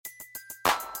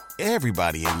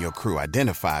Everybody in your crew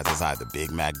identifies as either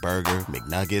Big Mac Burger,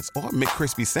 McNuggets, or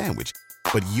McCrispy Sandwich.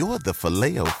 But you're the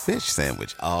Filet-O-Fish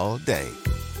Sandwich all day.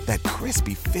 That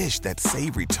crispy fish, that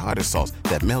savory tartar sauce,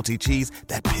 that melty cheese,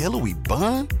 that pillowy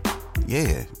bun.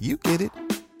 Yeah, you get it.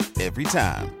 Every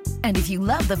time. And if you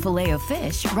love the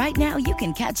Filet-O-Fish, right now you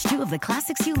can catch two of the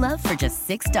classics you love for just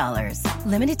 $6.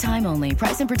 Limited time only.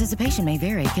 Price and participation may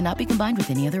vary. Cannot be combined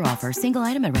with any other offer. Single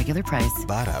item at regular price.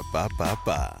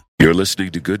 Ba-da-ba-ba-ba. You're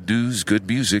listening to good news, good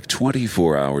music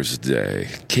 24 hours a day.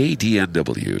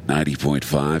 KDNW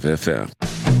 90.5 FM.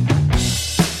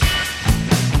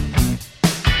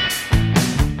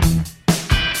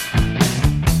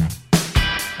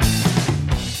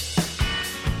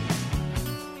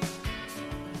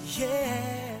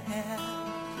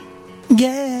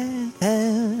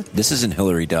 Yeah. This isn't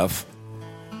Hillary Duff.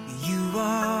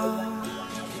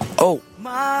 Oh.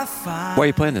 Why are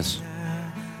you playing this?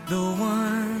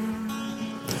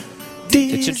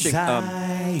 It's interesting.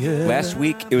 Last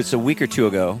week, it was a week or two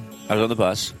ago, I was on the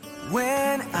bus,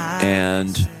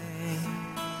 and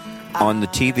on the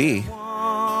TV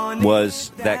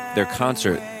was that their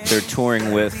concert. They're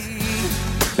touring with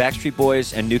Backstreet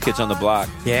Boys and New Kids on the Block.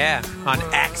 Yeah, on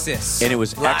Axis. And it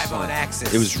was live excellent. on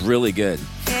Axis. It was really good.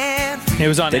 It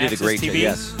was on They Axis did a great TV? job,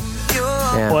 yes.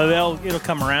 Yeah. Well, it'll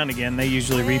come around again. They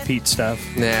usually repeat stuff.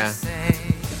 Yeah.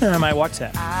 I might watch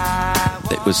that.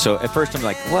 It was so, at first I'm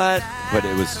like, what? But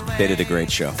they did a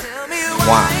great show.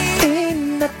 Wow.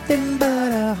 Ain't nothing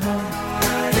but a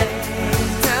heartache.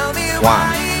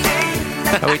 Wow.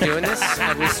 Are we doing this?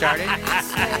 Have we started?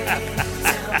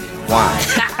 Wow.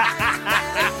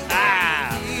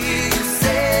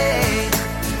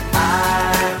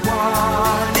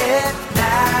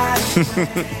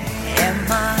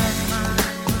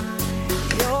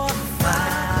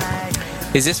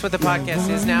 Is this what the podcast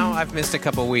is now? I've missed a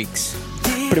couple weeks.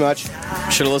 Pretty much.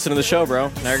 Should have listened to the show, bro.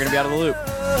 Now you're going to be out of the loop.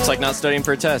 It's like not studying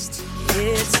for a test.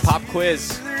 Pop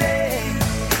quiz.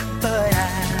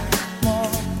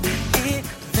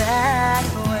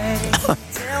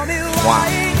 Wow.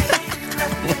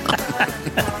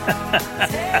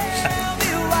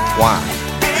 Wow.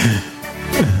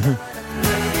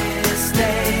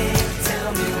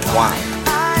 Wow.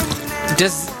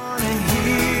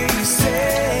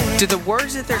 Do the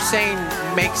words that they're saying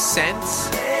make sense?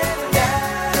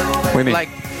 What do you mean? Like,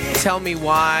 tell me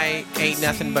why ain't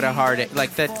nothing but a heartache.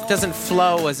 Like, that doesn't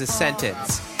flow as a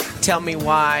sentence. Tell me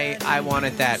why I want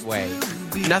it that way.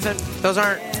 Nothing. Those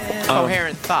aren't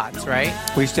coherent thoughts, right?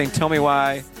 We're saying, tell me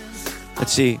why.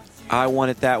 Let's see. I want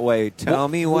it that way. Tell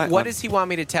me why. What does he want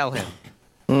me to tell him?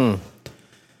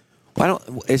 Why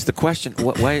don't? Is the question?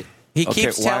 Why? He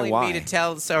keeps telling me to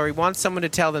tell. So he wants someone to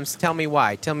tell them. Tell me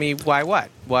why. Tell me why what?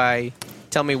 Why?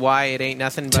 Tell me why it ain't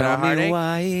nothing but a heartache. Tell me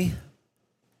why.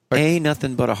 Ain't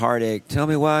nothing but a heartache. Tell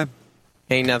me why.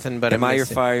 Ain't nothing but a. Am I your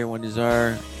fire, your one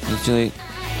desire?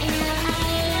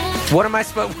 What am I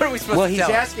supposed? What are we supposed Well, to he's tell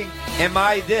him? asking, am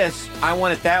I this? I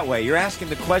want it that way. You're asking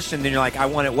the question, then you're like, I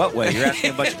want it what way? You're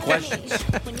asking a bunch of questions.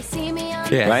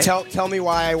 Yeah. Right? Tell me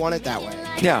why I want it that way.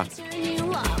 Yeah.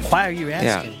 Why are you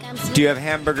asking? Yeah. Do you have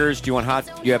hamburgers? Do you want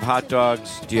you have hot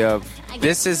dogs? Do you have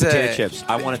This is potato a chips?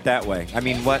 I want it that way. I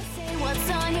mean, what?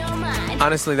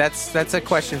 honestly, that's a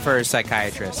question for a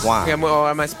psychiatrist. Why?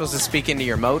 Am I supposed to speak into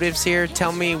your motives here?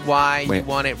 Tell me why you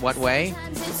want it what way?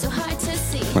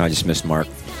 Well, I just missed Mark.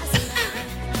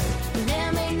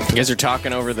 You guys are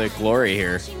talking over the glory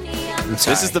here.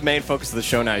 This is the main focus of the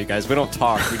show now, you guys. We don't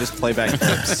talk. We just play back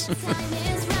clips.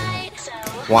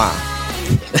 Wow.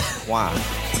 Wow.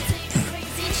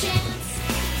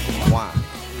 Wow.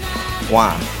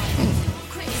 Wow.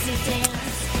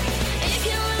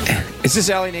 Is this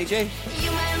Allie and AJ?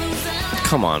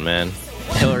 Come on, man.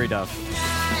 Hillary Duff.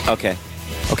 Okay.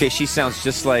 Okay, she sounds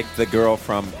just like the girl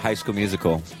from High School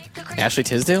Musical. Ashley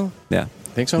Tisdale? Yeah.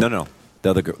 Think so? No. The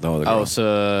other girl. Oh,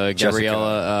 so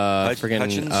Gabriella, what's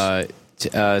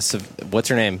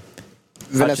her name?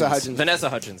 Vanessa Hudgens. Vanessa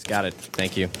Hudgens. Got it.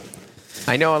 Thank you.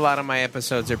 I know a lot of my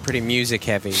episodes are pretty music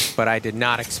heavy, but I did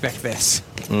not expect this.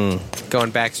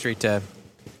 Going Backstreet to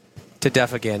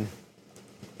Duff again.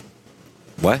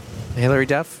 What? Hillary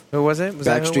Duff? Who was it? Was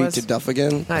that who it Backstreet was? to Duff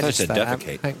again. I just just said thought-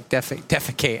 defecate.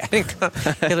 Defecate. I didn't call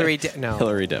Hillary. No.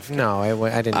 Hillary Duff. No, I didn't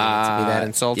mean it to be that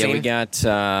insulting.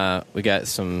 Yeah, we got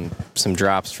some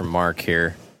drops from Mark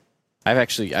here. I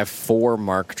have 4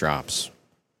 Mark drops,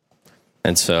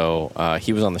 and so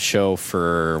he was on the show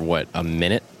for a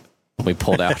minute. We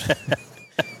pulled out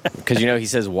because he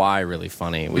says "why" really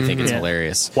funny. We think it's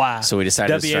hilarious. Why? So we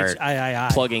decided to start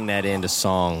WHIII. plugging that into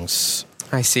songs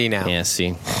I see now. Yeah,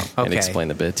 see. Okay. I'd explain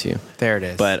the bit to you. There it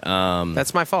is. But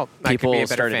that's my fault. I could be a people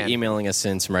better started fan. emailing us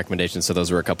in some recommendations, so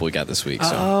those were a couple we got this week.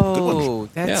 So. Oh,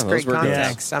 that's Yeah, great those were good.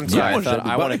 context. I'm Yeah, sorry. I thought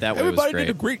I wanted that way. Everybody was great. did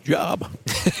a great job.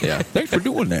 Yeah. Thanks for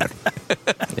doing that.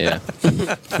 Yeah.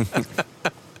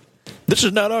 This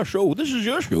is not our show. This is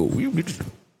your show. You need to-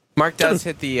 Mark does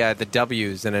hit the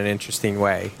W's in an interesting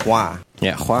way. Why?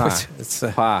 Yeah. Hua. It's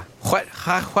Hua. what?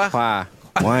 Hua.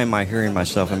 Why am I hearing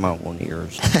myself in my own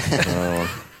ears?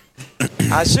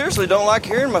 I seriously don't like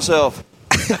hearing myself.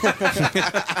 Oh,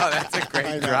 that's a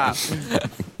great drop.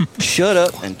 Shut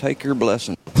up and take your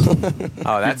blessing. Oh,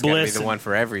 that's gonna be the Blessing. one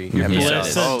for every blessing.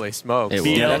 episode. Holy smokes! It will.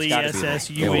 B L that's E gotta S be S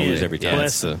the- U it will lose N. every time. Yeah,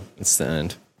 Blessing. it's the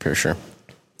end. For sure.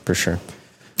 For sure.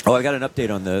 Oh, I got an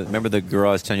update on remember the girl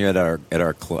I was telling you at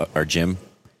our gym?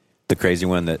 The crazy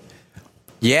one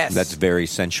Yes, that's very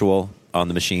sensual on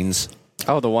the machines.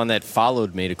 Oh, the one that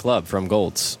followed me to club from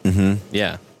Gold's. Mm-hmm.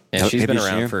 Yeah. Yeah, Have she's been you seen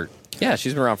around her? for... Yeah,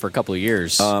 she's been around for a couple of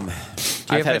years. Do you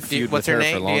I've had a have feud what's with her her for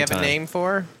a name? long Do you have time. a name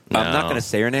for her? I'm not No. going to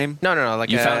say her name. No, like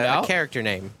You found a out? character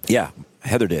name. Yeah,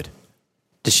 Heather did.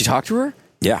 Did she talk to her?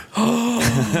 Yeah.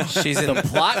 She's in The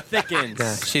plot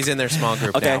thickens. She's in their small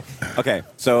group Okay. now. Okay.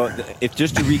 So, if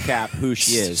just to recap who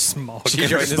she is. Small. She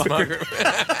joined the small group.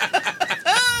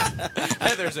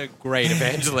 Heather's a great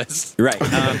evangelist. Right.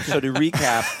 So to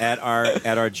recap, at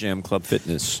our gym, Club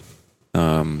Fitness,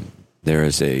 there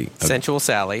is a Sensual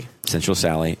Sally. Sensual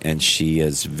Sally, and she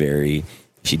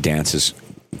dances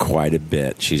quite a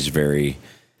bit. She's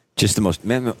just the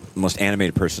most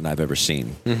animated person I've ever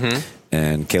seen. Mm-hmm.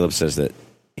 And Caleb says that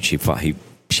she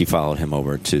followed him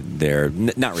over to there.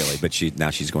 Not really, but now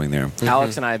she's going there.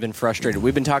 Alex and I have been frustrated.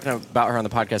 We've been talking about her on the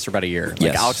podcast for about a year. Like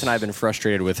Yes. Alex and I have been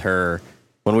frustrated with her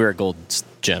when we were at Gold's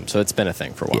Gym, so it's been a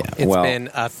thing for a while. Yeah. It's Well, been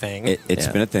a thing. It's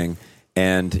Yeah. been a thing,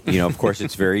 and of course,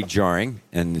 it's very jarring.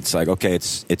 And it's like, okay,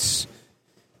 it's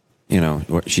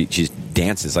she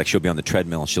dances, like she'll be on the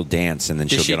treadmill, she'll dance, and then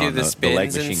Does she'll she get do on the the spins leg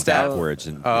and machine stuff? backwards,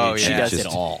 and Oh, She yeah. does it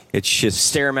all. It's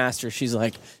just Stairmaster,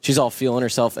 she's all feeling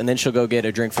herself, and then she'll go get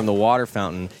a drink from the water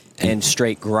fountain and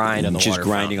straight grind on the just water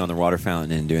grinding fountain. on the water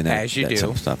fountain and doing that As you that do.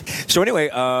 sort of stuff. So anyway,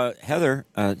 Heather,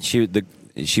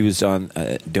 she was on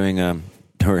doing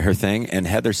her thing, and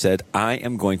Heather said, "I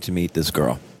am going to meet this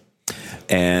girl."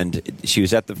 And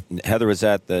Heather was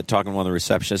at the talking to one of the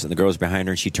receptionists, and the girl was behind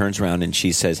her, and she turns around and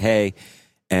she says, "Hey,"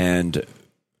 and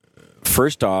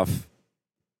first off,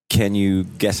 can you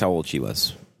guess how old she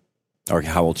was, or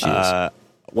how old she is?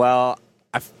 Well,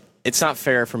 it's not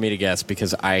fair for me to guess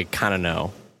because I kind of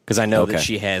know. Because I know Okay. that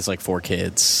she has like 4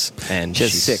 kids, and She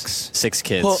has she's 6. 6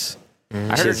 kids. Well,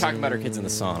 I heard her talking about her kids in the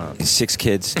sauna. 6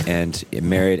 kids and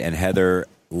married, and Heather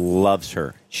loves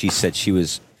her. She said she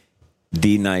was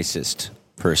the nicest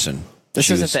person. This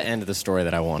She isn't was- the end of the story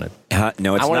that I wanted.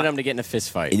 No, it's I wanted not. them to get in a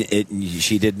fist fight.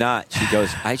 She did not. She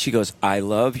goes. I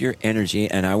love your energy,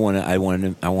 and I want to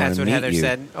That's meet what Heather you.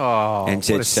 said. Oh, And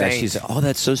what a saint. she said, "Oh,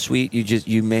 that's so sweet.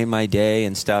 You made my day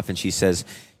and stuff." And she says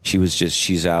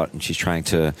she's out and she's trying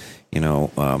to,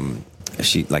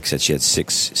 she, like I said, she had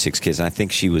six kids. And I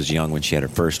think she was young when she had her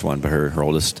first one, but her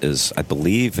oldest is, I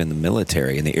believe, in the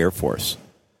military, in the Air Force,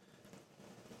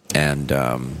 and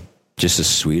just the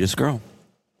sweetest girl.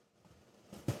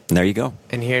 And there you go.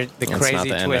 And here, the That's not crazy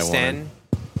the end I twist wanted. in.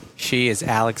 She is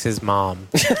Alex's mom.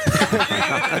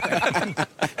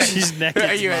 She's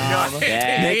naked. You had no idea.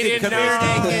 Yeah. He didn't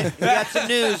know. We got some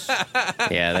news.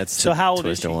 Yeah, that's So the how old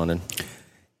is twist she? I wanted.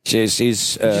 She's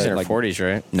She's in her 40s,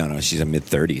 right? No, she's in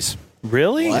mid-30s.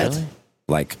 Really? Really?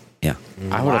 Like, yeah.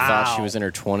 I would have thought Wow. she was in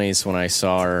her 20s when I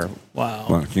saw her. Wow.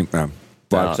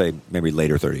 Well, I'd say maybe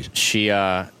later 30s. She,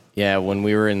 when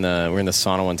we were in the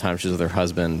sauna one time, she was with her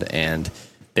husband, and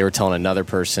they were telling another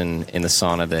person in the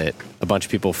sauna that a bunch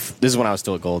of people. This is when I was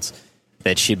still at Gold's.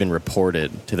 That she'd been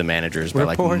reported to the managers by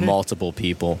like multiple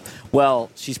people. Well,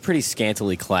 she's pretty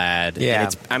scantily clad. Yeah.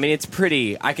 And it's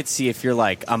pretty. I could see if you're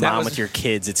like a mom with your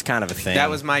kids, it's kind of a thing. That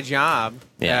was my job.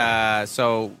 Yeah.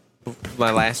 So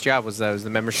my last job was I was the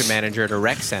membership manager at a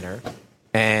rec center,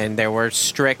 and there were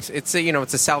strict. It's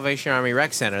a Salvation Army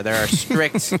rec center. There are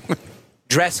strict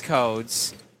dress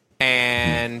codes,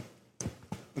 and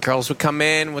girls would come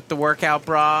in with the workout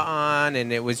bra on,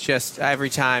 and it was just every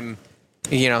time.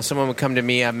 Someone would come to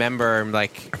me, a member, and I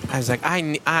was like,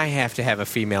 I have to have a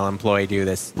female employee do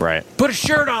this. right. Put a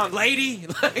shirt on, lady.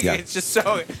 Yeah. It's just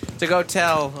so to go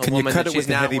tell a Can you woman cut that it she's with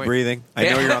the not heavy wearing- breathing? I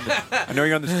know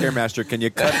you're on the Stairmaster. Can you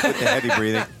cut it with the heavy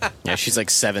breathing? Yeah, she's like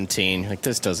 17. Like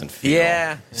this doesn't feel.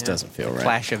 Yeah, This doesn't feel right.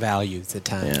 Clash of values at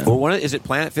times. Yeah. Well, is it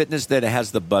Planet Fitness that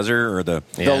has the buzzer or the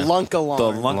Yeah. lunk alarm.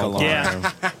 the lunk alarm?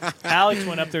 Yeah. Alex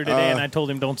went up there today, and I told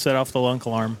him don't set off the lunk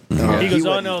alarm. He goes,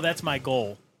 "Oh no, that's my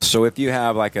goal." So if you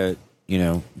have like you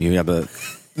have a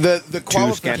the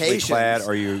too scantily qualifications. clad,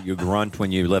 or you grunt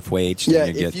when you lift weights. Yeah,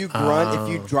 then you if you grunt, if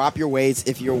you drop your weights,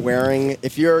 if you're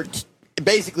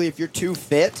too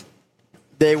fit,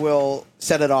 they will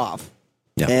set it off.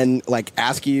 Yeah. And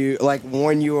ask you,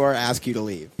 warn you or ask you to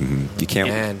leave. Mm-hmm.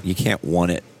 You can't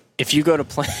want it. If you go to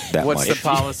Planet, what's the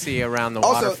policy around the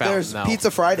water also, fountain? there's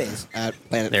Pizza Fridays at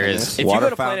Planet There Fitness. is. If you go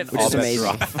to fountain, Planet which is Fitness,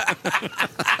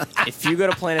 amazing. if you go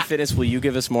to Planet Fitness, will you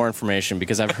give us more information?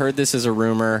 Because I've heard this as a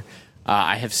rumor.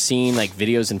 I have seen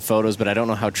videos and photos, but I don't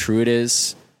know how true it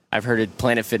is. I've heard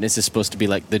Planet Fitness is supposed to be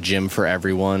the gym for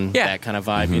everyone. Yeah. That kind of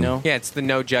vibe, you know? Yeah, it's the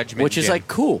no judgment Which is gym.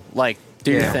 cool.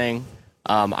 Do your thing.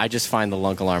 I just find the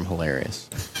lunk alarm hilarious.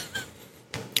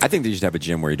 I think they should have a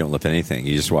gym where you don't lift anything.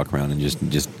 You just walk around and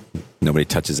just nobody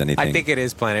touches anything. I think it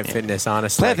is Planet Fitness,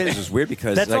 honestly. Planet Fitness is weird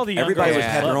because That's all the young everybody girls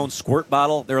had love. their own squirt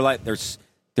bottle. They're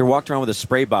walked around with a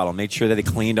spray bottle, made sure that they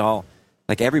cleaned all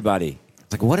everybody.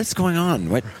 It's what is going on?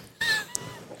 What?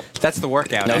 That's the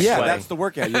workout. No Yeah, sweating. that's the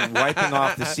workout. You're wiping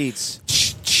off the seats.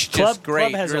 Just great,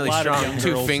 Club has really a lot strong of young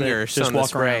two girls fingers that just on the walk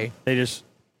spray. around.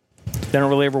 They don't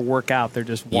really ever work out. They're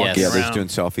just walking Yes. Yeah, around. they're just doing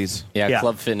selfies. Yeah, Yeah.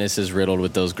 Club Fitness is riddled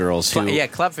with those girls who... Yeah,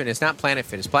 Club Fitness, not Planet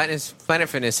Fitness. Planet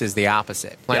Fitness is the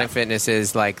opposite. Planet Fitness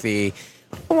is I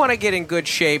want to get in good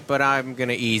shape, but I'm going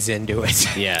to ease into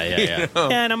it. Yeah. Yeah,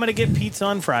 and I'm going to get pizza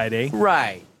on Friday.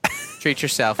 Right. Treat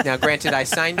yourself. Now, granted, I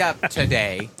signed up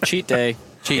today. Cheat day.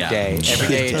 Cheat day. Every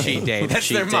day is cheat day. That's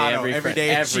Cheat their day motto. Every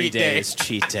day is cheat day. is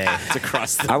cheat day. It's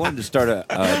across the... I wanted to start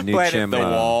a new Planet gym. the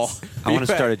wall. I want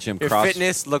to start a gym. Your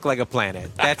fitness look like a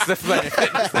planet. That's the Planet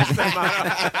Fitness. That's their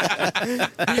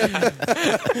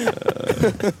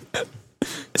motto.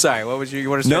 Sorry, what was you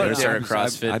want to start? start a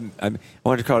CrossFit. I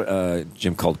wanted to call it a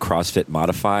gym called CrossFit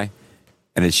Modify,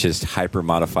 and it's just hyper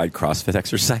modified CrossFit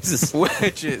exercises.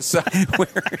 Which is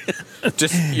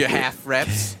just your half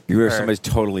reps. Where somebody's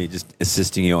totally just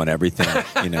assisting you on everything,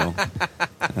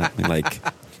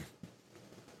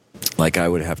 like I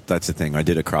would have. That's the thing. I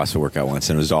did a CrossFit workout once,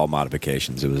 and it was all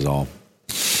modifications. It was all,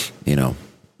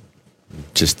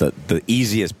 just the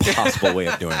easiest possible way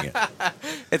of doing it.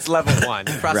 It's level 1.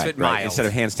 CrossFit mild. Instead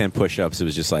of handstand push-ups, it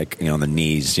was just on the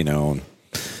knees,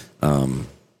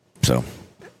 so.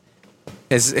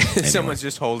 Someone's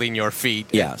just holding your feet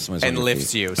Yeah, someone's and on your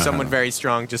lifts feet. you. Someone very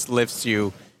strong just lifts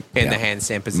you in the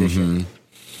handstand position.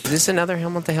 Is this another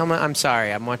helmet to helmet? I'm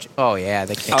sorry. I'm watching. Oh, yeah.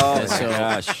 They can't. Oh, my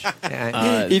gosh.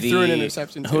 He threw an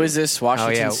interception, Who too. is this?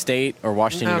 Washington yeah. State or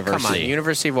Washington Oh, University? come on.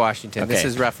 University of Washington. This Okay.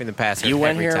 is roughing the passer. You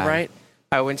went every here, time. right?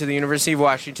 I went to the University of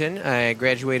Washington. I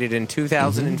graduated in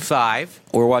 2005.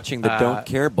 We're watching the Don't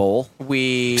Care Bowl.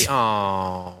 We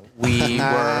were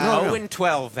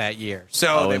 0-12 that year.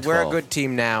 So that we're a 0-12. good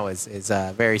team now is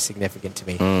very significant to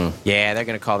me. Yeah, they're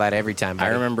going to call that every time. I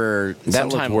buddy. remember That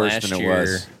looked sometime worse last than it year.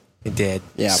 was. It did.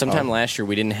 Yeah, Sometime last year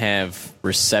we didn't have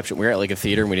reception. We were at a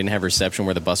theater and we didn't have reception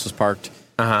where the bus was parked.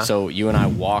 So you and I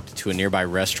walked to a nearby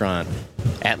restaurant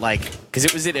at because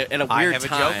it was at a weird time. I have a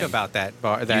joke about that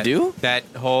bar. That, do? That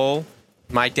whole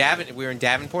we were in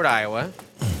Davenport, Iowa.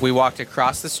 We walked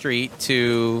across the street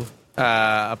to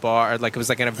a bar, it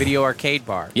was in a video arcade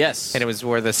bar. Yes. And it was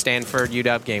where the Stanford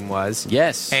UW game was.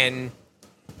 Yes. And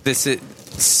this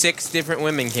 6 different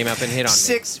women came up and hit on me.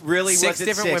 6 really? 6 Was it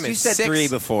different 6? women. You said 6. 3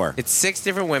 before. It's 6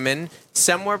 different women,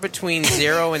 somewhere between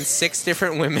 0 and 6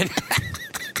 different women.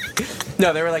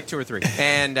 No, there were 2 or 3.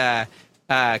 And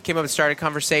came up and started a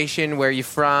conversation. Where are you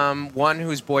from? One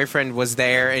whose boyfriend was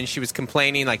there, and she was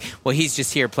complaining, well, he's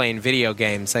just here playing video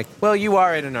games. Well, you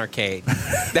are at an arcade.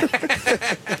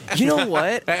 You know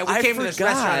what? We came to this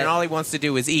restaurant, and all he wants to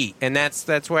do is eat. And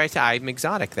that's where I'm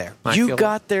exotic there. You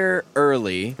got there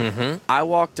early. Mm-hmm. I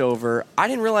walked over. I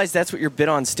didn't realize that's what your bit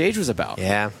on stage was about.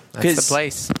 Yeah, that's the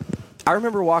place. I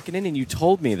remember walking in and you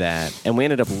told me that, and we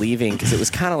ended up leaving because it was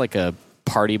kind of like a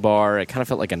party bar. It kind of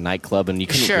felt like a nightclub, and you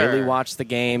couldn't really watch the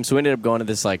game. So we ended up going to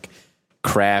this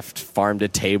craft farm to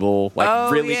table,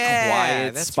 really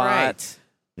quiet that's spot.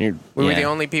 Right. We were the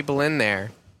only people in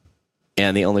there.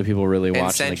 And the only people really and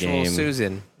watching the Sensual game.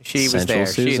 Susan. She was Sensual there.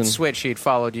 Susan. She had switched. She had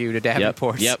followed you to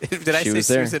Davenport. Yep. Did I She say was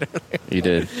there. Susan? You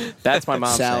did. That's my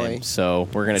mom's Sally. name, so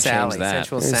we're going to change that.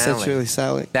 Sensual It's Sally. really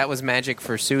Sally. That was Magic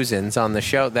for Susans on the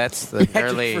show. That's the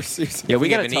early. For Susan. Yeah, we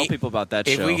give got to an tell people about that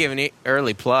If show. we give an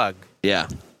early plug yeah.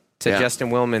 to Yeah.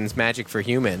 Justin Willman's Magic for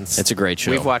Humans, It's a great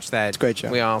show. We've watched that. It's a great show.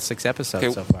 We all 6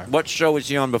 episodes so far. What show was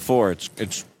he on before?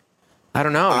 It's. I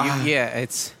don't know.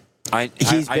 It's.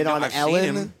 He's been on I've seen Ellen.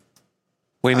 him.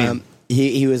 What do you mean?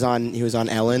 He was on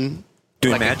Ellen.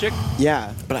 Doing magic?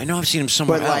 Yeah, But I know I've seen him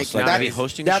somewhere but else. Maybe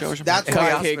hosting a show or something? That's Cupcake why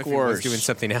Cupcake was Wars. doing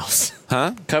something else.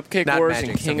 Huh? Cupcake Not Wars magic,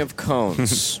 and King something. of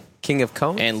Cones. King of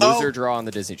Cones? And Loser Draw on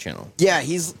the Disney Channel. Yeah,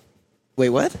 he's. Wait,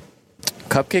 what?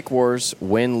 Cupcake Wars,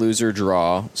 Win, Loser,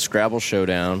 Draw, Scrabble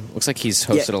Showdown. Looks like he's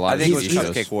hosted a lot I of think it TV was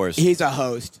shows. Cupcake Wars. He's a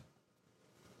host.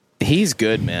 He's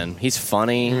good, man. He's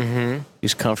funny. Mm-hmm.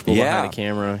 He's comfortable Yeah. behind the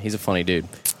camera. He's a funny dude.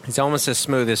 He's almost as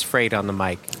smooth as Freight on the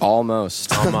mic.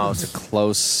 Almost. Almost.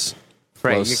 Close.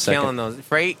 Freight, close you're second. killing those.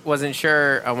 Freight wasn't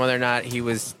sure on whether or not he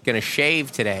was going to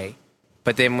shave today.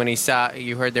 But then when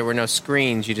you heard there were no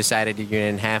screens, you decided you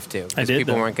didn't have to. I did,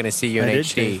 People though. weren't going to see you I in did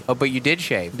HD. shave. Oh, but you did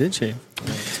shave. Did shave.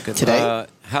 Good Today?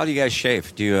 How do you guys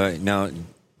shave? Do you now,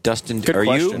 Dustin? Good are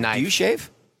you? question. Do you shave?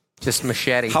 Just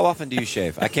machete. How often do you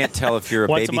shave? I can't tell if you're a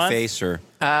Once a baby month? face or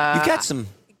you got some.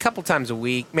 A couple times a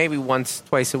week, maybe once,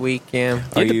 twice a week. Yeah, You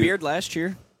had the you- beard last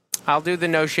year? I'll do the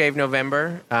no shave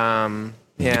November.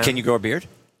 Yeah, Can you grow a beard?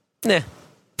 Nah.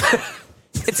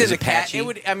 It's Is in it the cat. patchy? It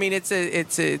would. I mean, it's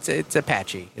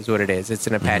Apache is what it is. It's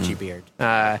an Apache beard.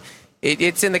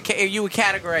 It's in the. You would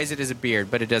categorize it as a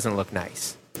beard, but it doesn't look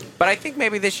nice. But I think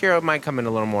maybe this year it might come in a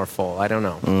little more full. I don't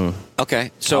know.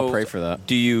 Okay, so I'll pray for that.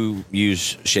 Do you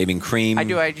use shaving cream? I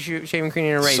do. I use shaving cream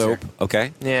and a razor. Soap.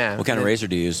 Okay. Yeah. What kind of razor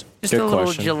do you use? Just Good a little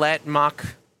question. Gillette Mach,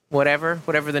 whatever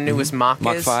the newest Mach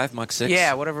Mach is. 5, Mach 6?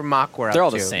 Yeah, whatever Mach we're up to. They're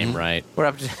all the same, right? We're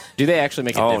up to. Do they actually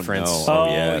make a Oh, difference? no. Oh,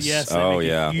 yes. they Oh, make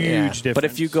yeah. a huge Yeah. difference. But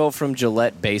if you go from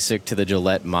Gillette Basic to the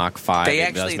Gillette Mach 5, They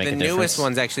it does actually, make the a difference. newest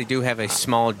ones actually do have a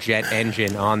small jet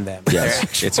engine on them. They're Yes,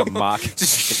 actually- it's a Mach.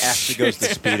 It actually goes the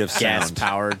speed of Gas sound.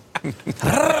 powered.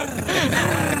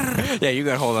 Yeah, you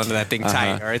got to hold on to that thing Uh-huh.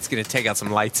 tight, or it's going to take out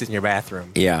some lights in your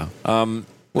bathroom. Yeah.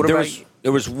 What there about was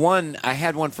there was one. I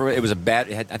had one for it was a I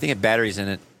think it had batteries in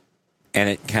it, and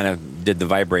it kind of did the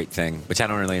vibrate thing, which I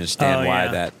don't really understand Oh, why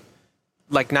yeah. that.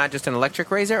 Like not just an electric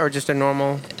razor, or just a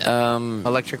normal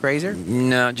electric razor?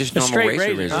 No, just A normal straight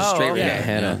razor. razor. Oh, Straight okay. razor.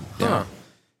 Had Yeah. a- Yeah. Huh.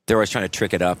 They were always trying to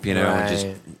trick it up, and Right. just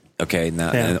okay,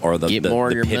 now, Yeah. or the Get the, more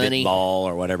of the your pivot money. ball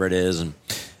or whatever it is, and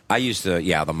I used the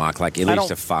Mach like at I least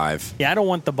don't- a 5. Yeah, I don't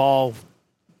want the ball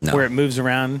No. where it moves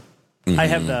around. I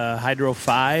have the Hydro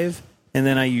 5, and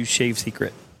then I use Shave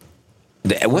Secret.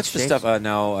 What's the Shave- stuff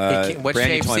now? What's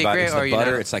Brandy Shave told me about it. Secret, It's or the you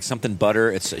butter. know? It's like something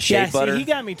butter. It's shave Yeah, butter. see, he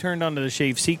got me turned on to the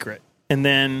Shave Secret, and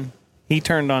then he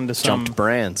turned on to some Jumped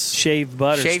brands. Shave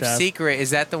butter Shave stuff. Secret, is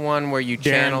that the one where you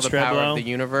channel the power Streblo? of the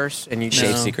universe and you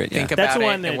Shave just Secret, yeah. think That's about the it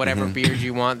one that- and whatever beard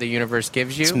you want, the universe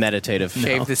gives you? It's meditative.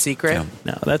 Shave the Secret? Yeah.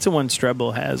 No, that's the one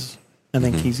Streblo has. I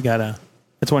think he's got a.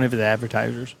 That's one of his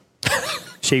advertisers.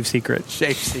 Shave Secret.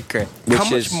 Shave Secret. How Which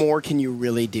much is- more can you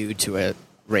really do to a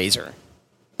razor?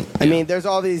 I mean, there's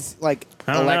all these like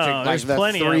I don't electric, know. like There's the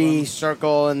plenty of 3 them.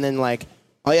 circle, and then like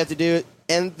all you have to do.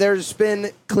 And there's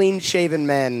been clean-shaven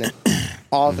men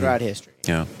all throughout history.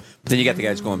 Yeah. But then you got the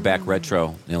guys going back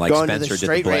retro. You know, like Going to Spencer the did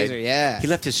straight the blade. razor, yeah. He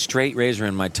left his straight razor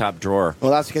in my top drawer.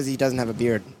 Well, that's because he doesn't have a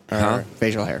beard or Huh?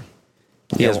 facial hair.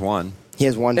 He has one. He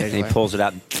has one And facial he hair. pulls it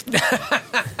out.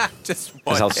 Just Says,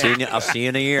 one. I'll see you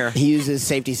in a year. He uses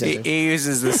safety He, scissors. he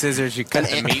uses the scissors you cut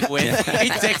the meat with. He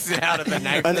takes it out of the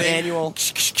knife. An thing.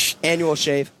 annual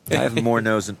shave. I have more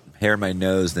hair in my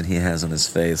nose than he has on his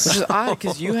face. Which is odd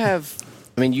because you have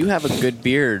a good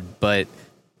beard, but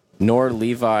nor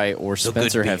Levi or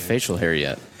Spencer have beard. facial hair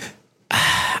yet.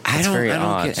 I don't very get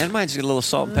odd. And mine's a little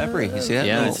salt and peppery. You see that?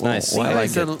 Yeah, Little- it's nice. little- I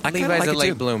like Levi's it. a, I kinda Levi's like a it late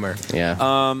too. bloomer.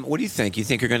 Yeah. What do you think? You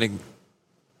think you're going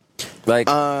to like?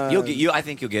 you'll get I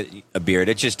think you'll get a beard.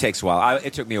 It just takes a while.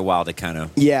 It took me a while to kind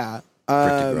of Yeah. for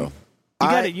it to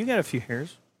grow. You got a few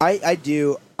hairs. I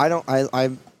do. I don't.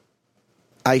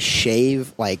 I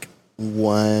shave like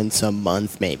once a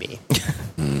month, maybe,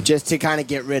 just to kind of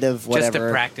get rid of whatever. Just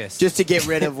to practice. Just to get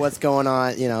rid of what's going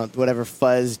on. You know, whatever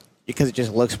fuzz, because it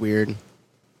just looks weird.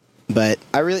 But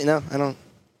I really no. I don't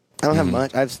have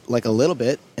much. I've like a little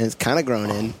bit, and it's kind of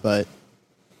grown in, but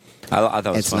I thought it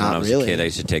was It's fun when not I was really. a kid. I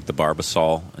used to take the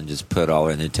Barbasol and just put it all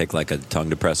in and take like a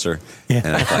tongue depressor, Yeah.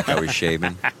 and I thought I was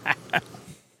shaving.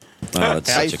 Oh, it's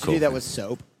I such used a to cool. do that thing. with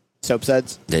soap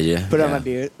suds. Did you Put it on my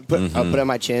beard. I'll put it on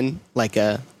my chin like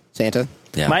Santa.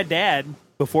 Yeah. My dad,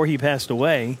 before he passed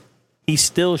away, he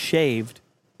still shaved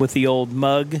with the old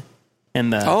mug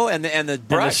and the and the and the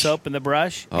brush. soap and the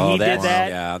brush. Oh, he did that's- that.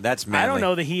 yeah, that's I manly. don't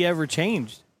know that he ever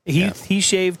changed. He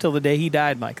shaved till the day he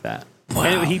died like that. Wow.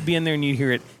 And he'd be in there and you'd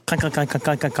hear it clink, clink, clink, clink,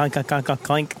 clink, clink, clink, clink, clink,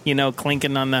 clink, you know,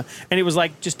 clinking on the. And it was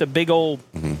like just a big old,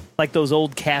 like those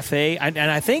old cafe. And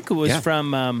I think it was Yeah.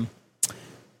 from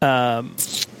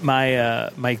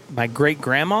my great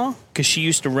grandma, because she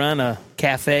used to run a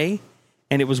cafe,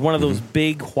 and it was one of those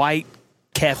big white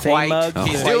cafe White. mugs.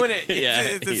 He's Yeah. doing it. Yeah,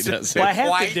 It's- he it's- does. Well, I have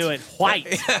White. to do it white.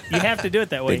 You have to do it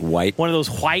that way. Big white. One of those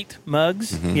white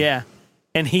mugs. Yeah.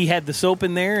 And he had the soap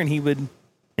in there, and he would,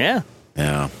 yeah.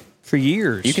 Yeah. for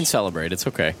years. You can celebrate. It's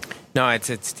okay. No, it's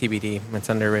TBD. It's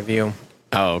under review.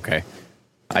 Oh, okay.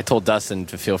 I told Dustin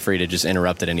to feel free to just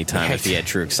interrupt at any time if he had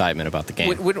true excitement about the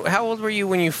game. How old were you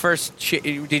when you first?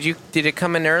 Did it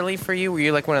come in early for you? Were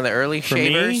you like one of the early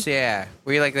shavers? Me? Yeah.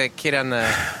 Were you like the kid on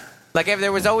the? Like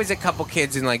there was always a couple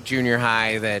kids in like junior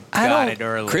high that got it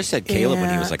early. Chris had Caleb when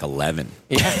he was like 11.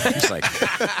 Yeah, he's like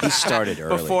he started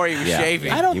early before he was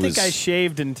shaving. I don't think I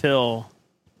shaved until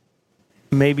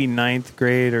maybe 9th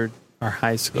grade or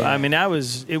high school. Yeah. I mean,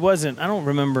 it wasn't. I don't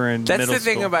remember in middle school. That's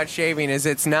the thing about shaving is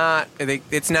it's not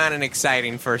an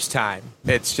exciting first time.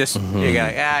 It's just you go,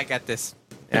 I got this.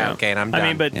 Yeah, okay, and I'm done. I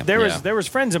mean, but there was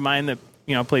friends of mine that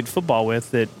played football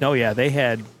with that. Oh yeah, they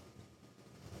had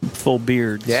full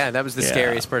beards. Yeah, that was the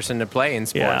scariest person to play in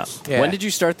sports. Yeah. When did you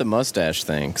start the mustache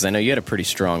thing? Because I know you had a pretty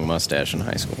strong mustache in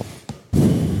high school,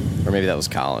 or maybe that was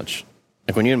college.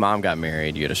 Like when you and Mom got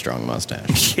married, you had a strong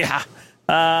mustache. Yeah.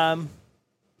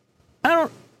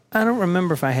 I don't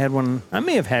remember if I had one. I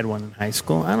may have had one in high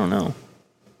school. I don't know.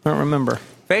 I don't remember.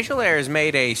 Facial hair has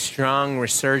made a strong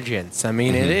resurgence. I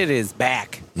mean, it is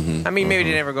back. I mean,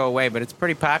 maybe it never go away, but it's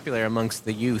pretty popular amongst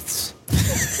the youths.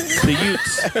 The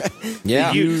Utes.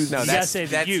 Yeah. The Utes. No, You gotta say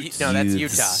the Utes. No, that's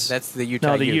Utah. That's the Utah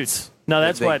No, the Utes. No,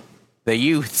 that's what. The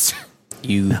youths.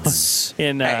 Youths.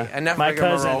 In enough my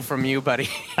rigmarole cousin from you, buddy.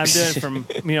 I'm doing from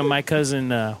my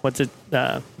cousin. What's it?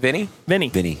 Vinny.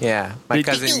 Vinny. Yeah, my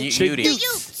cousin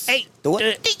Yudi. Hey, the what?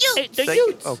 The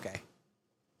Utes. Okay.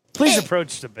 Please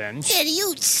approach the bench. The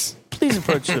Utes. Please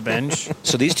approach the bench.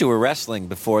 So these two were wrestling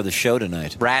before the show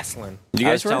tonight. Wrestling. You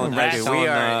guys telling? We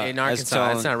are in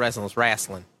Arkansas. It's not wrestling. It's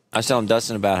wrestling. I was telling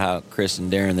Dustin about how Chris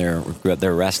and Darren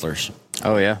they're wrestlers.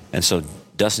 Oh yeah. And so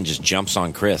Dustin just jumps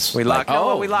on Chris. We lock.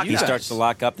 We lock. He starts to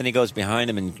lock up, then he goes behind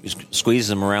him and squeezes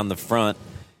him around the front,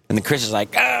 and then Chris is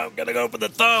like, I'm gonna go for the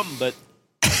thumb, but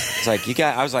it's like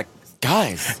I was like,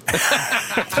 guys,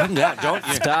 calm down, don't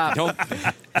stop, don't.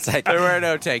 It's like there were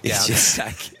no takedowns. It's just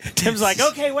like Tim's like,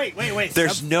 okay, wait.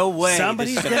 There's no way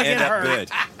somebody's this is gonna end get up hurt. good.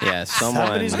 Yeah,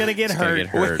 somebody's gonna get hurt.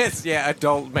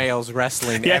 Adult males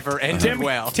wrestling ever ended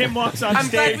well. Tim walks on stage.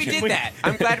 I'm glad we did that.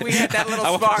 I'm glad we had that little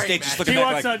sparring match. He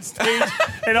walks on stage,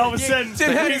 and all of a sudden,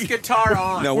 Tim had his guitar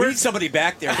on. No, we need somebody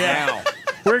back there now.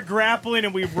 We're grappling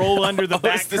and we roll under the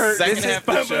back curtain. This is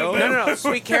the show. No.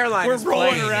 Sweet Caroline is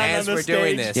playing as we're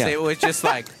doing this. Yeah. It was just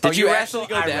like, did you actually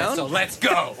go down? Wrestle. Let's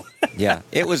go. Yeah,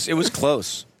 it was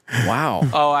close. Wow.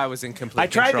 Oh, I was in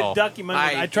complete control. To duck him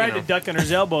under. I tried to duck under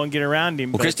his elbow and get around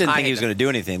him. Well, Chris didn't think he was going to do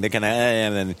anything. They kind of,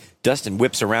 and then Dustin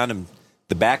whips around him,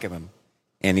 the back of him,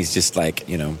 and he's just like,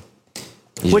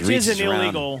 which is an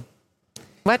illegal.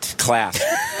 What? Clasp.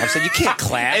 I said, you can't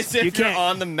clasp. As if you're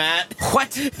on the mat.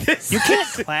 What? You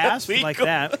can't clasp like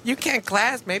that. You can't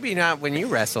clasp. Maybe not when you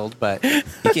wrestled, but you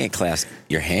can't clasp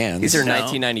your hands. These are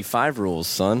 1995 rules,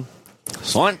 son.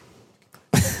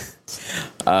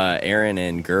 Aaron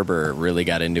and Gerber really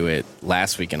got into it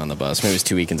last weekend on the bus. Maybe it was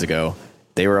 2 weekends ago.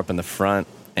 They were up in the front,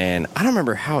 and I don't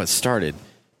remember how it started,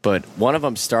 but one of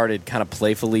them started kind of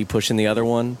playfully pushing the other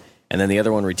one, and then the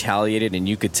other one retaliated, and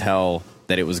you could tell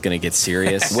that it was going to get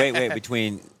serious. Wait,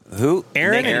 between who?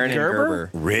 Aaron and Gerber?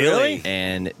 Really?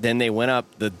 And then they went up,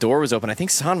 the door was open. I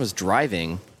think San was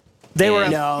driving. They were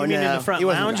in the front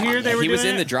lounge here? He was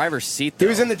in the driver's seat, though. He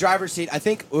was in the driver's seat. I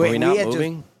think we not had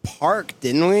moving? Just parked,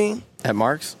 didn't we? At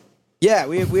Mark's? Yeah,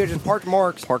 we had just parked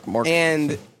Mark's. Parked Mark's.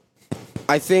 And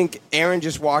I think Aaron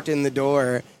just walked in the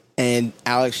door, and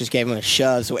Alex just gave him a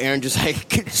shove. So Aaron just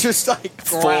grabbed him,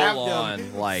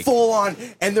 full on,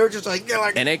 and they're just like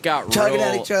and it got tugging real,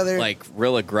 at each other,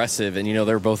 real aggressive. And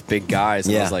they're both big guys,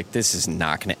 and I was like, this is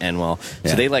not going to end well.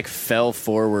 So they fell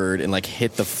forward and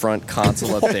hit the front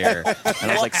console up there, and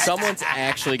I was like, someone's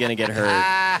actually going to get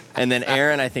hurt. And then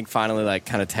Aaron, I think, finally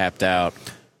kind of tapped out.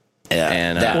 Yeah.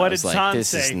 And what I was did like, San this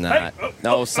say? is not.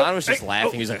 No, San was just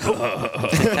laughing. He was like,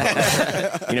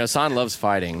 San loves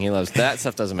fighting. He loves that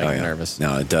stuff. Doesn't make him nervous.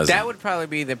 No, it doesn't. That would probably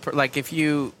be if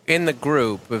you in the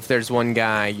group, if there's one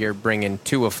guy you're bringing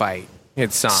to a fight,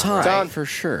 it's San. Right? San for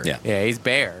sure. Yeah, he's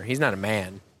Bear. He's not a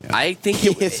man. I think he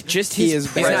is just his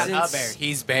presence. He's not a bear.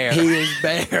 He's Bear. He is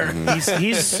Bear.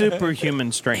 He's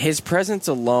superhuman strength. His presence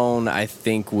alone, I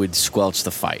think, would squelch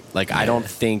the fight. I don't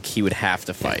think he would have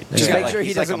to fight. Just make sure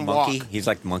he doesn't walk. He's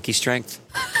like monkey strength.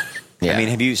 Yeah. I mean,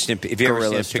 have you ever seen a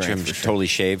picture of him totally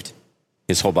shaved?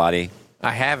 His whole body?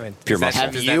 I haven't. Pure muscle.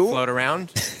 Does that float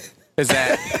around? Is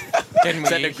that... Can we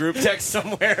send a group text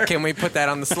somewhere? Can we put that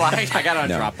on the slide? I got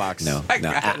it on Dropbox. No. I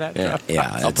got it on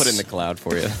Dropbox. I'll put it in the cloud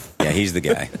for you. Yeah, he's the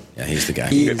guy. He is the guy.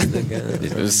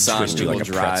 It was San you like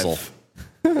a pretzel.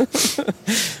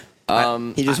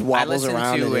 He just wobbles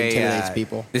around and intimidates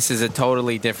people. This is a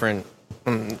totally different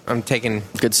I'm taking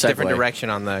Good segue. different direction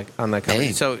on the company.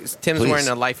 Hey, So Tim's please. wearing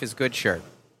a Life is Good shirt.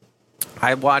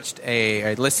 I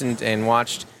listened and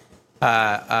watched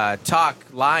talk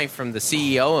live from the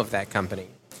CEO of that company,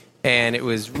 and it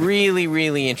was really,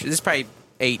 really interesting. This is probably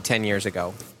 8-10 years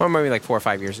ago, or maybe like 4 or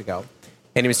 5 years ago.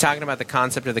 And he was talking about the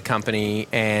concept of the company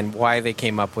and why they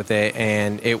came up with it.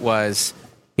 And it was,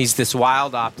 he's this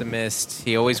wild optimist.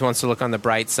 He always wants to look on the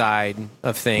bright side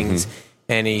of things. Mm-hmm.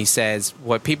 And he says,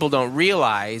 what people don't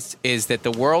realize is that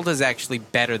the world is actually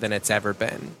better than it's ever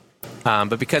been.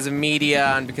 But because of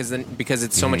media and because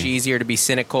it's so much easier to be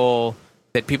cynical,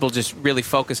 that people just really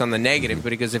focus on the negative. But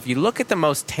because if you look at the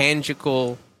most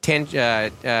tangible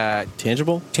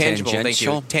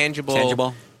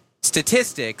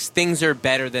statistics, things are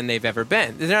better than they've ever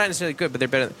been. They're not necessarily good, but they're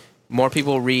better. More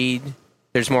people read.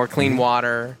 There's more clean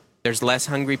water. There's less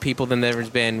hungry people than there's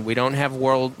been. We don't have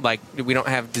we don't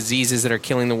have diseases that are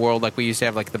killing the world like we used to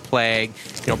have, like the plague,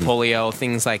 polio,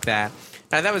 things like that.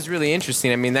 That was really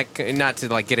interesting. I mean, that not to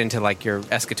like get into like your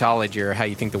eschatology or how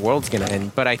you think the world's going to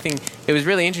end, but I think it was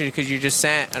really interesting because you just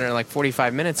sat under like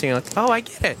 45 minutes and you're like, oh, I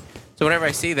get it. So whenever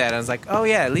I see that, I was like, oh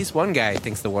yeah, at least one guy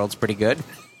thinks the world's pretty good.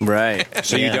 Right.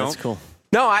 So you don't? That's cool.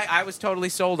 No, I was totally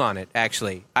sold on it,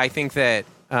 actually. I think that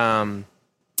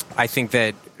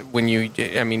when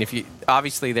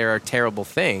obviously there are terrible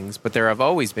things, but there have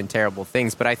always been terrible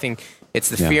things. But I think it's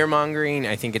the fear-mongering.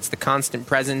 I think it's the constant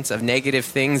presence of negative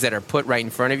things that are put right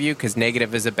in front of you because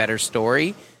negative is a better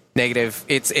story. Negative,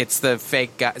 it's the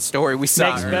fake story we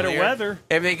saw Makes earlier. better weather.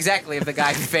 Exactly, if the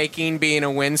guy faking being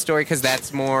a win story, because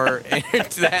that's more.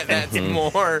 That's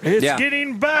more. It's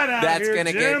getting bad out That's here, going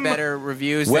to Jim. get better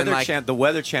reviews. The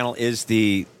Weather Channel is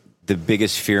the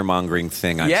biggest fear-mongering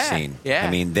thing I've seen. Yeah. I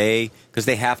mean, because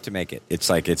they have to make it. It's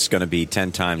like it's going to be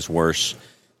 10 times worse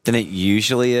than it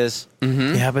usually is.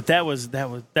 Mm-hmm. Yeah, but that was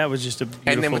just a beautiful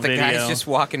video. And then with the guys just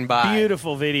walking by.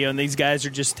 Beautiful video, and these guys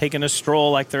are just taking a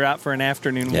stroll like they're out for an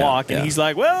afternoon walk, and he's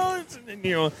like, well,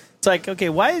 it's like, okay,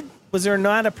 why was there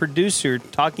not a producer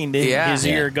talking to his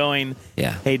ear going,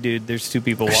 hey, dude, there's two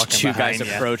people walking two behind guys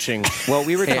you. approaching. Well,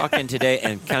 we were talking today,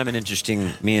 and kind of an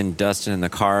interesting, me and Dustin in the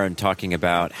car, and talking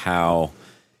about how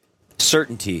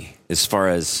certainty, as far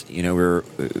as, we were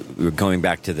going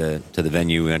back to the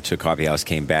venue, we went to a coffee house,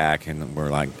 came back, and we're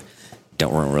like,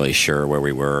 weren't really sure where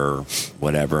we were,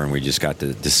 whatever, and we just got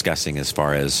to discussing as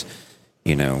far as,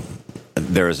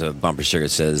 there is a bumper sticker that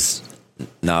says,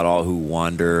 not all who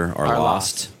wander are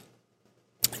lost.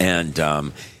 And I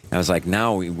was like,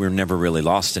 now we're never really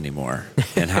lost anymore.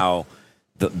 And how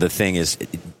the thing is,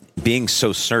 being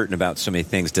so certain about so many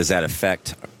things, does that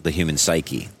affect the human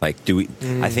psyche? Like,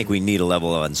 I think we need a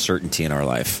level of uncertainty in our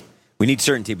life. We need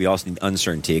certainty, but we also need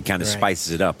uncertainty. It kind of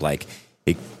spices it up. Like,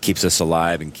 it keeps us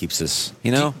alive and keeps us,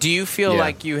 Do you feel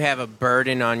like you have a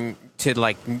burden on to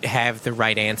like have the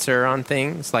right answer on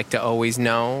things, like to always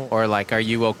know, or like, are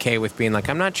you okay with being like,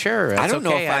 I'm not sure? I don't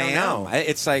know if I am.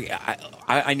 It's like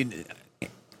I need.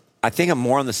 I think I'm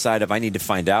more on the side of I need to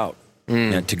find out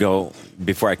to go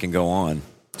before I can go on.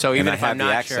 So even if I'm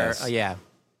not access. sure,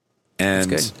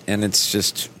 and it's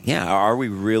just are we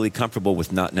really comfortable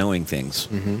with not knowing things,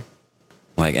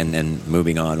 like and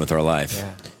moving on with our life?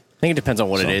 Yeah. I think it depends on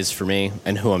what it is for me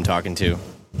and who I'm talking to.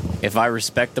 If I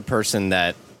respect the person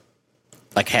that,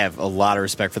 like, have a lot of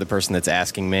respect for the person that's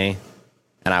asking me,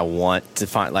 and I want to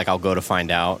find, like, I'll go to find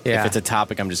out. Yeah. If it's a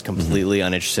topic I'm just completely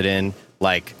uninterested in,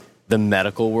 like the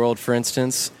medical world, for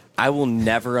instance, I will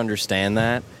never understand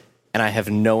that, and I have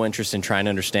no interest in trying to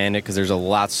understand it because there's a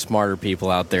lot smarter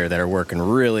people out there that are working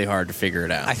really hard to figure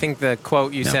it out. I think the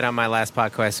quote you said on my last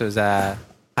podcast was,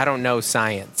 I don't know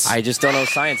science. I just don't know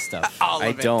science stuff.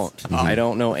 I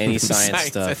don't know any science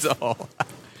stuff. At all.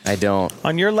 I don't.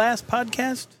 On your last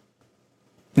podcast?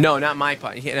 No, not my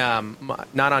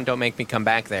podcast. Not on Don't Make Me Come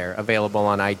Back there. Available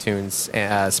on iTunes,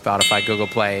 Spotify, Google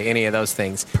Play, any of those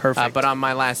things. Perfect. But on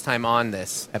my last time on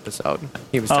this episode,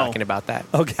 he was talking about that.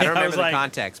 Okay. I don't remember the like,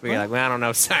 context, but you're like, well, I don't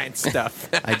know science stuff.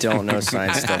 I don't know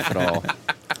science stuff at all.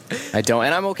 I don't,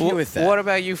 and I'm okay with that. What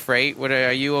about you, Freight?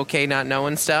 Are you okay not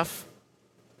knowing stuff?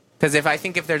 Because if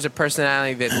there's a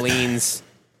personality that leans,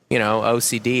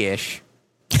 OCD-ish.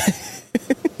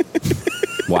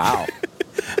 Wow.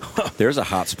 There's a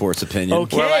hot sports opinion.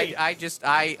 Okay. Well,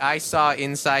 I saw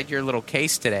inside your little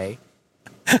case today,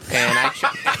 and we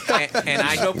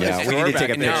need to take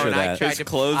a picture of that. I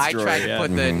tried to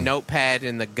put the notepad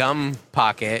in the gum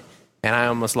pocket, and I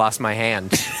almost lost my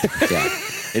hand.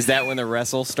 Is that when the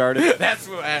wrestle started? That's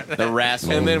what the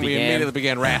wrestle, and then we immediately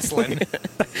began wrestling.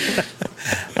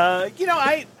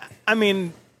 I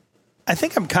mean, I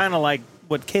think I'm kind of like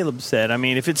what Caleb said. I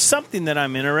mean, if it's something that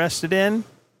I'm interested in,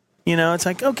 it's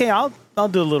like, okay, I'll I'll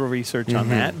do a little research on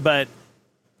that, but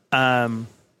I'm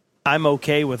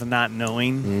okay with not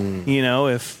knowing. You know,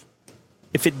 if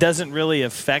it doesn't really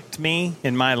affect me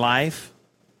in my life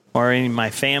or in my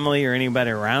family or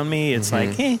anybody around me, it's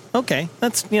like, hey, okay,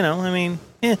 that's I mean,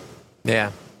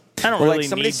 yeah. I don't really like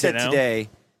somebody need said to know. today,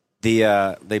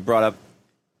 they brought up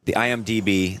the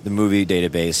IMDb, the movie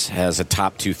database, has a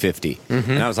top 250,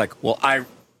 and I was like, well, I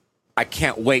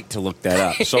can't wait to look that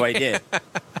up, so I did.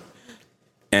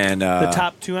 And the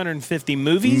top 250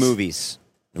 movies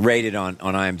rated on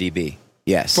IMDb.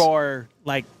 Yes, for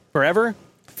like forever.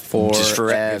 Just for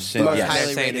Most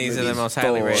highly rated these are movies. the most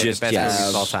highly rated best movies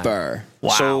of all time.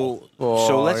 Wow.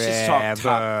 So let's just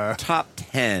talk top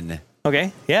 10.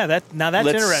 Okay, yeah, that's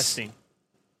interesting.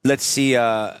 Let's see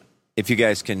if you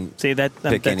guys can See that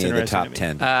pick that's any of the interesting top to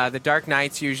me. 10. The Dark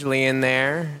Knight's usually in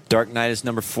there. Dark Knight is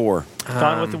number 4.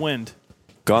 Gone with the Wind.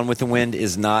 Gone with the Wind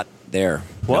is not there.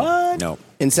 What? No.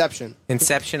 Inception.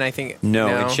 Inception, I think.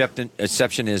 No.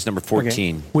 Inception is number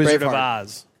 14. Okay. Wizard of Braveheart.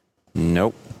 Oz.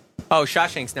 Nope. Oh,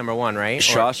 Shawshank's number 1, right?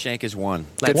 Shawshank is 1.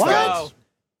 Let's What? go.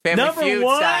 Family Number Feud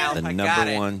 1? style. The I number got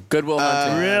it. 1. Goodwill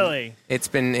Hunting. Really? It's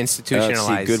been Let's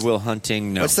institutionalized. see, Goodwill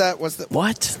Hunting. No. What's that? What's the?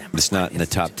 What? It's not in the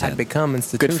top 10. I've become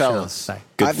institutionalized. Goodfellas.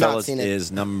 I've not Goodfellas seen it.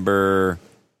 is number.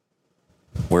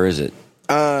 Where is it?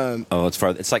 It's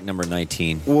far. It's like number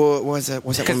 19. What was that?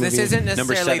 What's that? Because one this movie? isn't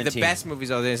Number necessarily the 17. best movies,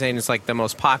 though. They're saying it's like the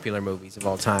most popular movies of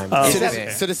all time. Oh, Is okay.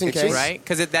 it? Citizen Kane. Right?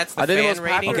 Because that's the Are they the fan most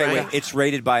rating, popular? Okay, right? wait. It's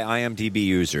rated by IMDb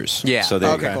users. Yeah. So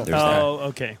there Okay, you go. cool. There's that. Oh,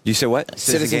 okay. You say what?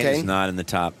 Citizen Kane is Kane? not in the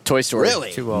top. Toy Story.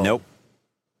 Really? Too old. Nope.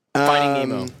 Finding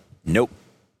Nemo. Nope.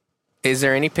 Is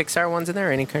there any Pixar ones in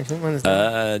there? Any cartoon ones?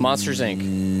 Monsters, Inc.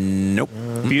 Nope.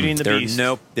 Beauty and the There- Beast.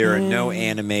 Nope. There are no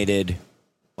animated.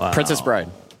 Wow. Princess Bride.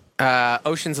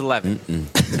 Ocean's 11.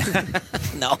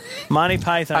 No. Monty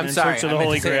Python I'm in sorry. Search of the I meant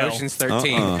Holy to say Grail. Ocean's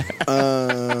 13.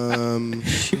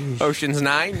 Ocean's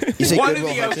 9. You say One of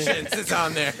Goodwill the Hunting? oceans is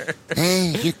on there.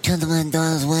 Hey, you told my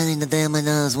daughter's wedding, the day my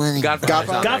daughter's wedding. Godfather's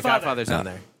on there. Godfather. Godfather's on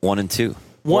there. 1 and 2.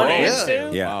 1 Whoa.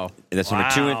 and 2? Yeah. Wow. That's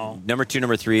Wow. number 2,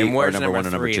 number 3, And or where's number 1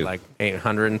 and number 3? 2. Like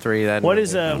 803. That What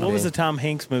is what was the Tom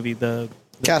Hanks movie? The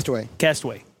Castaway.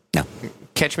 Castaway. No.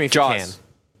 Catch Me If Jaws.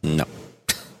 You No. Can.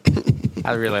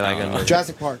 I really like that movie.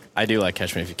 Jurassic Park. I do like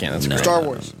Catch Me If You Can. That's great. Star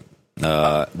Wars.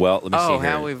 Well, let me see Oh,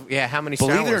 here. how many Star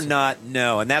Believe it or Wars? not,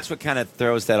 no. And that's what kind of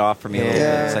throws that off for me a little bit.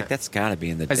 Yeah. It's like, that's got to be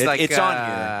in the... It's It's like,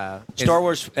 on here. Star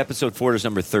Wars Episode 4 is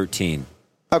number 13.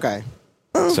 Okay.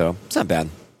 So, it's not bad.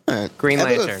 All right. Green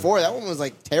Episode Lantern. 4. That one was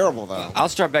like terrible though. I'll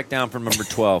start back down from number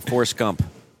 12. Forrest Gump.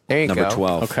 There you Number go.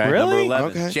 12. Okay. Number Really?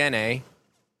 11. Okay. Gen A.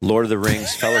 Lord of the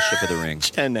Rings, Fellowship of the Ring.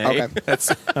 Okay.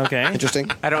 That's. Okay. Interesting.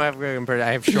 I don't have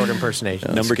I have short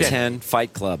impersonations. Number 10,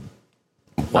 Fight Club.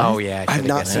 Oh yeah, I I've should've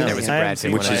not guessed seen it. it There was a yet. I Brad haven't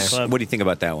seen Pitt Which one is, there. what do you think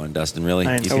about that one, Dustin? Really? I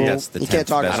You haven't think seen that's the You 10th can't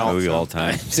talk best about it. movie of all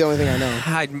time? It's the only thing I know.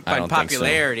 By don't think so.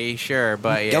 popularity, sure,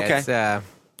 but yeah, Okay.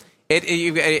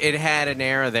 it had an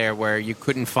era there where you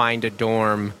couldn't find a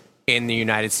dorm in the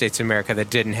United States of America that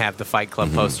didn't have the Fight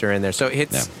Club poster in there. So it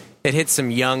hits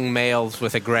some young males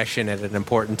with aggression at an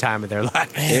important time of their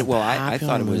life. I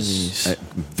thought it was a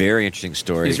very interesting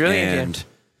story. He's really and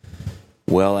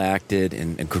well acted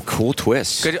and cool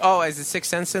twists. Good. Oh, is the Sixth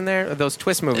Sense in there? Those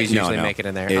twist movies usually make it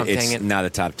in there. Oh, It's dang it. not a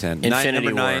top 10. Infinity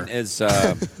Number War. 9 is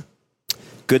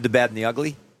Good, the Bad, and the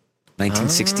Ugly.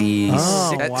 1966.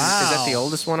 Oh, Is that the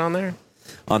oldest one on there?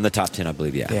 On the top 10, I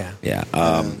believe, yeah. Yeah.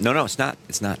 No, it's not.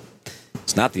 It's not.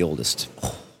 It's not the oldest.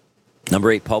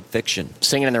 Number 8, Pulp Fiction.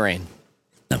 Singing in the Rain.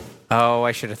 Oh,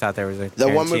 I should have thought there was a The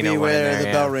one Tarantino movie in where there, the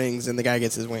yeah. bell rings and the guy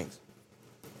gets his wings.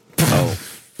 Oh,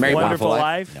 Mary Wonderful Poppins.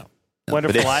 Life? No.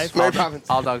 Wonderful But Life? Mary Poppins.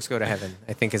 All Dogs Go to Heaven.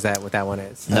 I think is that what that one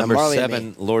is. Number Marley and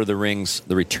 7, Lord of the Rings,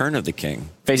 The Return of the King.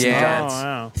 Facing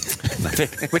Yeah. Oh,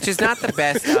 Giants. wow. Which is not the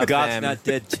best of God's them. Not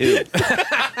Dead 2.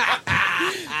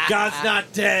 God's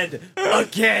not dead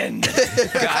again.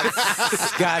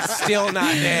 God's still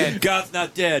not dead. God's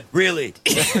Not Dead. Really?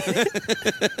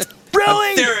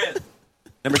 Really?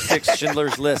 Number 6,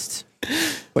 Schindler's List.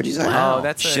 What'd you say? Oh,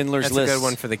 that's Schindler's a List. good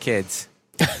one for the kids.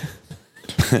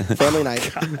 Family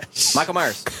Night. Michael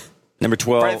Myers. Number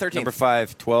Friday 12. the 13th. Number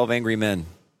 5, 12 Angry Men.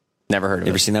 Never heard of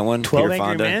You ever it. seen that one? 12 Peter Angry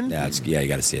Fonda? Men? Yeah, you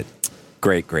got to see it.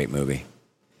 Great movie.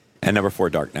 And number 4,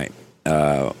 Dark Knight.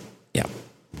 Yeah.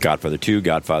 Godfather 2,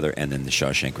 Godfather, and then The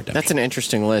Shawshank Redemption. That's an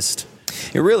interesting list.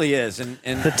 It really is. And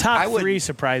The top I would- 3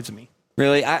 surprised me.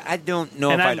 Really, I don't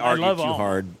know And if I- I'd I argue love too all.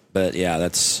 hard, but yeah,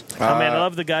 that's. I mean, I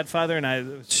love The Godfather, and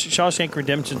Shawshank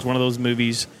Redemption is one of those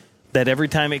movies that every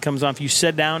time it comes on, if you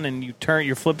sit down and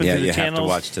you're flipping through the you channels, have to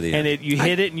watch to the and end. you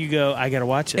hit it and you go, I got to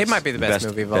watch this. It might be the best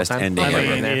movie of all time. ending I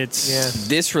ever. mean, it's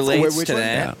This relates which to one?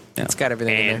 that. It's got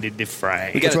everything in Andy there.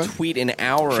 DeFry. We got Which a one? tweet an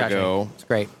hour Shawshank. ago. It's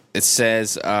great. It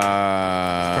says,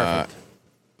 Perfect.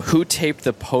 who taped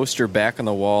the poster back on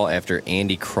the wall after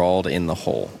Andy crawled in the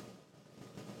hole?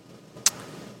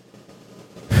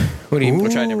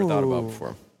 Which I never thought about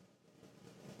before.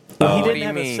 Well, he What do didn't you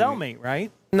have mean? a cellmate,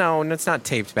 right? No, and it's not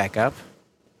taped back up.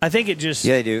 I think it just.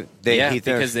 Yeah, they do.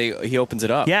 Because he opens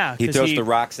it up. Yeah, he 'cause throws the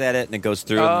rocks at it and it goes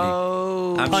through.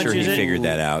 Oh, I'm sure he punches it. figured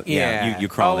that out. yeah. You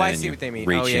crawl in I and see you what they mean.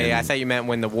 reach Oh, yeah, in. yeah. I thought you meant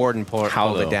when the warden pulled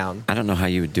How, it though? down. I don't know how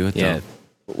you would do it, Yeah.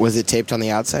 though. Was it taped on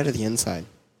the outside or the inside?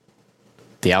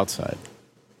 The outside.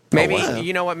 Maybe wow.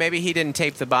 you know what? Maybe he didn't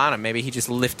tape the bottom. Maybe he just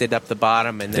lifted up the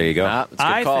bottom and then There you go. That's a good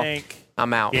I call. think.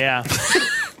 I'm out. Yeah,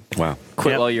 Wow.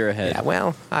 Quit Yep. while you're ahead. Yeah,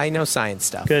 well, I know science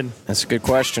stuff. good. That's a good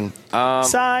question.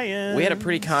 Science. We had a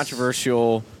pretty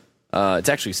controversial, it's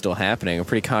actually still happening, a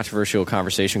pretty controversial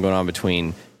conversation going on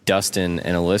between Dustin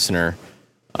and a listener.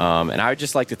 And I would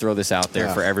just like to throw this out there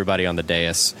for everybody on the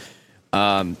dais.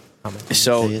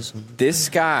 So this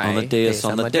guy... On the dais,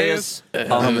 on the dais,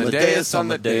 on the dais, on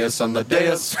the dais, on the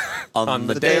dais, on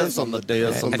the dais, on the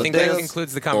dais, on I the think that dais.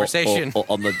 concludes the conversation.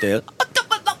 On the dais.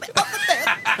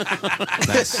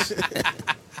 Nice.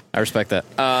 I respect that.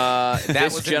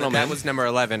 This gentleman, that was number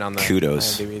 11 on the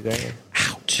Kudos. IMDb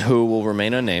there. who will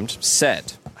remain unnamed,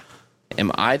 said,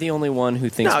 "Am I the only one who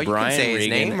thinks No, you can Brian say his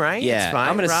Regan?" name, right? Yeah, It's fine,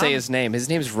 I'm going to Rob. say his name. His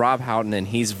name is Rob Houghton, and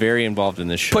he's very involved in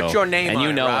this show. Put your name and on you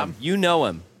it, know Rob. him. You know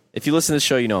him. If you listen to the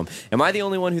show, you know him. Am I the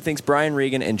only one who thinks Brian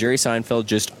Regan and Jerry Seinfeld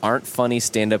just aren't funny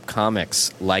stand-up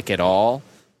comics, like at all?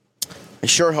 I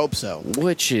sure hope so.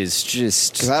 Which is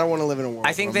just... Because I don't want to live in a world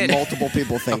I think where that- multiple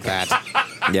people think that.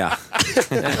 Yeah.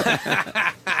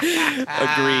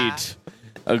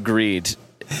 Agreed.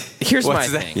 Here's What's my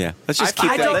that? thing. Yeah. Let's just keep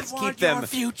I them. don't Let's want keep them. your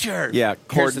future. Yeah,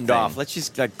 Here's the cordoned thing. off. Let's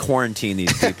just quarantine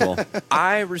these people.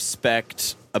 I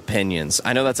respect opinions.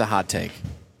 I know that's a hot take,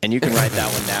 and you can write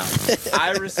that one down.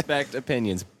 I respect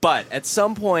opinions, but at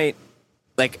some point,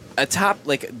 like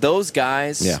those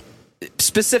guys, Yeah.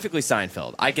 specifically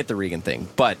Seinfeld. I get the Regan thing,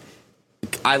 but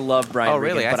I love Brian Oh,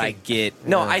 really? Regan, but I get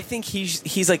no. I think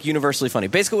he's like universally funny.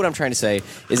 Basically, what I'm trying to say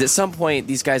is, at some point,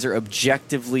 these guys are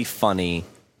objectively funny,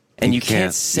 and you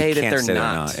can't say that they're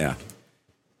not. Yeah.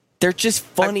 They're just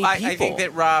funny people. I think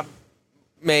that Rob,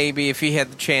 maybe if he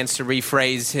had the chance to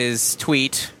rephrase his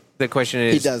tweet, the question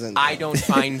is, He doesn't. I don't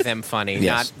find them funny.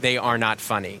 Yes. They are not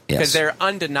funny. Yes. Because they're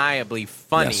undeniably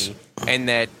funny, Yes. and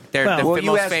that they're Well, the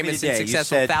you most asked me famous today. and You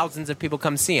successful. said- Thousands of people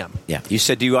come see him. Yeah. You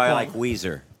said, "Do I like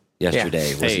Weezer?"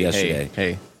 Yesterday was yesterday.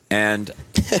 Hey. And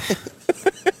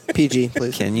PG,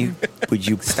 please. would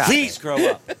you please grow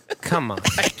up? Come on.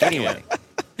 Anyway.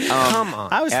 Come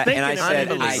on. I was thinking And I of said,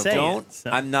 something to I say don't. it,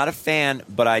 so. I'm not a fan,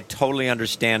 but I totally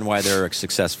understand why they're a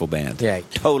successful band. Yeah.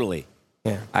 Totally.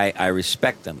 Yeah. I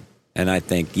respect them, and I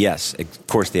think yes, of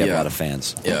course they have a lot of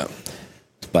fans. Yeah.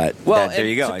 But Well, there and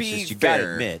you go. to It's be just, you got to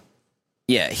fair- admit.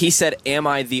 Yeah, he said, "Am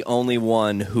I the only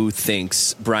one who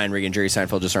thinks Brian Regan and Jerry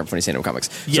Seinfeld just aren't funny stand-up comics?"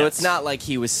 So Yes. it's not like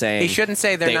he was saying He shouldn't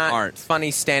say they're they not aren't.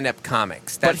 funny stand-up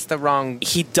comics. That's the wrong...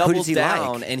 He doubled does he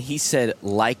down like? and he said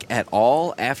 "like at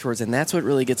all" afterwards, and that's what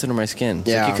really gets under my skin. It's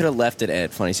like, Yeah. you could have left it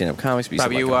at funny stand-up comics. But Rob,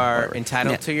 said, you like, are whatever.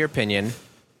 entitled to your opinion.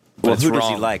 Well, it's who does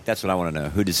he wrong. like? That's what I want to know.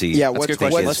 Who does he? Yeah, That's what's, a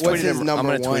good what's, question. what's, Tweet his him. number I'm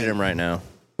going to one? tweet him right now.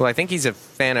 Well, I think he's a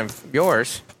fan of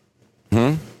yours.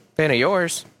 Fan of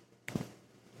yours.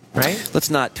 Right? Let's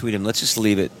not tweet him. Let's just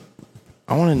leave it.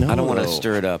 I want to know. I don't want to though.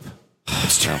 stir it up.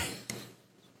 No.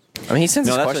 I mean, he sends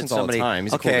No, us that's questions what all the somebody- time.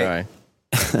 He's Okay. a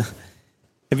cool guy.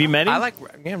 Have you met him? I like...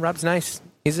 Yeah, Rob's nice.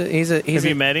 He's a... Have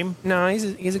you met him? No, he's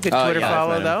a good Oh, Twitter yeah, I've follow,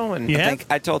 met him. though. And You I have? think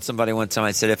I told somebody one time.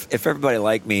 I said, if everybody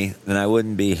liked me, then I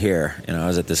wouldn't be here. I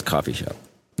was at this coffee shop,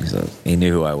 so he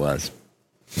knew who I was.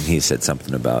 And he said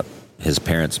something about his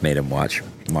parents made him watch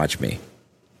me.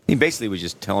 He basically was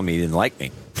just telling me he didn't like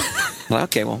me. Well,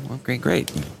 okay, well,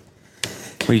 great.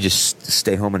 Will you just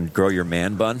stay home and grow your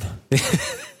man bun?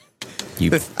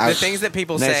 the things that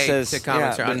people And that say says- to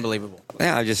comics yeah, are but- unbelievable.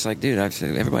 Yeah, I was just like, dude, I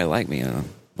said everybody liked me.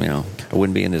 I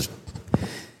wouldn't be in this.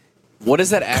 What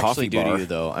does that actually Coffee do bar. to you,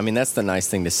 though? I mean, that's the nice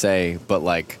thing to say, but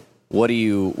like, what do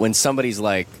you when somebody's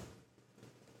like?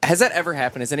 Has that ever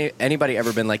happened? Has anybody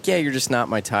ever been like, "Yeah, you're just not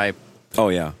my type"? Oh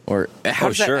yeah. Or how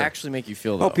does sure. that actually make you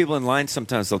feel? Though? Oh, people in line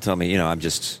sometimes they'll tell me, I'm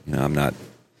just, I'm not.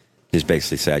 Just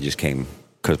basically say I just came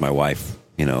because my wife,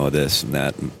 this and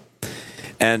that,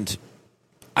 and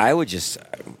I would just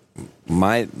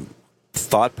my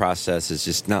thought process is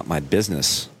just not my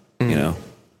business,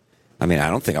 I mean, I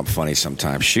don't think I'm funny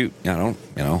sometimes. Shoot, I don't,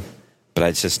 but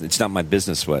it's not my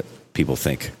business what people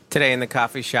think. Today in the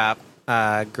coffee shop,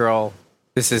 girl,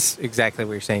 this is exactly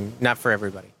what you're saying. Not for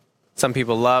everybody. Some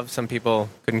people love, some people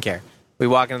couldn't care. We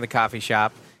walk into the coffee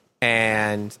shop,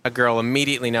 and a girl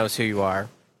immediately knows who you are.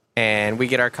 And we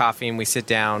get our coffee, and we sit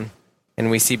down, and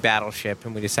we see Battleship,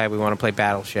 and we decide we want to play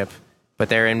Battleship. But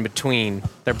they're in between.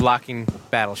 They're blocking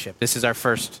Battleship. This is our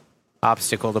first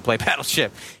obstacle to play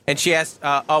Battleship. And she asked,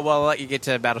 I'll let you get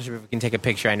to Battleship if we can take a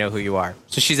picture. I know who you are.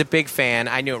 So she's a big fan.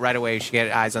 I knew it right away. She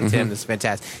got eyes on Tim. This is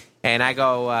fantastic. And I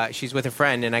go, she's with a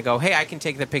friend, and I go, hey, I can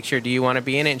take the picture. Do you want to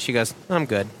be in it? And she goes, I'm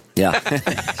good. Yeah.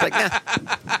 It's like,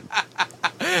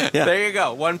 yeah. There you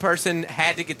go. One person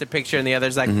had to get the picture, and the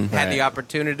others had the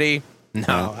opportunity.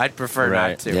 No, I'd prefer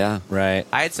not to. Yeah, right.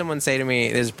 I had someone say to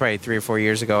me, this is probably 3 or 4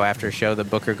 years ago after a show, the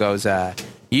booker goes,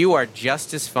 you are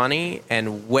just as funny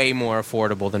and way more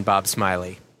affordable than Bob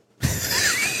Smiley.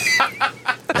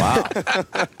 Wow.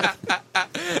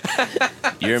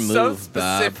 Your move, so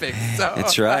specific. Bob.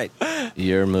 That's right.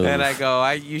 Your move. And I go,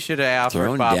 you should have offered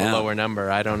Thrown Bob down. a lower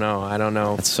number. I don't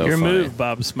know. That's so Your funny. move,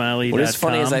 Bob Smiley. What is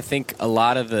funny is I think a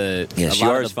lot of the... Yes, you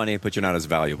are as funny, but you're not as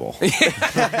valuable. There's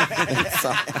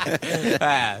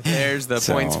the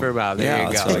points for Bob. There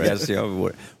you go. So I guess,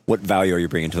 what value are you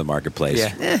bringing to the marketplace?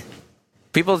 Yeah.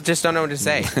 People just don't know what to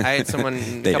say. I had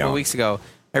someone a couple of weeks ago,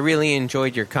 I really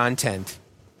enjoyed your content.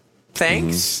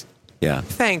 Thanks. Mm-hmm. Yeah.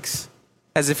 Thanks.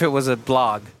 As if it was a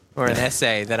blog or an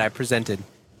essay that I presented.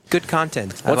 Good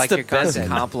content. What's I like the your best content.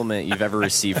 compliment you've ever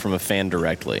received from a fan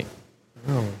directly?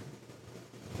 Oh.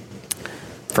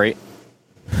 Freight?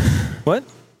 What?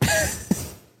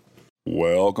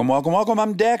 Welcome.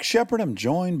 I'm Dak Shepard. I'm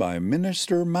joined by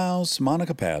Minister Mouse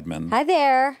Monica Padman. Hi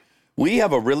there. We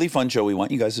have a really fun show we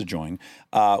want you guys to join.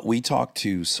 We talk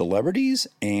to celebrities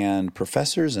and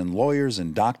professors and lawyers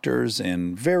and doctors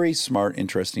and very smart,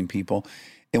 interesting people.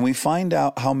 And we find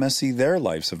out how messy their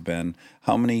lives have been,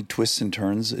 how many twists and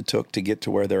turns it took to get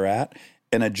to where they're at,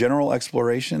 and a general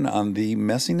exploration on the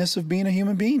messiness of being a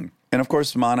human being. And of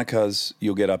course, Monica's,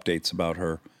 you'll get updates about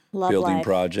her building life.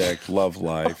 project, love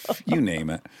life, you name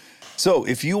it. So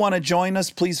if you want to join us,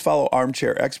 please follow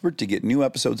Armchair Expert to get new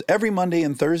episodes every Monday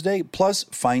and Thursday. Plus,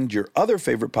 find your other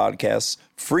favorite podcasts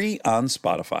free on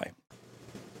Spotify.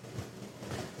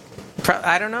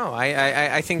 I don't know.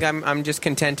 I think I'm just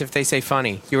content if they say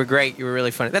funny. You were great. You were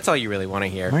really funny. That's all you really want to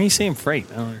hear. Why are you saying freight?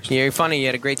 I don't understand. You're funny. You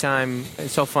had a great time.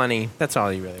 It's so funny. That's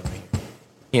all you really want to hear.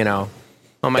 You know.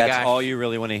 Oh my gosh. That's all you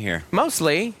really want to hear.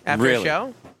 Mostly after Really? a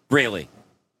show. Really?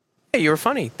 Hey, you were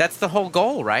funny. That's the whole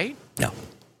goal, right? No.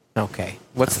 Okay.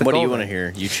 What's the What do goal you want to then?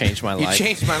 hear? You changed my You life.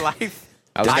 changed my life.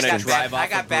 I was going to drive off I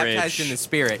got a baptized bridge. in the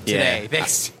spirit Yeah. today.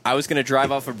 Thanks. I was going to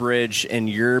drive off a bridge, and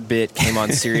your bit came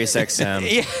on Sirius XM.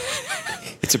 Yeah.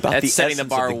 It's about That's the setting the essence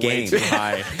bar of the way game. too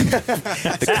high.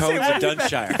 The codes of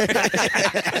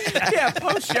Dunshire. Yeah,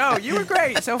 post show. You were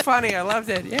great. So funny. I loved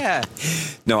it. Yeah.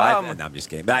 No, I'm just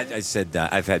kidding. But I said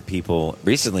I've had people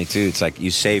recently, too. It's like,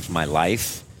 you saved my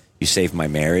life. You saved my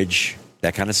marriage.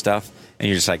 That kind of stuff. And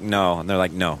you're just like, no. And they're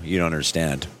like, no, you don't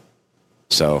understand.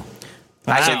 So...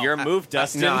 So your move,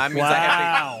 Dustin. No, that means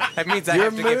that means I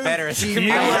have to get better at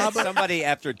the I had somebody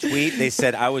after a tweet, they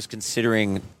said I was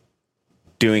considering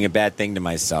doing a bad thing to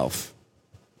myself.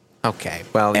 Okay,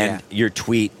 well, and your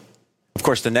tweet, of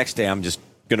course, the next day I'm just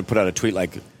going to put out a tweet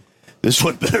like, this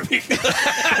one better be good.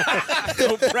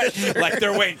 No pressure. Like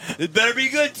they're waiting. It better be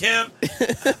good, Tim.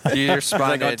 You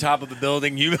responded. Like on top of the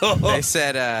building. They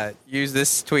said, use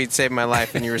this tweet, saved my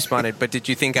life, and you responded, but did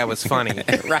you think I was funny?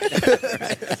 Right.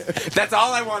 That's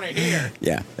all I want to hear.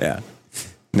 Yeah.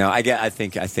 No, I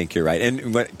think you're right.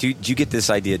 And do you get this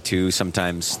idea too?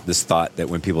 Sometimes this thought that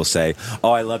when people say,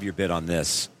 "Oh, I love your bit on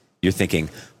this," you're thinking,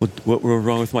 "What were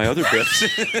wrong with my other bits?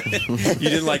 You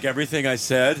didn't like everything I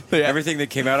said, everything that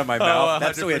came out of my mouth."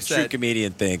 That's the way a true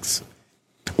comedian thinks.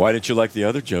 Why didn't you like the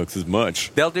other jokes as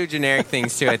much? They'll do generic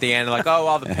things too at the end, like, "Oh,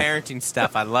 all the parenting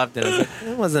stuff, I loved it." I was like,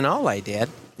 "It wasn't all I did."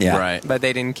 Yeah, right. But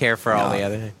they didn't care for all the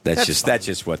other. That's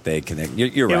just what they connect.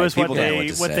 You're right. It was People what don't know what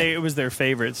to say. it was their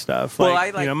favorite stuff. Well,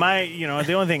 like, I like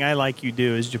the only thing I like you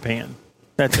do is Japan.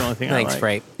 That's the only thing Thanks, I like.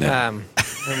 Freight. Yeah.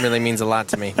 It really means a lot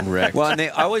to me. Correct. Well, and they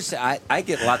always I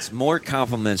get lots more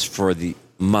compliments for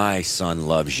my son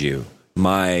loves you,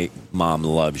 my mom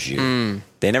loves you.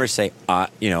 They never say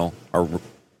or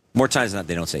more times than not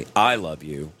they don't say I love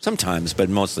you. Sometimes, but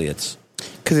mostly it's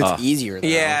because it's easier. Though.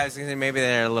 Yeah, I was gonna say maybe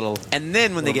they're a little. And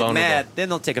then when they get vulnerable. mad, then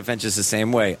they'll take offense just the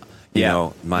same way. You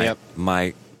know, my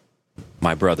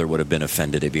brother would have been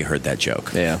offended if he heard that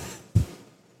joke. Yeah.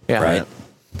 Right.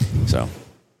 So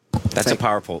that's a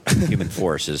powerful human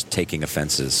force, is taking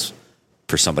offenses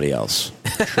for somebody else.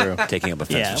 True. Taking up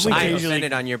offense. Yeah, for somebody I'm else.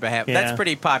 offended on your behalf. Yeah. That's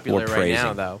pretty popular Or right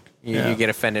now, praising. though. You get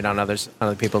offended on other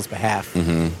people's behalf.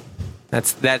 Mm-hmm.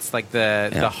 That's like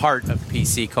the heart of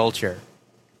PC culture.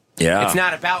 Yeah. It's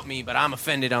not about me, but I'm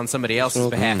offended on somebody else's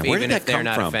behalf, Where did even that if they're come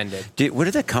not from? offended. Where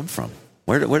did that come from?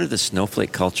 Where did the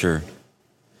snowflake culture?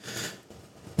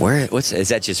 Is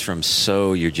that just from?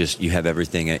 So you have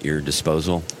everything at your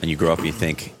disposal, and you grow up and you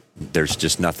think there's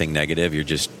just nothing negative.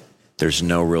 There's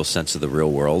no real sense of the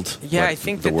real world. Yeah, what I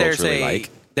think the that world's really like.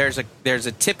 there's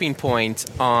a tipping point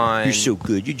on. You're so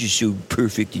good. You're just so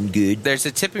perfect and good. There's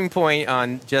a tipping point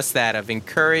on just that of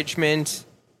encouragement,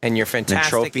 and you're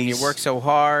fantastic, and you work so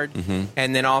hard,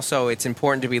 and then also it's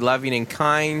important to be loving and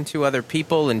kind to other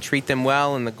people and treat them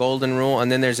well, and the golden rule.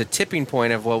 And then there's a tipping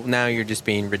point of, well, now you're just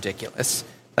being ridiculous.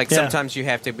 Like sometimes you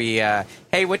have to be,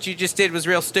 hey, what you just did was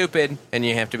real stupid, and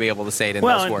you have to be able to say it in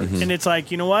those words. And it's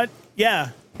like, you know what? Yeah,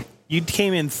 you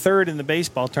came in third in the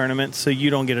baseball tournament, so you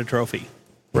don't get a trophy.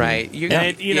 Right.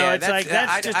 It's like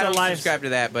that's just I a don't life. subscribe to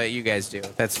that, but you guys do.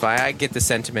 That's fine. I get the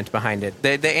sentiment behind it.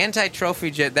 The anti-trophy,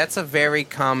 that's a very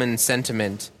common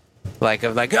sentiment.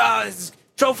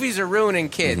 Trophies are ruining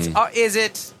kids. Oh, is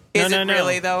it? Is it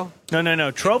really, though?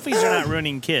 No. Trophies are not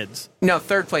ruining kids. No,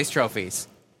 third place trophies.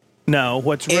 No,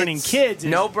 what's ruining kids is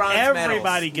no bronze everybody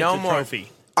medals. gets No a more. trophy.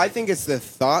 I think it's the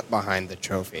thought behind the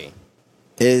trophy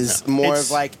is more of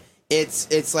like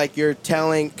it's like you're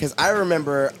telling, because I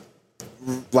remember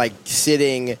like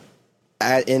sitting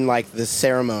in like the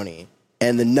ceremony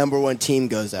and the number one team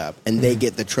goes up and they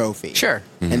get the trophy. Sure.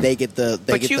 And they get the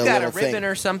But you got a little ribbon thing.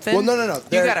 or something? Well, no.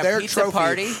 You got a their pizza trophy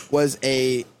party? was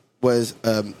a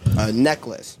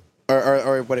necklace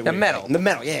or what? A medal. The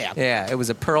medal. Yeah. Yeah, it was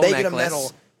a pearl They necklace. get a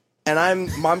medal. And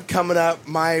I'm coming up.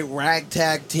 My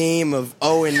ragtag team of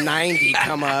 0-90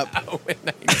 come up.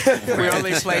 We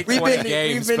only played 20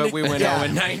 games, but we went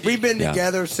 0-90. We've been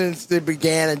together since they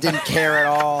began and didn't care at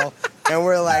all. And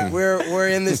we're like, we're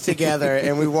in this together.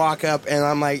 And we walk up, and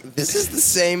I'm like, this is the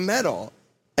same medal.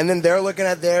 And then they're looking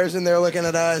at theirs, and they're looking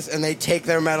at us, and they take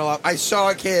their medal off. I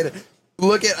saw a kid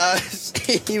look at us.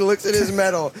 He looks at his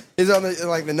medal. He's on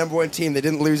the number one team. They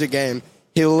didn't lose a game.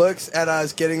 He looks at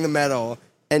us getting the medal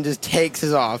and just takes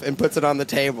his off and puts it on the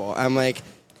table. I'm like,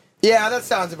 yeah, that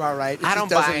sounds about right. It I don't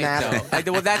just buy doesn't matter. it,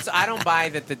 though. I don't buy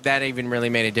that even really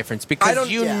made a difference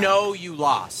because you know you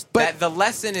lost. But the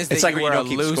lesson is It's that like you when were you a don't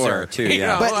keep loser. score, too, You yeah.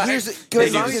 know, But like, here's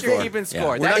as long as you're keeping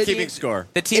score. We're not keeping score.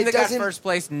 The team that got doesn't- first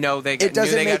place, It doesn't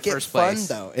they make got it first fun place.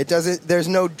 though. It doesn't. There's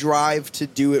no drive to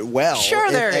do it well. Sure,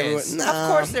 If there everyone- is. No,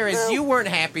 Of course, there is. no. You weren't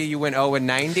happy. You went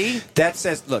 0-90. That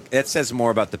says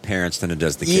more about the parents than it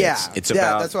does the kids. Yeah, It's yeah.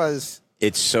 about. That's why I was.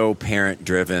 It's so parent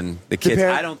driven. The kids.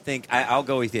 parent- I don't think. I'll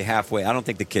go with you halfway. I don't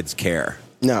think the kids care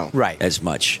No. Right. as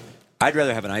much. I'd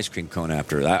rather have an ice cream cone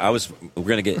after. We're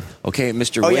going to get, okay,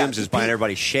 Mr. Oh, yeah. Williams is buying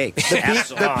everybody shakes. The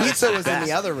pizza was in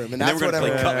the other room, and And then that's we're what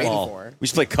going to play everyone cup was waiting ball. for. We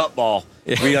used to play cup ball.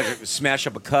 We like smash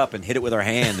up a cup and hit it with our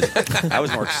hand. I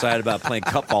was more excited about playing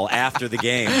cup ball after the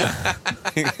game.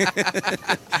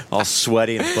 All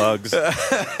sweaty and bugs.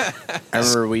 I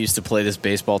remember we used to play this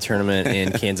baseball tournament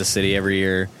in Kansas City every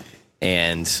year,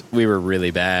 and we were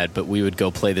really bad, but we would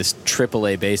go play this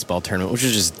AAA baseball tournament, which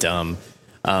was just dumb.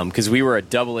 Because we were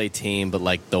a AA team, but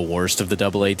like the worst of the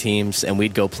AA teams, and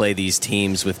we'd go play these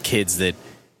teams with kids that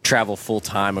travel full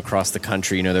time across the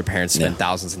country. You know, their parents spend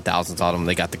thousands and thousands on them.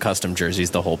 They got the custom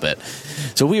jerseys, the whole bit.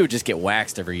 So we would just get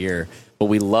waxed every year. But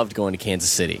we loved going to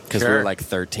Kansas City because we were like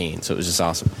 13, so it was just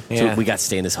awesome. Yeah. So we got to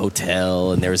stay in this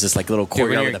hotel, and there was this like little Dude, when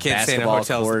courtyard you're a with a kid, staying in a basketball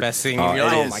hotel is the court. best thing in your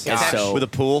life. it Oh is. my And gosh. so With a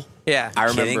pool? Yeah. I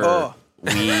Kidding? remember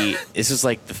this was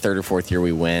like the third or fourth year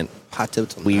we went. Hot till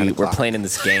 9 We were o'clock. playing in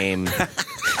this game.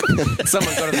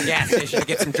 Someone go to the gas station to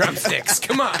get some drumsticks.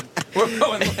 Come on. We're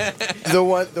going.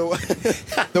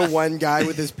 The one guy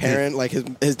with his parent, like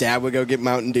his dad would go get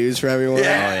Mountain Dews for everyone. Oh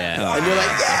yeah, And you're like,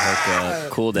 yeah,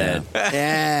 cool dad.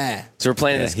 yeah. So we're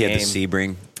playing this He had game. the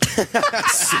Sebring.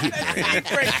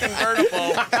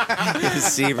 convertible. The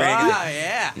Sebring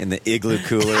yeah. in the igloo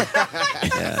cooler.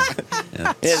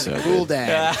 Yeah. It's So cool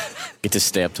dad. Get to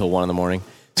stay up till 1 a.m.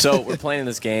 So we're playing in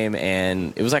this game,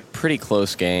 and it was like a pretty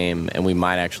close game, and we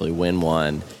might actually win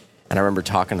one. And I remember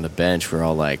talking to the bench. We were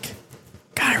all like,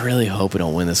 God, I really hope we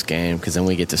don't win this game because then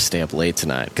we get to stay up late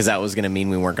tonight. Because that was going to mean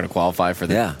we weren't going to qualify for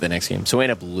the next game. So we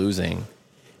ended up losing.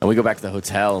 And we go back to the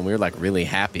hotel, and we were like really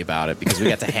happy about it because we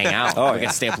got to hang out. We got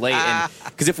to stay up late.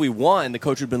 Because if we won, the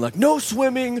coach would have been like, no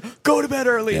swimming, go to bed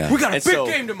early. Yeah. We got a big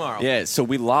game tomorrow. Yeah, so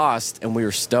we lost, and we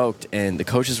were stoked, and the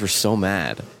coaches were so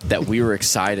mad that we were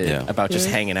excited about just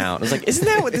hanging out. I was like, isn't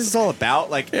that what this is all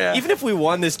about? Like, even if we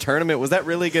won this tournament, was that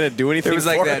really going to do anything It was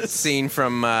like for that us? scene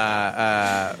from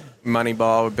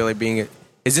Moneyball with Billy being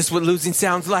is this what losing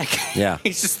sounds like? Yeah.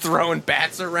 He's just throwing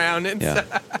bats around and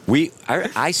stuff.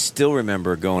 I still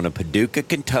remember going to Paducah,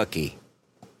 Kentucky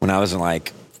when I was in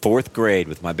like 4th grade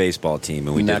with my baseball team,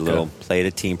 and we played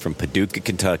a team from Paducah,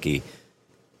 Kentucky.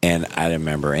 And I didn't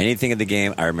remember anything of the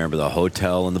game. I remember the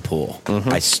hotel and the pool.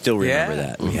 I still remember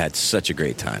that. We had such a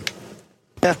great time.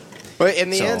 Yeah. But in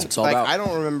the end, like, I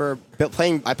don't remember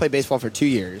playing. I played baseball for 2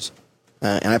 years,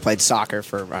 and I played soccer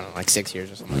for, I don't know, like 6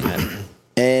 years or something like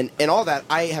that. And all that,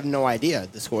 I have no idea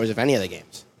the scores of any of the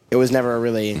games. It was never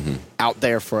really out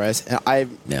there for us. And I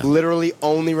literally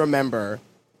only remember,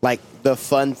 like, the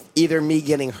fun, either me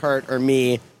getting hurt or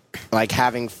me like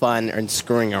having fun and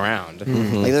screwing around.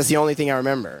 Like that's the only thing I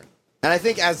remember. And I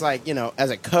think as like, you know, as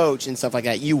a coach and stuff like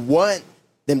that, you want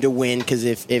them to win because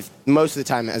if most of the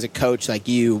time as a coach, like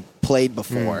you played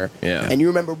before and you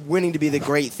remember winning to be the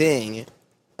great thing,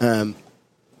 and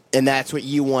that's what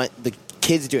you want the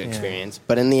kids to experience.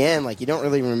 But in the end, like you don't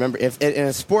really remember if in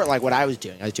a sport like what I was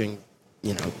doing,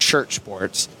 you know, church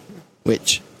sports,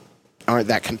 which aren't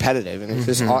that competitive, and it's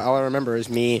just all I remember is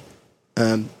me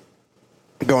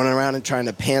going around and trying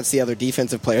to pants the other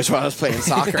defensive players while I was playing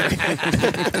soccer.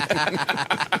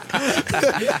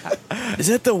 Is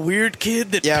that the weird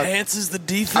kid that pantses the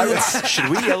defense? Should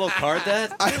we yellow card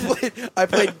that? I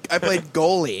played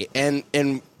goalie,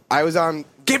 and I was on.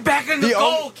 Get back in the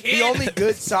goal, kid. The only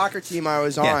good soccer team I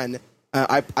was on,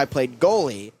 I played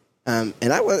goalie, and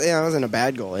I wasn't a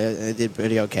bad goalie. I did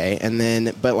pretty okay. And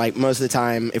then, but like most of the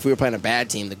time, if we were playing a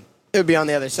bad team, it would be on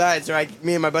the other side, so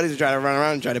me and my buddies would try to run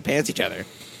around and try to pants each other.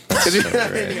 Because we didn't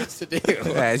have anything else to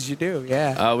do. As you do,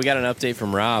 yeah. We got an update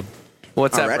from Rob.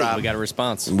 What's up, Rob? We got a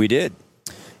response. We did.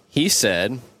 He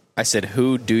said, I said,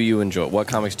 who do you enjoy? What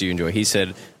comics do you enjoy? He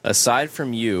said, aside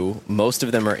from you, most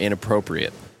of them are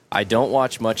inappropriate. I don't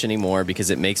watch much anymore because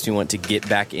it makes me want to get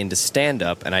back into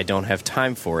stand-up, and I don't have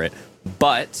time for it.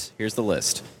 But, here's the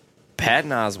list.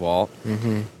 Patton Oswalt,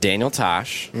 Daniel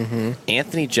Tosh,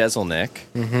 Anthony Jeselnik,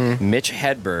 Mitch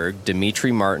Hedberg,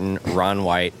 Dimitri Martin, Ron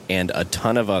White, and a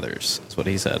ton of others. That's what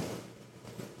he said.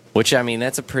 Which, I mean,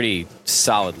 that's a pretty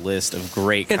solid list of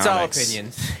great comics. It's all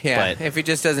opinions. Yeah, but if he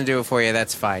just doesn't do it for you,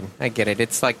 that's fine. I get it.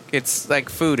 It's like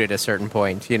food at a certain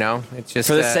point, you know? It's just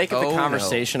for the sake of the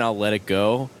conversation, I'll let it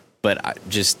go. But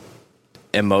just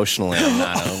emotionally, I'm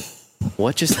not.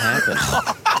 What just happened?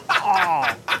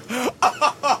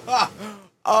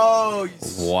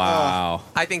 Wow.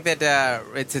 I think that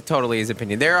it's totally his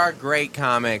opinion. There are great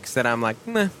comics that I'm like,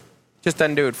 meh, just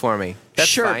doesn't do it for me. That's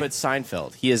sure, fine. but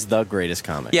Seinfeld, he is the greatest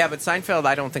comic. Yeah, but Seinfeld,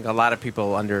 I don't think a lot of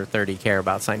people under 30 care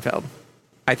about Seinfeld.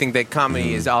 I think that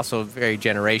comedy is also very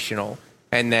generational,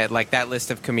 and that like that list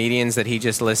of comedians that he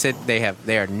just listed, they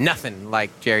are nothing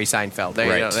like Jerry Seinfeld. They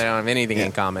don't have anything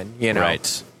in common, you know.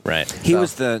 Right.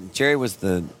 Jerry was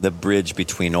the bridge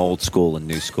between old school and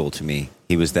new school to me.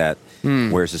 He was that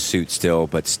wears a suit still,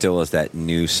 but still is that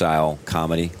new style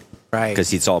comedy. Right.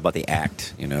 Because it's all about the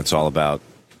act. You know, it's all about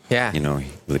you know,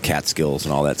 the Catskills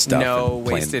and all that stuff. No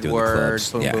wasted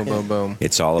words. Boom, boom, boom, boom.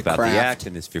 It's all about the act,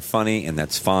 and if you're funny, and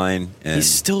that's fine. And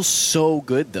he's still so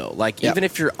good, though. Like, even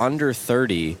if you're under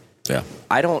 30,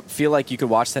 I don't feel like you could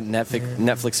watch that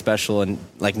Netflix special and,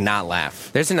 like, not laugh.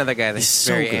 There's another guy that's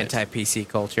very anti-PC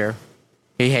culture.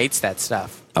 He hates that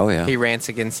stuff. Oh, yeah. He rants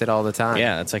against it all the time.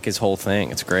 Yeah, it's like his whole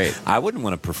thing. It's great. I wouldn't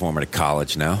want to perform at a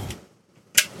college now.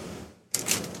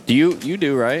 You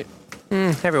do, right?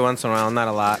 Every once in a while, not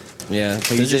a lot. Yeah.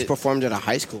 But you just performed at a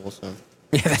high school, so.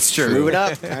 Yeah, that's true. Move it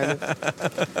up, kind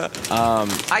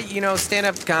of.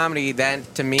 Stand-up comedy,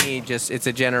 that to me, it's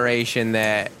a generation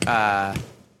that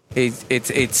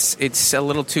it's a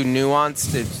little too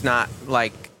nuanced. It's not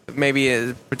like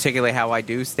maybe particularly how I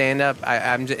do stand-up.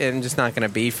 I'm just not going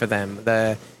to be for them.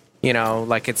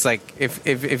 It's like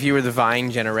if you were the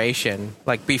Vine generation,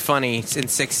 like be funny in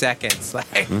 6 seconds.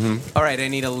 Like, all right, I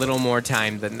need a little more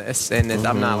time than this, and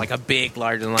I'm not like a big,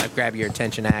 larger-than-life grab your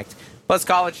attention act. Plus,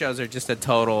 college shows are just a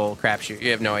total crapshoot.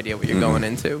 You have no idea what you're going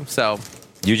into. So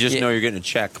you just know you're getting a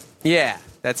check. Yeah,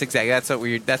 that's what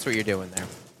you're doing there.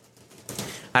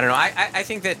 I don't know. I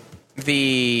think that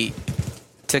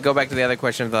to go back to the other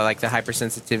question of the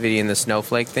hypersensitivity and the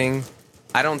snowflake thing.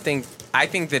 I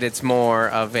think that it's more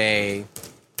of a.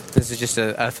 This is just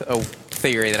a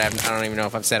theory that I don't even know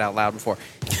if I've said out loud before.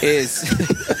 Is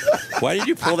why did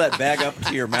you pull that bag up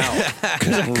to your mouth?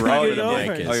 Because I'm running the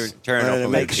blanket. Oh, you're turning it to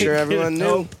make sure everyone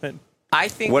knew. I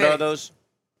think. What are those?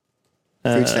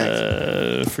 Fruit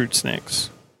snacks. Fruit snacks.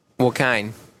 What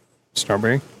kind?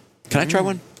 Strawberry. Can I try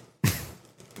one?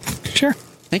 Sure.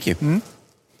 Thank you.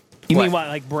 You mean what,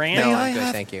 like brand? No, I'm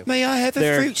good, thank you. May I have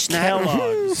a fruit snack?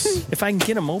 Kellogg's. If I can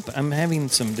get them open, I'm having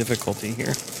some difficulty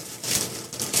here.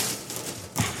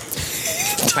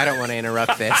 I don't want to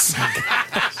interrupt this.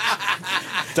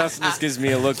 Dustin just gives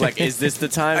me a look like, is this the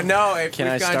time? No, if Can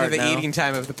we've I gone start to the now? eating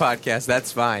time of the podcast,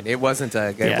 that's fine. It wasn't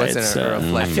a Yeah, it's,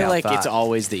 real I feel like thought. it's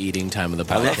always the eating time of the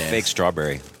podcast. I love fake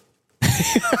strawberry.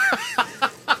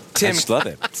 Tim, I just love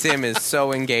it. Tim is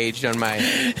so engaged on my.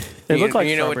 They look like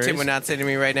you know what Tim strawberries. would not say to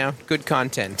me right now? Good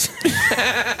content.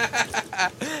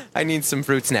 I need some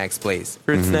fruit snacks, please.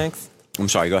 Fruit snacks. I'm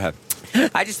sorry. Go ahead.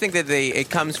 I just think that it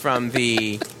comes from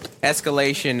the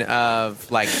escalation of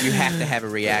like you have to have a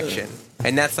reaction,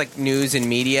 and that's like news and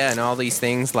media and all these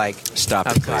things. Like Stop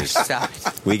oh it, gosh, please. stop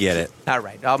it. We get it. All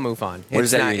right, I'll move on. What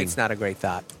is that not, you're eating? It's not a great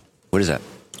thought. What is that?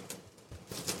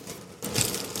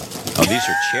 Oh, these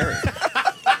are cherry.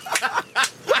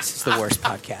 This is the worst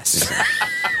podcast.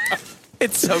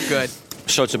 It's so good.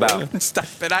 So it's about. Stop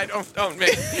it! Don't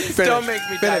make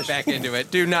me dive back into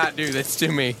it. Do not do this to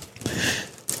me.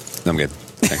 I'm good.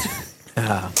 Thanks.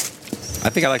 I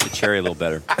think I like the cherry a little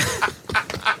better.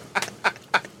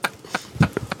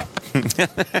 You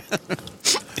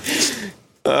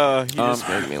just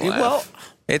make me laugh. Well,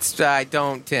 it's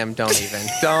don't Tim. Don't even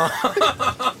don't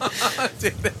do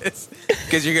this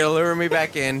because you're gonna lure me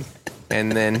back in,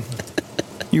 and then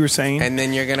You were saying? and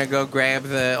then you're gonna go grab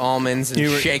the almonds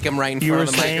and shake them right in you front of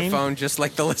were the saying? microphone, just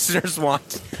like the listeners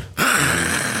want.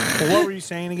 Well, what were you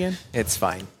saying again? It's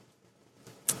fine.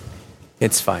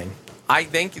 It's fine. I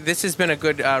think this has been a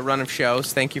good run of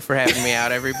shows. Thank you for having me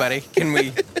out, everybody.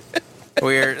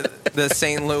 We're the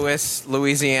St. Louis,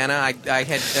 Louisiana. I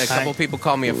had a couple people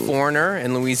call me a foreigner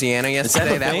in Louisiana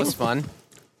yesterday. That was fun.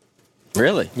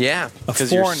 Really? Yeah.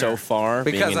 Because you're so far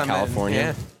Because being in I'm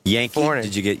California. Yankee? Foreign.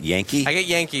 Did you get Yankee? I get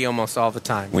Yankee almost all the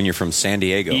time. When you're from San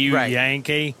Diego. You Right.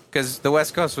 Yankee. Because the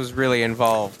West Coast was really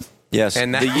involved. Yes.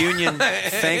 And the Union,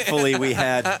 thankfully, we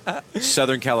had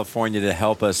Southern California to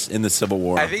help us in the Civil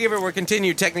War. I think if it were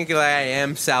continued, technically I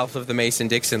am south of the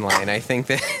Mason-Dixon line. I think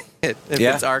that if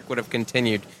its arc would have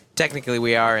continued, technically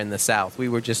we are in the South. We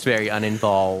were just very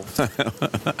uninvolved.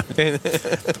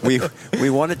 we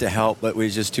wanted to help, but we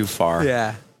were just too far.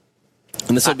 Yeah.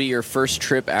 And this will be your first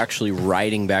trip actually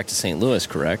riding back to St. Louis,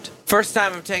 correct? First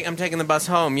time I'm taking the bus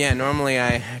home. Yeah, normally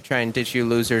I try and ditch you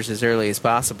losers as early as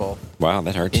possible. Wow,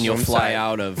 that hurts. And you'll fly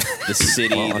out of the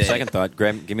city. Well, on second thought,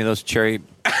 give me those cherry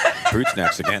fruit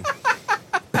snacks again.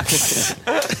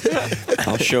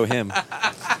 I'll show him.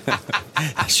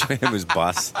 I'll show him his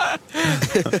boss.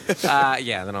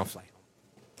 Yeah, then I'll fly.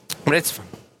 But it's fun.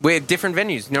 We had different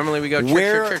venues. Normally we go church.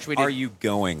 Where church. We are you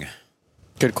going?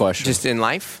 Good question. Just in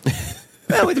life?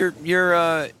 Well, with your Where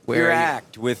are you?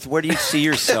 act, with where do you see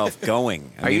yourself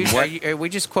going? I mean, Are we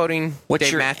just quoting what's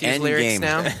Dave your Matthews end lyrics game?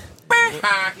 now?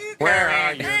 Where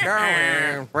are you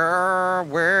going?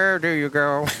 Where do you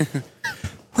go?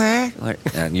 Where?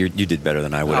 You did better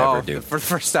than I would ever do. For the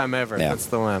first time ever. Yeah. That's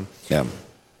the one. Yeah.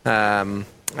 Where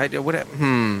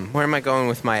am I going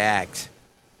with my act?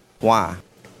 Why?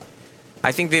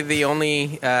 I think that the only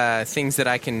things that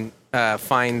I can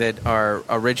find that are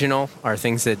original are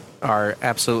things that are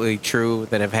absolutely true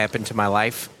that have happened to my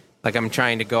life. Like I'm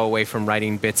trying to go away from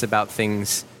writing bits about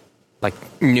things like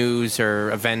news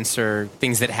or events or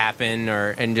things that happen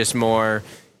and just more,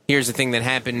 here's the thing that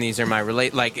happened, these are my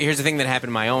here's the thing that happened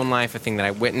in my own life, a thing that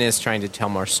I witnessed, trying to tell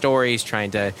more stories,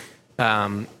 trying to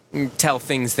tell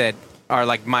things that are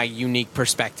like my unique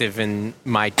perspective and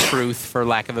my truth, for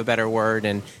lack of a better word,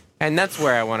 and that's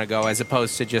where I want to go, as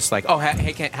opposed to just like, oh,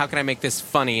 hey, how can I make this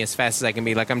funny as fast as I can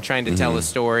be? Like I'm trying to tell a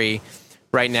story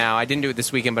right now. I didn't do it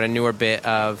this weekend, but a newer bit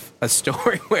of a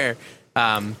story where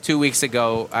 2 weeks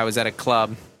ago I was at a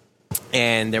club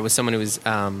and there was someone who was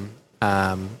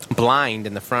blind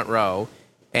in the front row,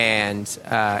 and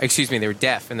they were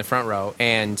deaf in the front row,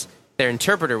 and their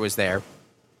interpreter was there.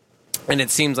 And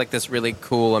it seems like this really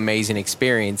cool, amazing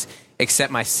experience,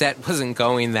 except my set wasn't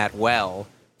going that well.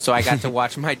 So I got to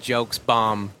watch my jokes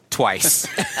bomb twice.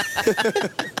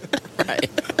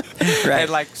 Right.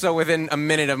 And so within a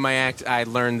minute of my act, I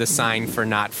learned the sign for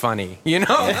not funny. You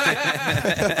know?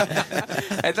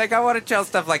 It's like I want to tell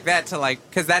stuff like that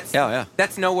because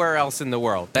that's nowhere else in the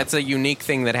world. That's a unique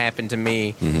thing that happened to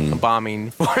me,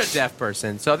 bombing for a deaf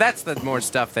person. So that's the more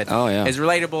stuff that is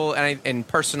relatable and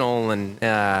personal and,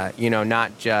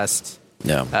 not just...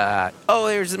 Yeah.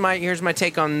 Here's my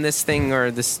take on this thing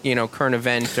or this, current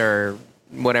event or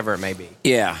whatever it may be.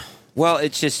 Yeah. Well,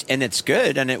 it's just, and it's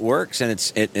good and it works and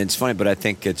it's funny, but I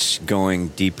think it's going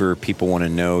deeper. People want to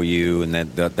know you, and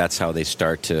that's how they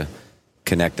start to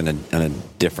connect on a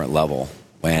different level.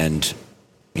 And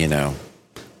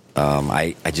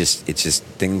it's just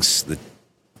things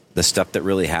the stuff that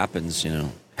really happens.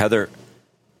 Heather,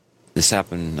 this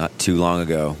happened not too long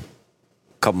ago,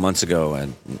 a couple months ago,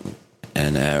 and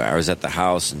and I was at the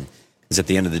house, and it was at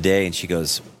the end of the day, and she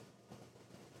goes,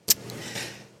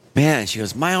 "Man," she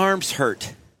goes, "my arms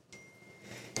hurt.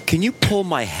 Can you pull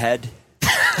my head?"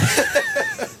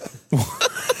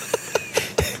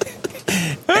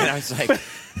 And I was like,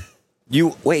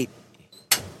 wait,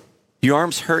 your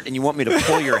arms hurt and you want me to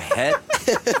pull your head?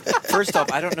 First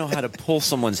off, I don't know how to pull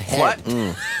someone's head.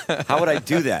 What? How would I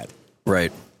do that?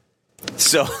 Right.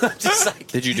 So I'm just like,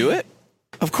 did you do it?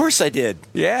 Of course I did.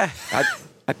 Yeah. I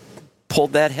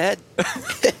pulled that head.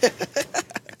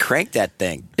 Cranked that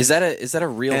thing. Is that a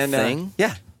real thing?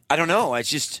 Yeah. I don't know.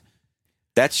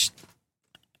 That's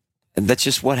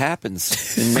just what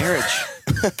happens in marriage.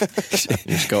 You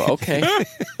just go, okay,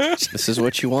 this is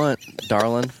what you want,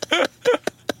 darling.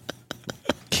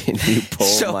 Can you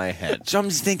pull my head? So I'm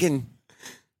just thinking,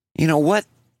 you know what?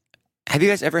 Have you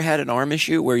guys ever had an arm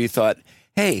issue where you thought,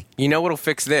 hey, you know what'll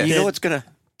fix this? You know what's gonna?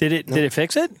 Did it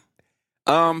fix it?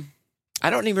 I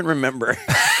don't even remember.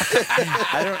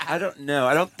 I don't know.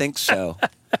 I don't think so.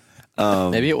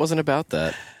 Maybe it wasn't about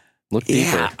that. Look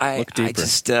deeper. Yeah, Look deeper. I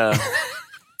just,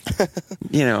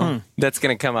 you know, that's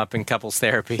going to come up in couples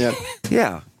therapy. Yep.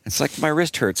 Yeah, it's like my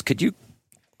wrist hurts. Could you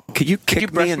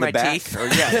kick me in the back? Teeth? Or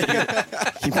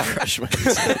you brush my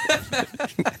teeth.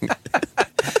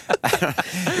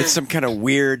 It's some kind of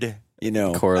weird,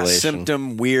 correlation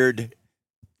symptom. Weird,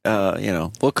 Well,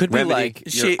 it could be remedy.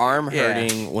 like your arm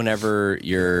hurting whenever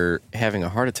you're having a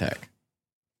heart attack.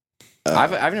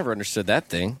 I've never understood that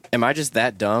thing. Am I just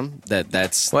that dumb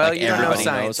that's well, like you don't know everybody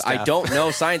science knows? stuff. I don't know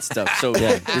science stuff. So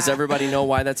does everybody know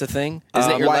why that's a thing? Is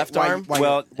it your left arm? Why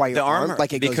the your arm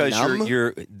like it goes because numb?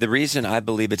 you're the reason I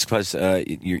believe it's because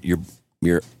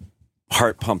your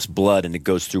heart pumps blood and it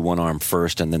goes through one arm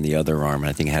first and then the other arm. And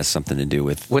I think it has something to do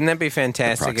with. Wouldn't that be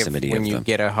fantastic if when you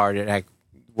get a heart attack,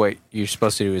 what you're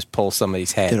supposed to do is pull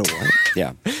somebody's head?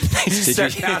 Yeah.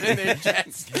 Start down in their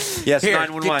chest. Yes, Here,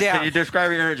 911. get down. Can you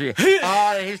describe your energy?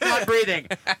 He's not breathing.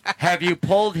 Have you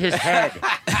pulled his head?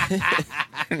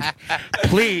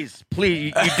 Please,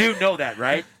 you do know that,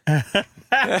 right?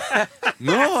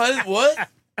 No, what?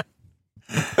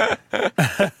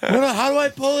 How do I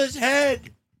pull his head?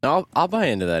 I'll buy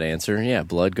into that answer. Yeah,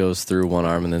 blood goes through one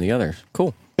arm and then the other.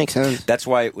 Cool. Makes sense. That's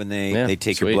why when they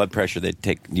take your blood pressure, they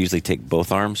usually take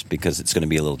both arms because it's going to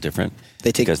be a little different.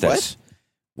 They take what?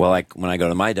 Well, like when I go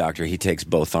to my doctor, he takes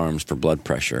both arms for blood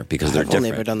pressure because they're different.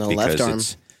 I've only ever done the left arm.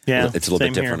 It's a little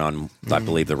bit different on, I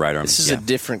believe, the right arm. This is a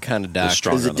different kind of doctor.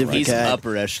 Stronger on the right. He's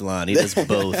upper echelon. He does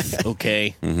both.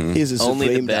 Okay. Mm-hmm. He's a only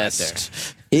the supreme best.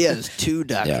 doctor. He has 2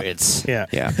 doctorates.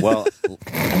 Yeah. Well,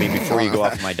 I mean, before you go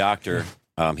off my doctor,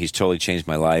 he's totally changed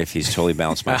my life. He's totally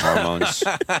balanced my hormones,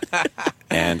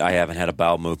 and I haven't had a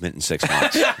bowel movement in 6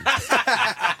 months.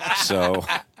 So.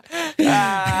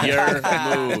 Your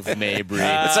move, Mabry.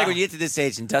 It's like when you get to this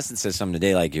age, and Dustin says something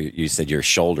today, like you said your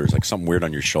shoulders, like something weird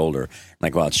on your shoulder.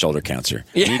 Like, well, it's shoulder cancer.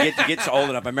 Yeah. You get old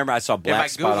enough. I remember I saw a black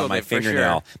spot on my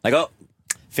fingernail. Sure. Like,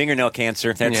 fingernail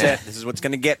cancer. That's it. This is what's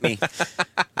going to get me.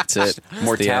 That's it.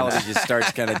 Mortality just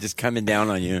starts kind of just coming down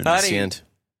on you. Honey,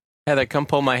 Heather, come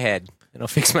pull my head. It'll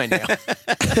fix my nail.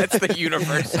 That's the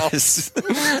universal.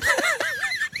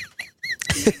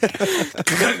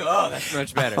 Oh, that's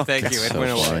much better. Thank you. It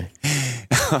went away.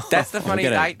 That's the funny.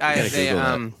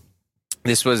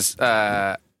 This was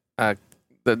the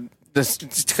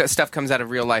stuff comes out of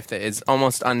real life that is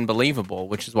almost unbelievable,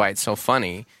 which is why it's so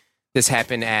funny. This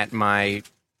happened at my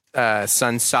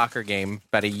son's soccer game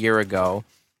about a year ago.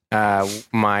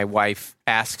 My wife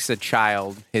asks a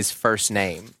child his first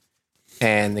name.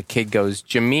 And the kid goes,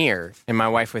 Jameer. And my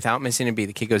wife, without missing a beat,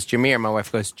 the kid goes, Jameer. My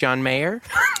wife goes, John Mayer?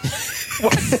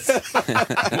 What?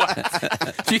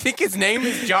 Do you think his name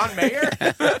is John Mayer?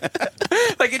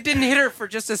 Like, it didn't hit her for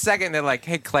just a second. They're like,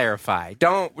 hey, clarify.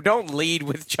 Don't lead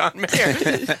with John Mayer.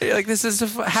 You're like,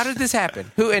 how did this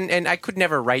happen? Who? And I could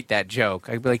never write that joke.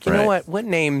 I'd be like, you know what? What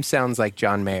name sounds like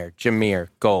John Mayer? Jameer.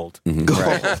 Gold. Mm-hmm.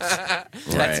 Gold.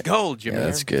 That's gold, Jameer. Yeah,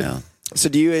 that's good. Yeah. So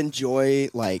do you enjoy,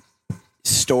 like,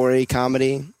 story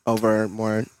comedy over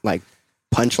more like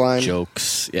punchline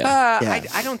jokes?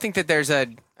 I don't think that there's I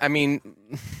mean,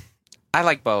 I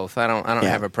like both. I don't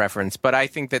have a preference, but I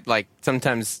think that like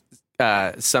sometimes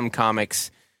some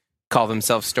comics call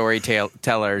themselves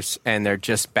storytellers and they're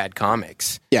just bad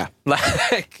comics. Yeah,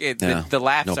 like the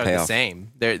laughs are the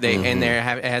same. And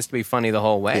it has to be funny the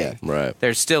whole way. Yeah, right.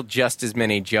 There's still just as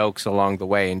many jokes along the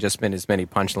way and just as many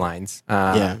punchlines.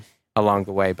 Along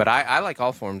the way, but I like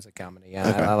all forms of comedy. Yeah,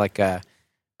 okay.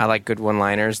 I like good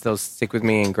one-liners. Those stick with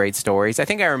me, and great stories. I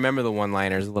think I remember the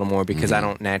one-liners a little more because I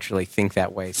don't naturally think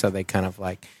that way. So they kind of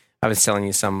like I was telling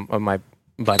you some of my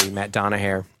buddy Matt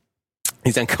Donaher.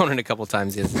 He's on Conan a couple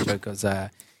times. He has a joke goes,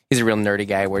 He's a real nerdy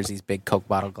guy. Wears these big Coke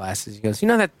bottle glasses. He goes, you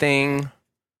know that thing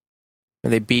where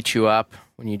they beat you up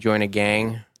when you join a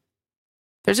gang?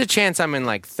 There's a chance I'm in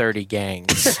like 30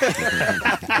 gangs. I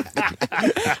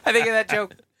think of that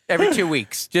joke every 2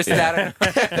 weeks. Just that.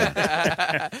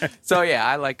 So yeah,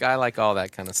 I like all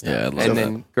that kind of stuff. Yeah, and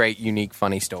then great, unique,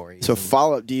 funny stories. So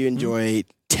follow up. Do you enjoy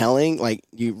telling, like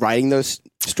you writing those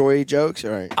story jokes,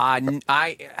 or? Yeah,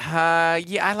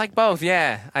 I like both.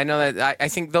 Yeah, I know that. I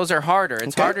think those are harder.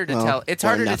 It's harder to tell. It's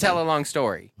harder to tell a long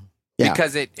story. Yeah.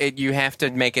 Because you have to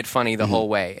make it funny the whole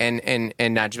way, and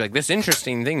not just like this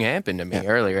interesting thing happened to me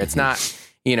earlier. It's not,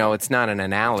 it's not an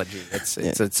analogy. It's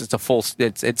a full.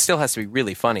 It still has to be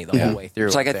really funny the whole way through.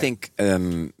 It's like I think I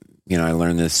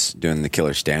learned this doing the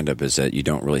Killer stand up is that you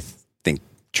don't really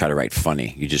try to write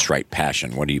funny. You just write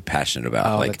passion. What are you passionate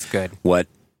about? Oh, that's good.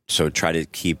 So try to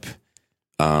keep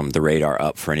the radar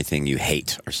up for anything you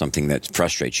hate or something that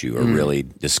frustrates you or really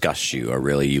disgusts you or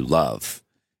really you love.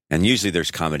 And usually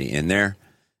there's comedy in there.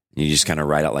 You just kind of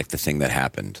write out like the thing that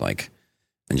happened,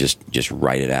 and just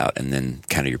write it out, and then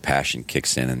kind of your passion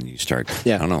kicks in, and you start.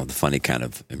 I don't know, the funny kind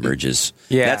of emerges.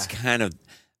 Yeah, that's kind of.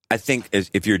 I think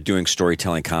if you're doing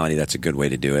storytelling comedy, that's a good way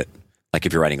to do it. Like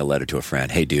if you're writing a letter to a friend,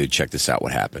 hey dude, check this out,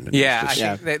 what happened? And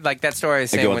I think like that story I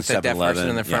was saying with the deaf person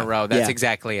in the front row. That's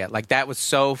exactly it. Like that was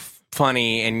so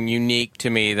funny and unique to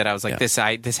me that I was like, this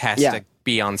has to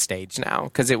be on stage now,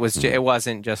 because it was it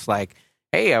wasn't just like,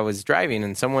 hey, I was driving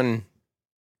and someone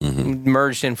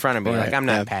merged in front of me. Like, I'm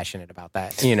not passionate about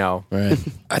that, Right.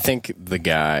 I think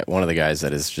one of the guys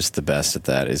that is just the best at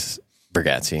that is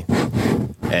Bergazzi.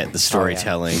 At the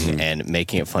storytelling and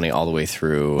making it funny all the way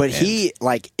through. But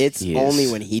it's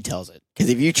only when he tells it. Because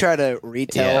if you try to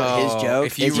retell his joke,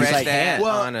 if you read that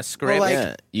on a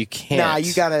script, you can't. Nah,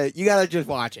 you gotta just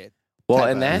watch it. Well,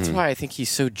 and that's why I think he's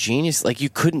so genius. Like, you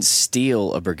couldn't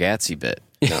steal a Bergazzi bit.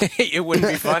 No. It wouldn't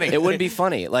be funny. It wouldn't be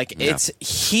funny. Like,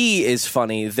 he is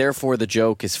funny, therefore the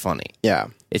joke is funny. Yeah.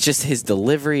 It's just his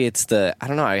delivery. I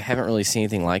don't know, I haven't really seen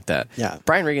anything like that. Yeah.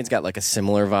 Brian Regan's got like a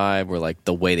similar vibe where like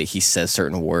the way that he says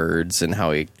certain words and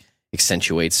how he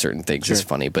accentuates certain things is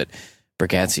funny. But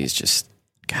Bergazzi is just,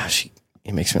 gosh,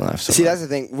 he makes me laugh so See, much. that's the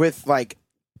thing.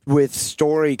 With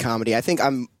story comedy, I think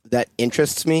that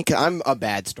interests me, because I'm a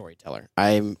bad storyteller.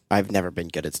 I've never been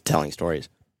good at telling stories.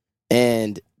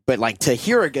 But like to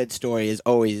hear a good story is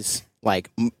always like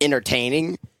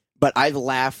entertaining, but I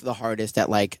laugh the hardest at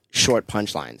like short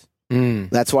punchlines.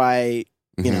 That's why,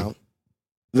 but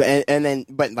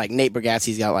like Nate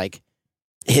Bargatze's got like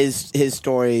his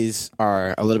stories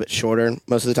are a little bit shorter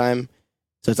most of the time.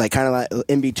 So it's like kind of like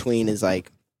in between is like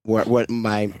what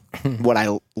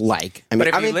I like. But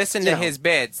if you listen to his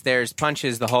bits, there's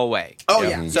punches the whole way. Oh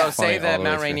yeah. So say the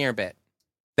Mount Rainier bit.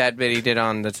 That bit he did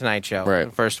on The Tonight Show. Right.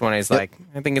 The first one is like,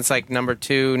 I think it's like number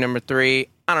 2, number 3.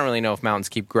 I don't really know if mountains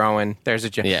keep growing. There's a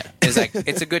joke. Yeah. It's like,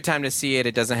 it's a good time to see it.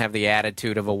 It doesn't have the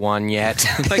attitude of a 1 yet.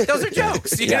 Like, those are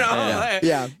jokes, you know?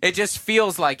 Yeah. It just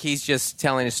feels like he's just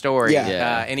telling a story.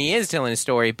 Yeah. And he is telling a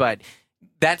story, but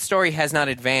that story has not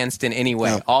advanced in any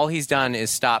way. No. All he's done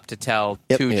is stop to tell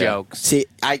 2 jokes. See,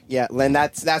 Len,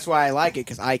 that's why I like it,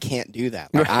 because I can't do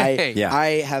that. Like,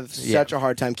 I have such a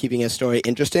hard time keeping a story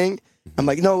interesting. I'm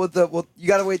like, no, you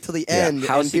got to wait till the end.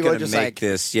 How's he going to make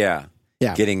this?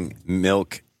 Getting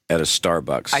milk at a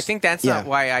Starbucks. I think that's not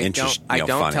why I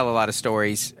don't tell a lot of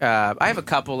stories. I have a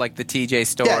couple, like the TJ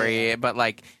story, but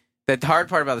like the hard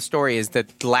part about the story is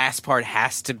that the last part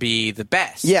has to be the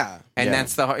best. Yeah, and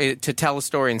that's to tell a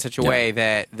story in such a way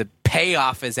that the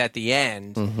payoff is at the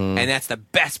end, and that's the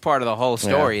best part of the whole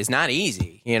story. Is not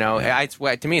easy,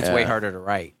 to me, it's way harder to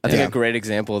write. I think a great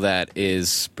example of that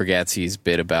is Bergazzi's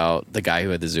bit about the guy who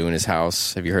had the zoo in his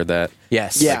house. Have you heard that?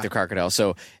 Yes, like the crocodile.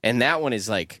 So, and that one is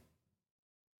like,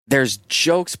 there's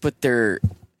jokes, but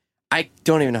I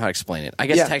don't even know how to explain it. I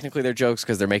guess technically they're jokes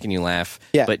because they're making you laugh.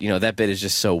 Yeah. But, that bit is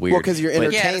just so weird. Well, because you're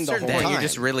entertained the whole time. You're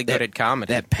just really good at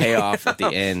comedy. That payoff at the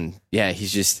end. Yeah,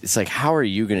 it's like, how are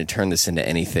you going to turn this into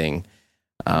anything?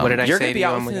 What did I say to you? You're going to be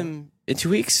out with him in 2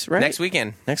 weeks, right? Next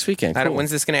weekend. Cool.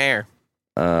 When's this going to air?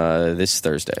 This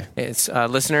Thursday. It's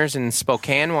listeners in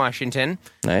Spokane, Washington.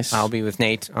 Nice. I'll be with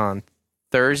Nate on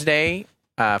Thursday,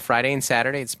 Friday, and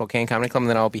Saturday at Spokane Comedy Club, and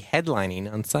then I'll be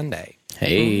headlining on Sunday.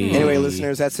 Hey. Anyway,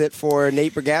 listeners, that's it for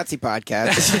Nate Bargatze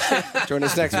podcast. Join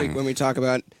us next week when we talk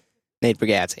about Nate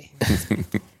Bargatze.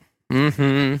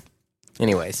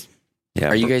 Anyways. Yeah.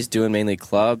 Are you guys doing mainly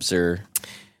clubs, or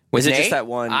was it just that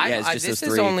one? It's just this those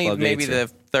 3 is only club maybe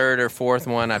dates, the 3rd or 4th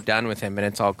one I've done with him, and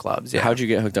it's all clubs. Yeah. How'd you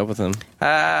get hooked up with him?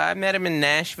 I met him in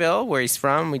Nashville, where he's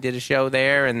from. We did a show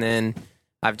there, and then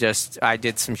I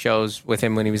did some shows with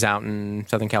him when he was out in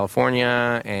Southern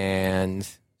California, and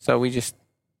so we just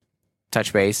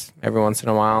touch base every once in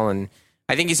a while. And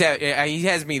I think he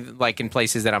has me like in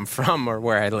places that I'm from or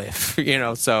where I live,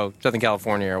 so Southern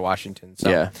California or Washington. So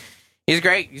yeah. He's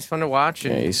great. He's fun to watch.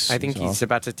 And I think he's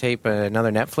about to tape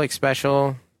another Netflix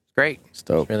special. Great. It's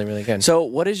dope. It's really, really good. So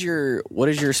what is your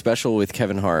special with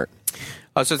Kevin Hart?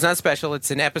 Oh, so it's not special. It's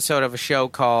an episode of a show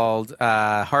called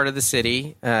Heart of the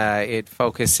City. It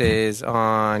focuses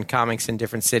on comics in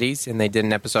different cities, and they did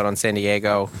an episode on San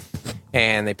Diego,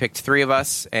 and they picked 3 of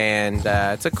us, and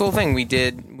it's a cool thing. We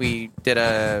did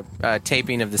a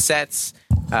taping of the sets,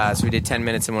 so we did 10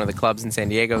 minutes in one of the clubs in San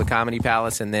Diego, the Comedy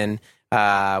Palace, and then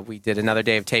we did another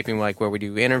day of taping, like where we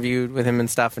do interviewed with him and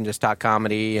stuff, and just talk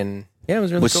comedy, and yeah, it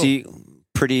was really cool. Was he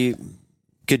pretty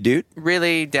good dude?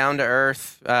 Really down to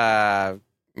earth,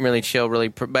 really chill,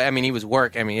 but I mean, he was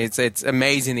work. I mean, it's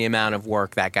amazing the amount of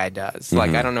work that guy does. Mm-hmm.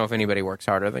 Like, I don't know if anybody works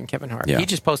harder than Kevin Hart. Yeah. He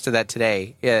just posted that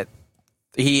today.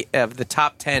 He of the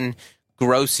top 10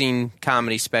 grossing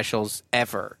comedy specials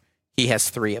ever, he has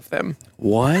 3 of them.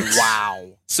 What? Wow.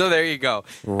 So there you go.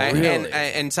 Really?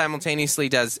 And simultaneously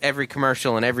does every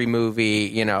commercial and every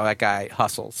movie. That guy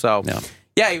hustles. So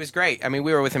yeah, he was great. I mean,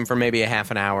 we were with him for maybe a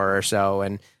half an hour or so,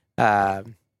 and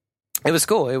it was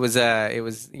cool. It was that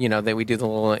we do the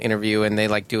little interview, and they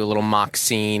like do a little mock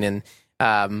scene, and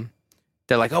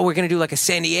they're like, oh, we're gonna do like a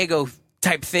San Diego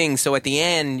type thing. So at the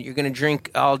end, you're gonna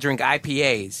I'll drink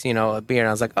IPAs, a beer. And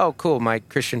I was like, oh, cool. My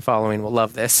Christian following will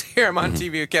love this. Here I'm on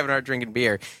TV with Kevin Hart drinking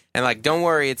beer, and like, don't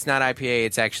worry, it's not IPA.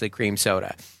 It's actually cream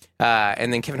soda.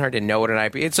 And then Kevin Hart didn't know what an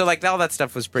IPA is. So like all that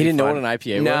stuff was pretty. He didn't fun. know what an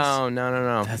IPA was.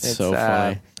 No. That's so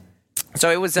funny. So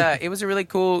it was a really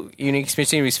cool, unique experience.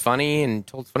 He was funny and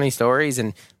told funny stories,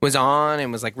 and was on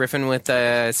and was like riffing with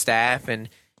the staff and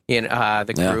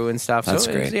the crew and stuff. That's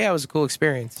so great. It was a cool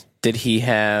experience. Did he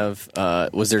have?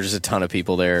 Was there just a ton of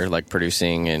people there, like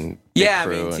producing and? Yeah, I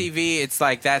mean, TV. It's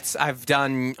like I've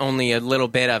done only a little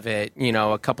bit of it.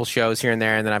 A couple shows here and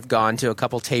there, and then I've gone to a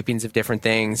couple tapings of different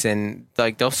things, and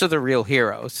like those are the real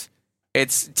heroes.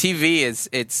 It's TV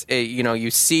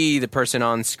you see the person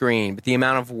on screen, but the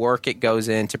amount of work it goes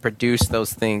in to produce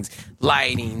those things,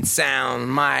 lighting,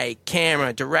 sound, mic,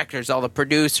 camera, directors, all the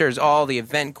producers, all the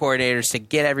event coordinators to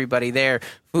get everybody there,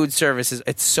 food services,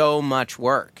 it's so much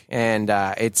work. And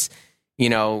it's,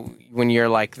 when you're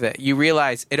like that, you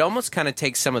realize it almost kind of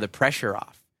takes some of the pressure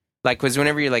off. Like, because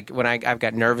whenever you're like, when I've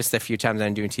got nervous the few times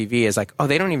I'm doing TV, is like, oh,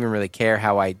 they don't even really care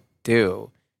how I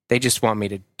do. They just want me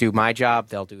to do my job.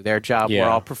 They'll do their job. Yeah. We're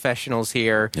all professionals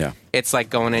here. Yeah. It's like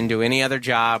going into any other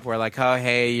job. We're like, oh,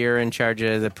 hey, you're in charge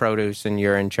of the produce and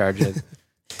you're in charge of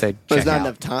the There's not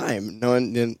enough time.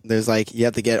 There's like, you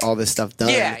have to get all this stuff done.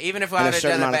 Yeah, even if I had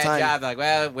done a bad job, they're like,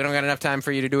 well, we don't got enough time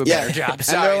for you to do a better job.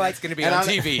 Sorry, it's going to be on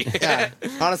TV. Yeah.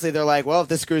 Honestly, they're like, well, if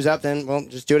this screws up, then we'll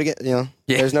just do it again.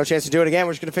 There's no chance to do it again.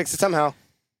 We're just going to fix it somehow.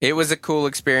 It was a cool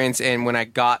experience. And when I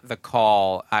got the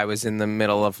call, I was in the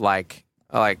middle of like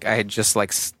I had just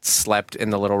like slept in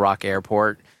the Little Rock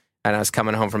airport, and I was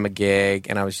coming home from a gig,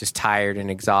 and I was just tired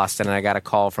and exhausted, and I got a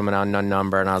call from an unknown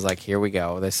number, and I was like, here we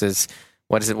go. This is,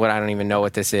 what is it? What I don't even know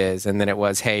what this is. And then it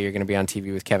was, hey, you're going to be on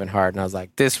TV with Kevin Hart. And I was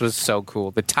like, this was so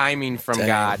cool. The timing from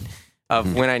God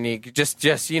of when I need, just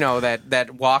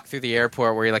that walk through the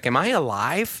airport where you're like, am I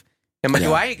alive?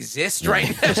 Do I exist right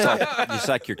now? Just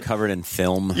like you're covered in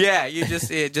film. Yeah,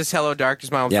 just Hello Darkness,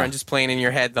 my old friend, just playing in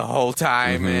your head the whole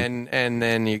time, and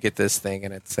then you get this thing,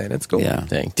 and it's cool. Yeah.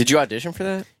 Dang. Did you audition for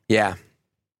that? Yeah,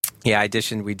 I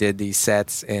auditioned. We did these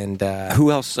sets, and who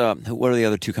else? What are the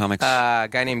other 2 comics? A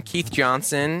guy named Keith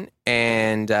Johnson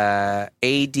and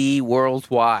AD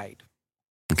Worldwide.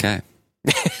 Okay,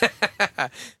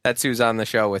 that's who's on the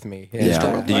show with me.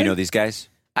 Yeah. Do you know these guys?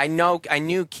 I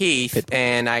knew Keith,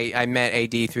 and I met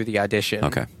AD through the audition.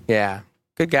 Okay. Yeah.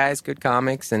 Good guys, good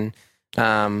comics, and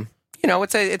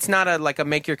it's not a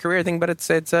make your career thing, but it's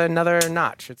another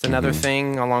notch. It's another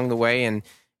thing along the way, and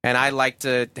I like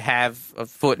to have a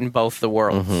foot in both the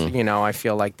worlds. I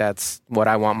feel like that's what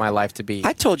I want my life to be.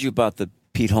 I told you about the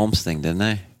Pete Holmes thing, didn't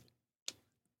I?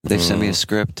 They sent me a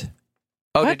script.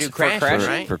 Oh, to do Crashing,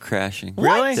 right? For Crashing.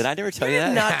 Really? Did I never tell you that?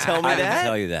 Did not tell me I that. didn't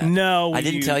tell you that. No, I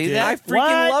didn't tell you that. I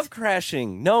freaking love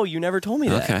Crashing. No, you never told me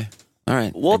that. Okay. All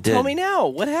right. Well, tell me now.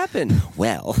 What happened?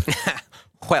 Well.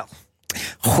 Well.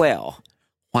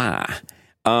 Why?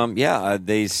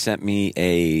 They sent me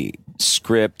a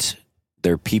script.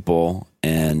 They're people,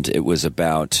 and it was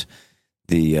about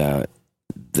the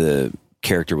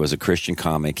character was a Christian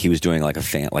comic. He was doing like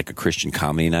a Christian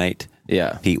comedy night.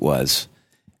 Yeah. Pete was.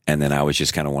 And then I was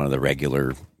just kind of one of the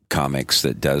regular comics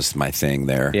that does my thing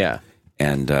there. Yeah.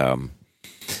 And, I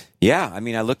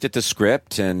looked at the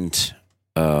script and...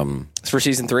 it's for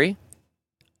season 3?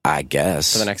 I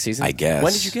guess for the next season. I guess.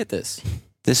 When did you get this?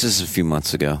 This is a few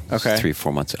months ago. Okay,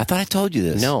 3-4 months. I thought I told you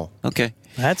this. No. Okay.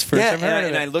 That's first. Yeah, I've heard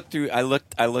of and it.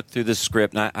 I looked through the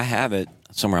script, and I have it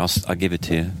somewhere else. I'll give it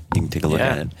to you. You can take a look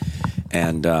at it.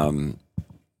 And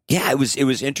it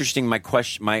was interesting. My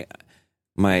question, my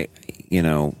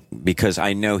because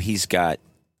I know he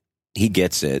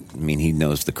gets it. I mean, he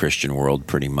knows the Christian world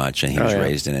pretty much, and he was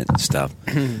raised in it and stuff.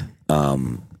 And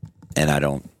I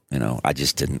don't, I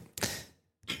just didn't.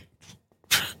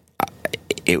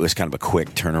 It was kind of a quick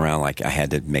turnaround. Like I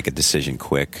had to make a decision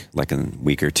quick, like in a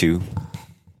week or two,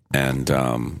 and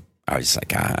I was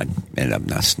like, I ended up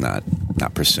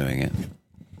not pursuing it.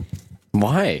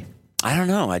 Why? I don't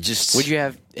know. I just would you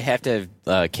have to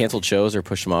have canceled shows or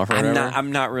push them off? Or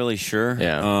I'm not really sure.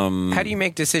 Yeah. How do you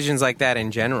make decisions like that in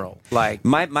general? Like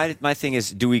my thing is,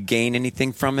 do we gain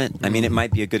anything from it? I mean, it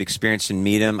might be a good experience to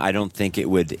meet him. I don't think it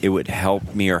would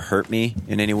help me or hurt me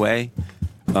in any way.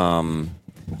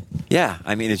 Yeah,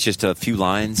 I mean, it's just a few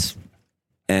lines,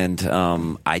 and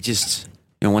I just,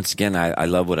 once again, I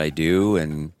love what I do,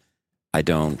 and I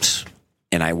don't,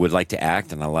 and I would like to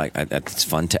act, and it's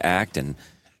fun to act, and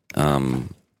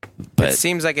but it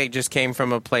seems like it just came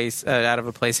from a place out of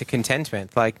a place of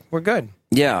contentment. Like we're good.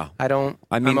 Yeah,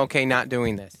 I'm okay not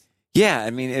doing this. Yeah, I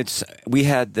mean, we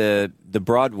had the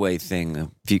Broadway thing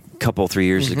a couple 3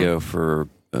 years ago for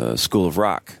School of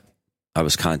Rock. I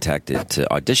was contacted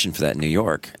to audition for that in New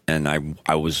York, and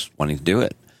I was wanting to do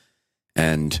it,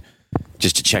 and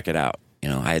just to check it out.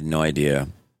 I had no idea.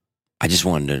 I just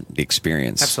wanted the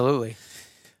experience. Absolutely.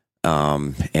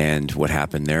 And what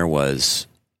happened there was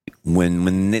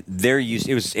when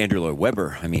it was Andrew Lloyd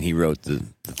Webber. I mean, he wrote the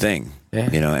thing,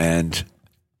 and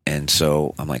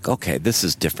so I'm like, okay, this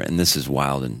is different, and this is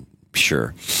wild, and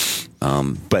sure.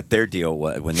 But their deal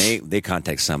was when they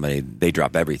contact somebody, they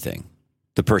drop everything.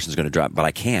 The person's going to drop, but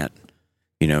I can't,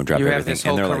 drop everything. You have this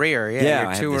whole career, I you're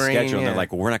have touring, this schedule, and they're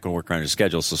like, well, we're not going to work around your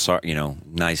schedule, so sorry,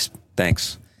 nice,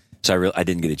 thanks. So I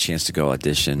didn't get a chance to go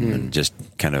audition and just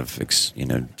kind of, Do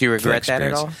you regret that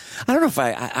at all? I don't know if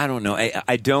I don't know.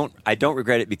 I don't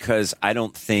regret it because I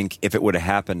don't think if it would have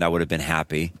happened, I would have been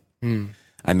happy.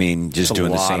 I mean, just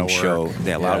doing the same show,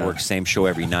 a lot of work, same show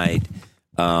every night.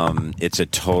 It's a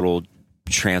total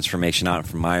transformation not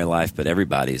from my life, but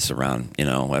everybody's around.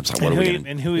 It's like, what are we doing?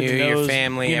 And who knows, your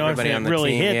family, everybody on the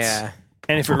really team. Hits, yeah.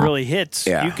 And if it really hits,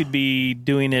 you could be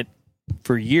doing it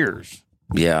for years.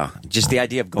 Yeah, just the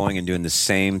idea of going and doing the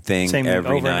same thing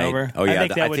every over night. And over. Oh yeah,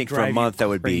 I think for a month that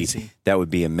would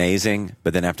be amazing.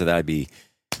 But then after that, you'd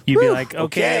be like,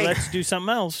 okay, let's do something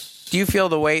else. Do you feel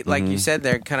the weight, like you said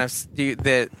there, kind of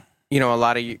that a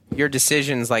lot of your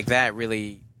decisions like that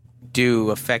really do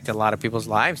affect a lot of people's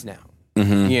lives now?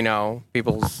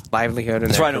 People's livelihood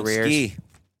and That's their why careers. I don't ski.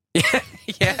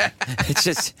 Yeah, it's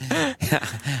just I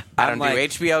don't do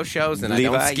HBO shows and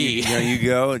Levi, I don't ski. You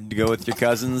go with your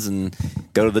cousins and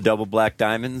go to the Double Black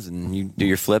Diamonds and you do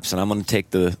your flips, and I'm going to take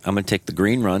the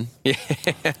green run. Yeah.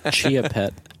 Chia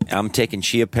Pet. I'm taking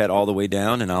Chia Pet all the way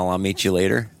down, and I'll meet you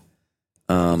later.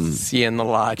 See you in the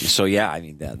lodge. So yeah, I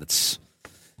mean that's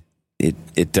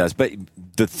it does. But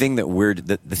the thing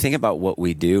the thing about what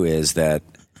we do is that,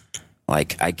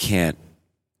 like, I can't.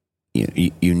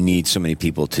 You need so many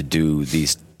people to do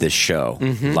this show,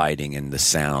 lighting and the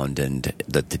sound and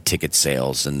the ticket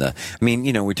sales and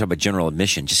we talk about general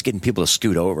admission, just getting people to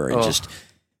scoot over and just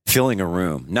filling a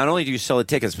room. Not only do you sell the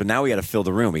tickets, but now we got to fill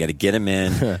the room. We got to get them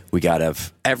in. We got to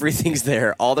everything's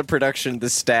there, all the production, the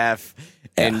staff,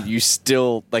 and you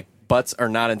still butts are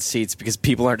not in seats because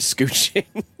people aren't scooching.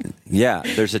 Yeah,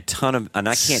 there's a ton of, and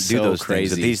I can't do those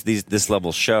crazy things. This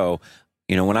level show.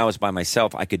 When I was by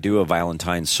myself, I could do a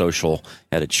Valentine's social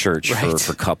at a church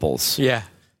for couples. Yeah.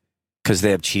 Because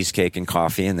they have cheesecake and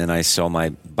coffee, and then I sell my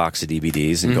box of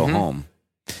DVDs and go home.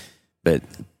 But,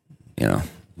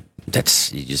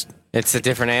 it's a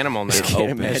different animal now. I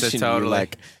can't imagine totally you,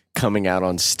 coming out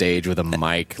on stage with a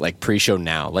mic, pre-show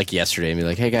now, yesterday, and be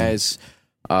like, hey, guys,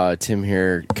 Tim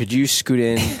here. Could you scoot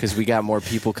in? Because we got more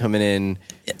people coming in.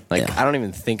 I don't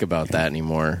even think about that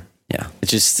anymore. Yeah.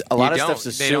 It's just a lot of stuff's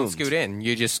assumed. They don't scoot in.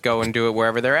 You just go and do it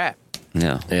wherever they're at.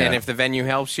 Yeah. And if the venue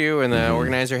helps you and the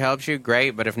organizer helps you,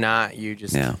 great. But if not, you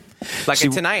just... Yeah.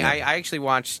 Tonight, I actually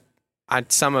watched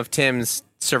some of Tim's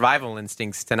Survival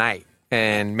Instincts tonight.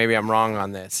 And maybe I'm wrong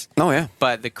on this. Oh, yeah.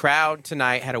 But the crowd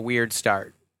tonight had a weird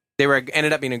start. They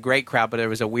ended up being a great crowd, but there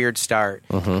was a weird start.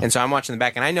 And so I'm watching the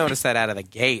back, and I noticed that out of the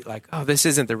gate. This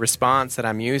isn't the response that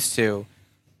I'm used to.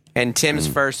 And Tim's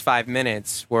first 5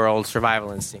 minutes were old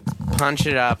Survival Instinct. Punch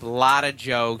it up, a lot of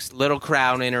jokes, little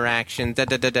crowd interaction.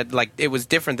 Like it was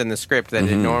different than the script that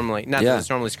it normally, not that it's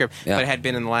normally script, but it had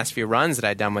been in the last few runs that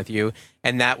I'd done with you.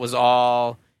 And that was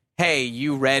all, hey,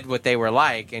 you read what they were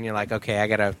like, and you're like, okay, I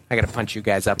gotta punch you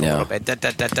guys up a little bit.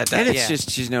 And it's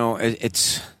just,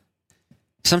 it's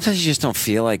sometimes you just don't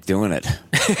feel like doing it.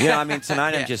 I mean,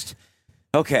 tonight I'm just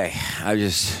okay.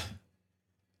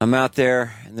 I'm out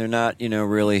there, and they're not,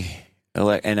 really,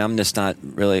 and I'm just not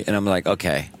really, and I'm like,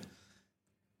 okay,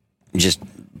 just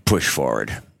push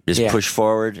forward. Push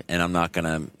forward, and I'm not going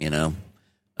to,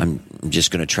 I'm just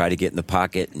going to try to get in the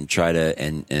pocket and try to,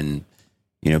 and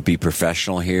be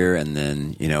professional here, and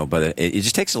then, but it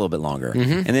just takes a little bit longer.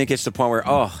 And then it gets to the point where,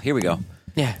 oh, here we go.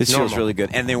 Yeah, this feels really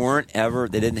good. And they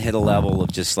didn't hit a level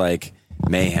of just like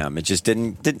mayhem. It just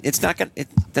didn't. It's not gonna. It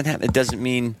doesn't have. It doesn't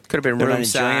mean could have been room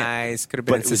size. Could have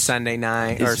been a Sunday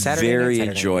night or Saturday. Very night,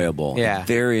 enjoyable. Yeah,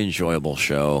 very enjoyable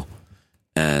show.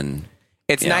 And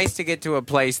it's nice to get to a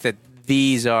place that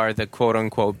these are the quote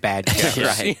unquote bad shows.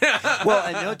 Right. Well,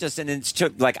 I know, Justin. It's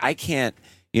like I can't.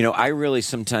 I really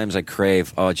sometimes I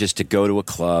crave just to go to a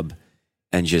club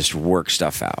and just work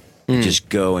stuff out. Just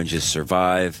go and just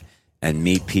survive and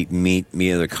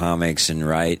meet other comics and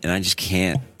write, and I just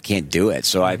can't do it.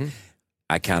 So I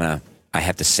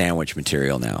have to sandwich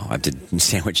material now. I have to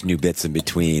sandwich new bits in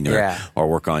between, or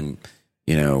work on,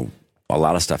 a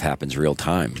lot of stuff happens real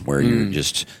time where you're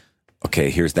just, okay,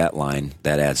 here's that line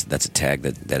that's a tag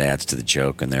that adds to the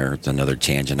joke, and there's another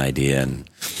tangent idea, and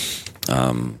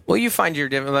well, you find you're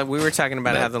different. Like we were talking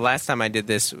about how the last time I did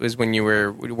this was when you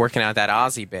were working out that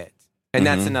Aussie bit. And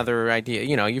that's another idea.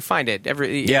 You find it.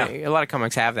 A lot of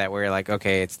comics have that where you're like,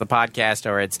 okay, it's the podcast,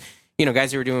 or it's,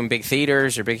 guys who are doing big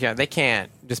theaters or big, they can't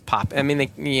just pop. I mean,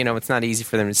 it's not easy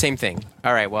for them. Same thing.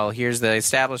 All right, well, here's the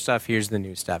established stuff. Here's the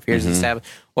new stuff. Here's the established.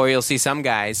 Or you'll see some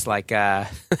guys like, they'll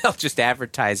just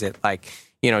advertise it like,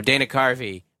 Dana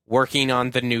Carvey working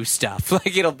on the new stuff.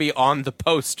 Like it'll be on the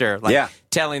poster, like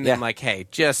telling them like, hey,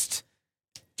 just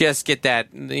get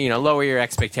that, lower your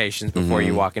expectations before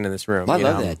you walk into this room. Well, I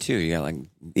love that too. Like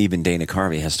even Dana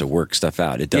Carvey has to work stuff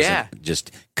out. It doesn't just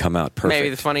come out perfect.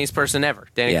 Maybe the funniest person ever,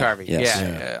 Dana Carvey. Yes.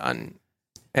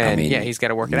 He's got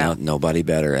to work it out. Nobody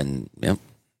better. And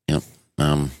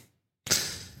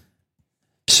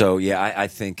so I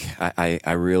think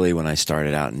I really, when I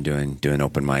started out and doing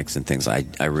open mics and things,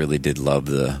 I really did love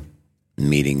the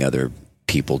meeting other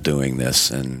people doing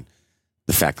this, and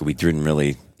the fact that we didn't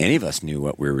really, any of us knew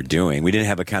what we were doing. We didn't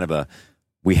have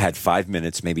we had 5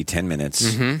 minutes, maybe 10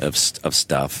 minutes of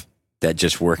stuff that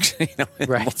just worked in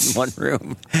one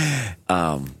room.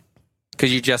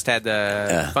 Because you just had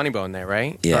the Funny Bone there,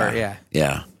 right? Yeah.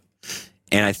 Yeah.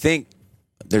 And I think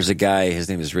there's a guy, his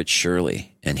name is Rich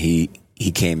Shirley, and he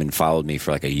came and followed me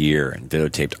for like a year and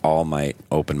videotaped all my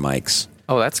open mics.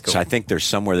 Oh, that's cool. So I think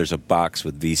there's a box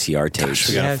with VCR tapes. Gosh,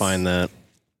 we got to find that.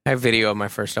 I have video of my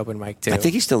first open mic too. I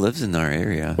think he still lives in our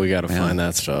area. We got to find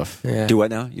that stuff. Yeah. Do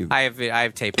what now? I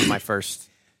have tape of my first.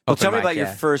 Well, tell me about your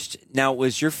first. Now,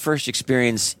 was your first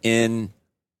experience in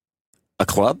a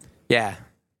club? Yeah,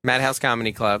 Madhouse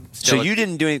Comedy Club. So you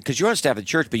didn't do it because you're on staff at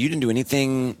church, but you didn't do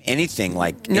anything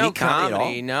like any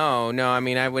comedy at all? No. I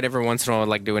mean, I would every once in a while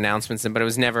like do announcements, but it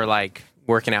was never like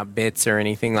working out bits or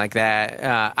anything like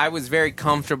that. I was very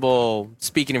comfortable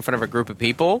speaking in front of a group of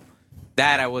people.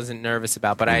 That I wasn't nervous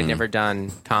about, but I had never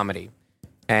done comedy.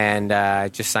 And I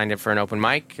just signed up for an open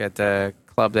mic at the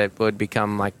club that would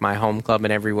become like my home club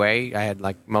in every way. I had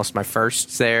like most of my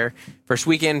firsts there. First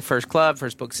weekend, first club,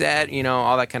 first book set,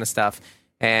 all that kind of stuff.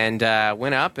 And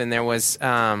went up, and there was,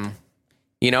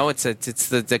 it's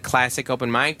the classic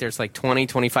open mic. There's like 20,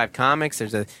 25 comics.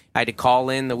 I had to call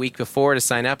in the week before to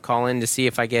sign up, call in to see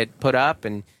if I get put up,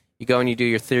 and you go and you do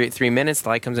your 3 minutes. The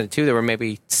light comes in at 2. There were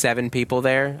maybe 7 people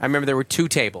there. I remember there were 2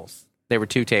 tables. There were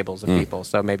 2 tables of people,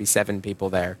 so maybe 7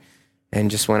 people there. And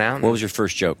just went out. What was your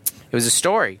first joke? It was a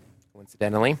story,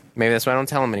 coincidentally. Maybe that's why I don't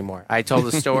tell them anymore. I told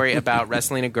a story about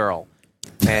wrestling a girl.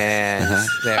 And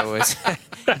there was...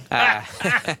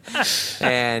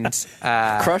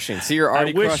 crushing. So you're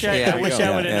already crushing. I wish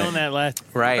I would have known that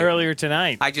earlier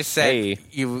tonight. I just said, hey.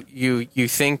 You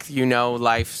think you know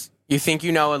life's... You think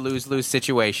you know a lose-lose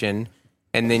situation,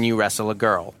 and then you wrestle a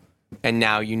girl. And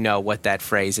now you know what that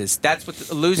phrase is. That's what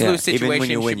the lose-lose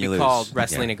situation should be called,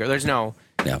 wrestling a girl. There's no...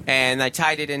 Yeah. And I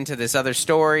tied it into this other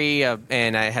story,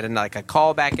 and I had a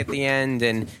callback at the end.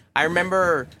 And I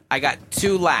remember I got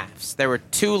 2 laughs. There were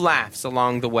 2 laughs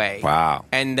along the way. Wow.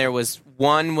 And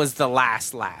one was the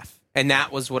last laugh. And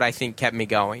that was what I think kept me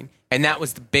going. And that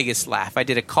was the biggest laugh. I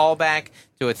did a callback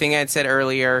to a thing I had said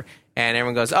earlier, and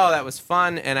everyone goes, oh, that was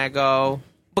fun. And I go,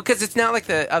 because it's not like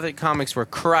the other comics were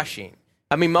crushing.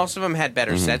 I mean, most of them had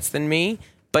better sets than me,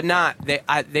 but not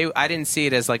I didn't see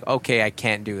it as like, okay, I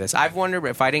can't do this. I've wondered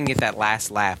if I didn't get that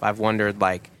last laugh. I've wondered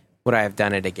like, would I have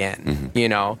done it again? You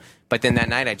know. But then that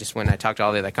night, I just went and I talked to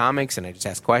all the other comics and I just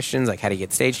asked questions like, how do you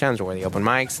get stage times or where are the open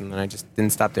mics? And then I just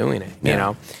didn't stop doing it. You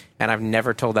know. And I've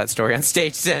never told that story on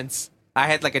stage since. I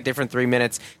had like a different 3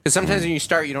 minutes because sometimes when you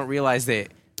start, you don't realize that.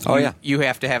 You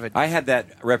have to have it. I had that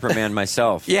reprimand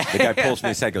myself. The guy pulls me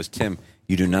aside, goes, Tim,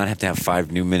 you do not have to have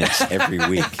 5 new minutes every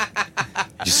week.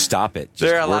 Just stop it. Just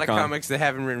there are a lot of comics that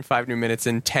haven't written 5 new minutes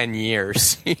in 10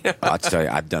 years. You know? I'll tell you,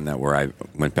 I've done that where I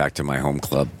went back to my home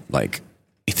club like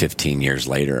 15 years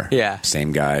later.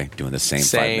 Same guy doing the same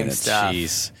 5 minutes. Stuff.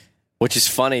 Jeez. Which is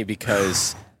funny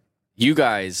because you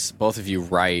guys, both of you,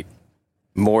 write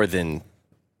more than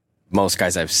most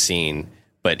guys I've seen,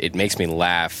 but it makes me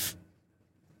laugh.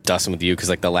 Dustin, with you, because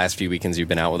like the last few weekends you've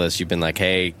been out with us, you've been like,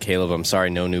 hey, Caleb, I'm sorry,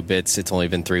 no new bits. It's only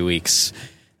been 3 weeks.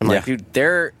 I'm like, dude,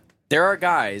 there are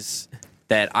guys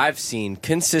that I've seen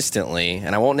consistently,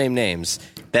 and I won't name names,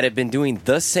 that have been doing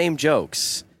the same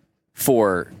jokes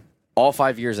for all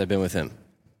 5 years I've been with him.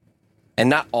 And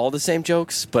not all the same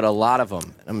jokes, but a lot of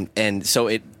them. And so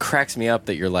it cracks me up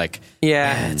that you're like,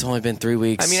 it's only been 3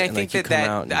 weeks. I mean, I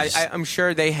think I'm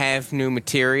sure they have new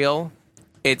material.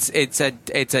 It's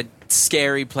a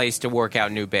scary place to work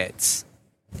out new bits.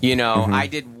 You know, I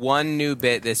did one new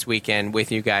bit this weekend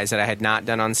with you guys that I had not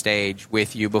done on stage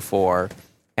with you before,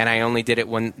 and I only did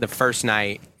it the first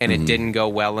night, and it didn't go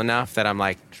well enough that I'm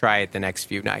like, try it the next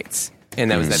few nights. And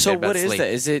that was that. So what is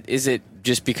that? Is it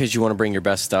just because you want to bring your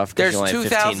best stuff? There's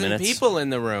 2,000 people in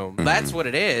the room. That's what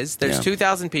it is. There's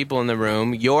 2,000 people in the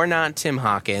room. You're not Tim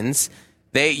Hawkins.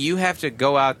 You have to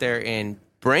go out there and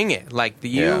bring it. Like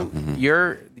you're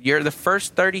the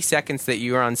first 30 seconds that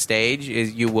you are on stage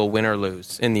is you will win or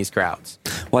lose in these crowds.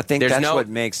 Well, I think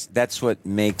that's what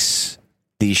makes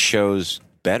these shows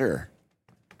better.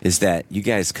 Is that you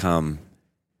guys come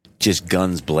just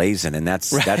guns blazing, and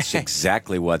that's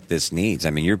exactly what this needs.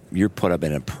 I mean, you're put up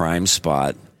in a prime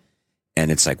spot, and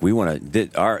it's like we want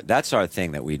to. That's our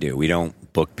thing that we do. We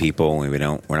don't book people, and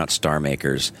we're not star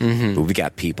makers, but we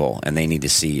got people, and they need to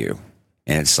see you.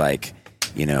 And it's like,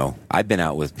 you know, I've been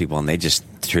out with people, and they just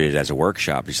treat it as a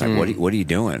workshop. It's like, what are you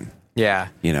doing? Yeah,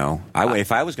 you know,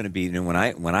 if I was going to be, you know,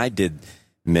 when I did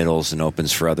middles and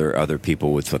opens for other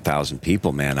people with 1,000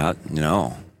 people, man,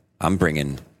 I'm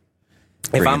bringing.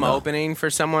 If I'm opening for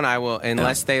someone, I will,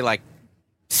 unless they like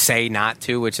say not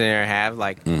to, which they never have.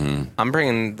 Like, I'm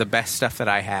bringing the best stuff that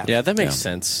I have. Yeah, that makes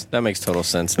sense. That makes total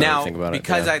sense. Now, think about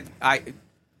because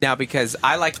because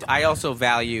I also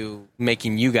value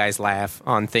making you guys laugh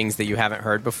on things that you haven't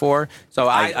heard before. So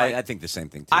I think the same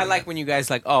thing too. I like when you guys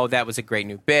like, oh, that was a great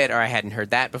new bit, or I hadn't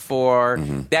heard that before.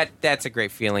 That's a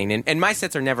great feeling. And my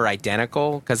sets are never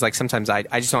identical because like sometimes I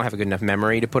just don't have a good enough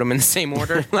memory to put them in the same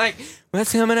order. Like,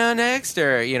 what's coming out next?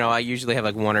 Or, you know, I usually have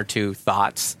like one or two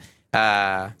thoughts.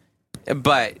 But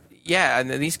yeah, and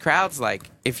these crowds, like,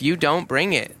 if you don't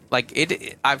bring it, like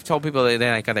I've told people that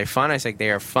they're like, are they fun? I say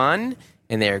they are fun.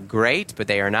 And they're great, but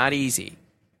they are not easy.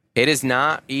 It is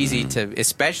not easy to,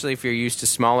 especially if you're used to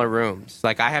smaller rooms.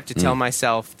 Like, I have to tell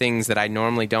myself things that I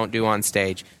normally don't do on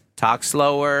stage. Talk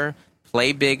slower,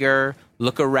 play bigger,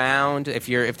 look around.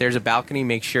 If there's a balcony,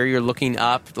 make sure you're looking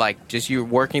up. Like, just you're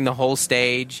working the whole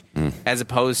stage as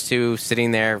opposed to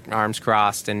sitting there, arms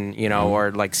crossed, and, you know,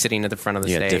 or like sitting at the front of the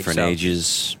stage. Different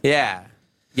ages. Yeah.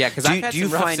 Yeah, because I've had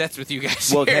some rough sets with you guys.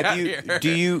 Well, do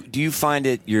you find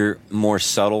it you're more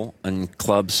subtle in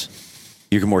clubs?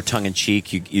 You're more tongue in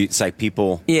cheek. It's like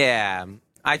people. Yeah,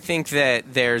 I think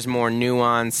that there's more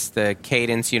nuance. The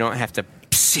cadence, you don't have to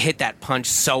hit that punch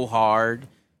so hard.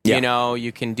 Yeah. You know,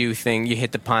 you can do you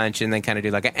hit the punch and then kind of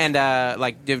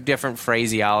do different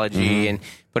phraseology and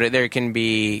but there can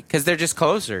be, because they're just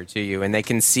closer to you and they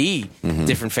can see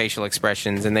different facial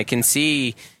expressions and they can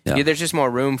see there's just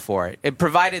more room for it.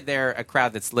 Provided they're a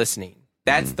crowd that's listening.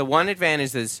 That's the one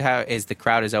advantage is the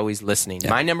crowd is always listening.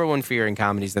 My number one fear in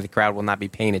comedy is that the crowd will not be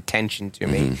paying attention to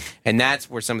me. And that's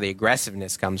where some of the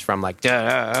aggressiveness comes from. Like, get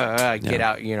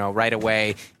out, you know, right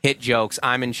away, hit jokes.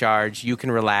 I'm in charge. You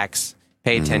can relax.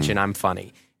 Pay attention. I'm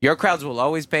funny. Your crowds will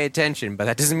always pay attention, but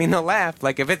that doesn't mean they'll laugh.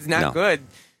 Like, if it's not good.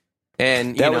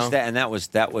 And that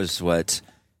was what,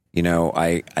 you know,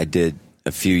 I did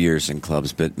a few years in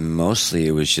clubs, but mostly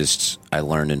it was just I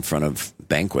learned in front of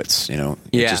banquets, you know,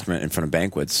 just in front of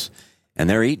banquets, and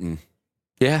they're eating.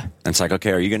 Yeah, and it's like,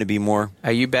 okay, are you going to be more?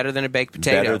 Are you better than a baked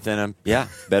potato? Better than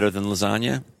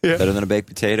lasagna. Better than a baked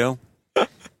potato,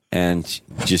 and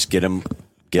just get them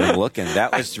get them looking.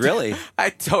 That was really. I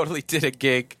totally did a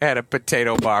gig at a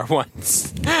potato bar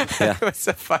once. Yeah. It was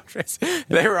a fundraiser.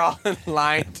 They were all in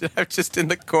line. I was just in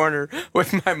the corner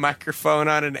with my microphone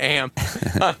on an amp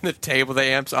on the table. The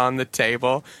amp's on the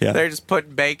table. Yeah. They're just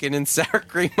putting bacon and sour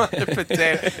cream on the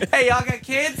potato. Hey, y'all got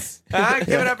kids? Huh?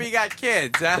 Give it up if you got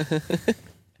kids, huh?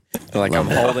 Like I'm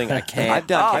holding a can. I've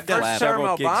done first several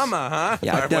term gigs. Obama, huh?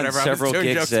 Yeah, I've done several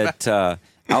gigs at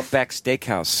Outback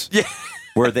Steakhouse. Yeah.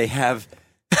 Where they have,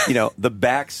 the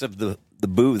backs of the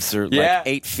booths are like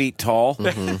 8 feet tall,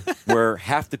 where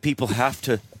half the people have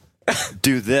to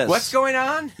do this. What's going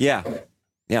on? Yeah.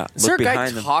 Yeah. Is there a guy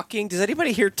talking? Does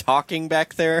anybody hear talking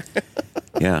back there?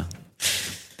 Yeah.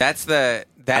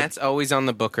 That's always on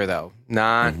the booker, though.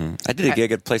 I did a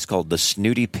gig at a place called The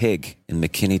Snooty Pig in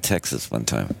McKinney, Texas one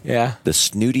time. Yeah. The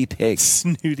Snooty Pig.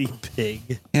 Snooty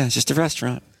Pig. Yeah, it's just a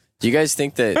restaurant. Do you guys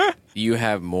think that you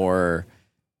have more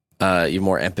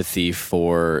empathy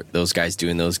for those guys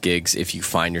doing those gigs if you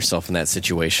find yourself in that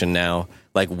situation now?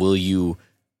 Like,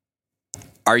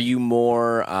 are you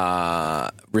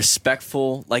more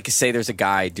respectful? Like, say there's a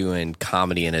guy doing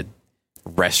comedy in a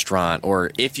restaurant,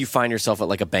 or if you find yourself at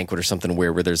like a banquet or something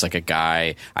where there's like a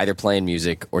guy either playing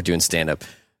music or doing stand-up,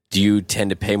 do you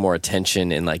tend to pay more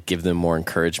attention and like give them more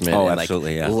encouragement? Oh, and,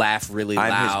 absolutely, like, yeah. laugh really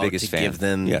loud I'm his biggest to fan. give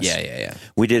them. Yes. Yeah.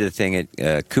 We did a thing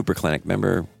at Cooper Clinic.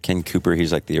 Remember Ken Cooper?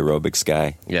 He's like the aerobics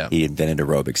guy. Yeah. He invented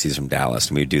aerobics. He's from Dallas,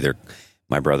 and we'd do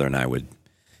my brother and I would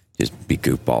just be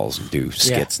goofballs and do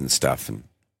skits and stuff.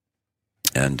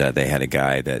 And they had a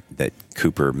guy that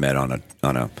Cooper met on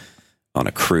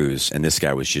a cruise, and this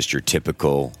guy was just your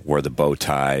typical, wore the bow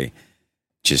tie,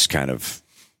 just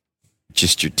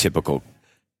your typical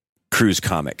cruise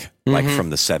comic, like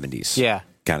from the 70s,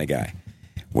 kind of guy,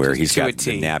 where he's got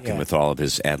the napkin with all of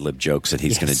his ad-lib jokes that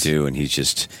he's going to do, and he's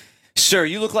just, sir,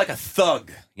 you look like a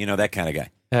thug, that kind of guy.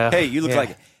 Hey, you look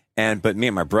like, but me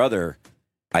and my brother,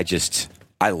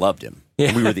 I loved him.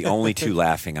 Yeah. We were the only two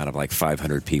laughing out of like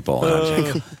 500 people. And I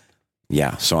was like,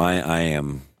 yeah, so I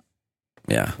am,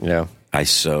 yeah. I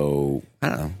don't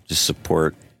know, just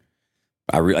support.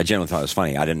 I generally thought it was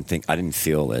funny. I didn't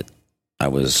feel it.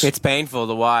 It's painful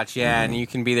to watch, and you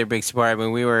can be their big support. I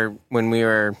mean, when we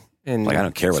were in I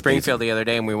don't care Springfield the other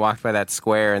day, and we walked by that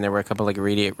square, and there were a couple like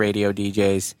radio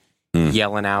DJs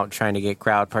yelling out, trying to get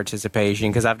crowd participation.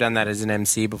 Because I've done that as an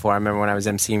MC before. I remember when I was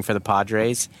MCing for the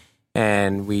Padres,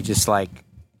 and we just I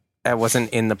wasn't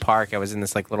in the park. I was in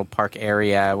this like little park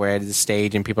area where I had the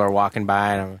stage, and people are walking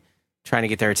by, and I'm trying to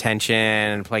get their attention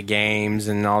and play games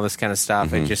and all this kind of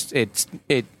stuff. It's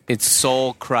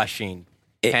soul crushing.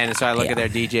 And so I look at their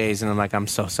DJs and I'm like, I'm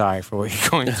so sorry for what you're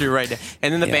going through right now.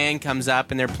 And then the band comes up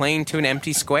and they're playing to an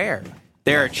empty square.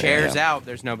 There are chairs out.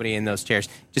 There's nobody in those chairs.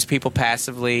 Just people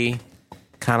passively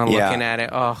kind of looking at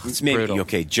it. Oh, it's maybe brutal.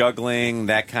 Okay, juggling,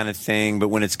 that kind of thing. But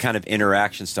when it's kind of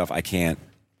interaction stuff, I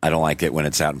don't like it when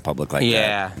it's out in public like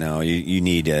that. No, you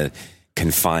need a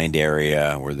confined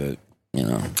area where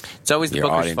it's always the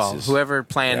booker's fault. Whoever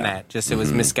planned that, it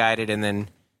was misguided, and then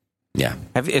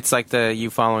it's like the you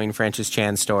following Francis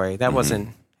Chan story. That wasn't.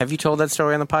 Have you told that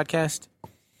story on the podcast?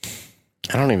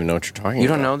 I don't even know what you're talking about. You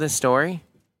don't know this story?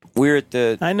 We're at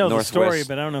the I know Northwest, the story,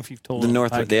 but I don't know if you've told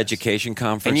the education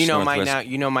conference.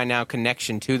 And my now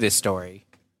connection to this story.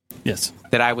 Yes,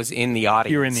 that I was in the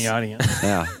audience. You were in the audience.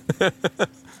 Yeah.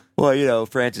 Well,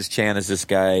 Francis Chan is this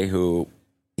guy who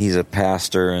he's a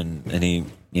pastor and he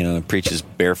preaches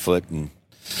barefoot, and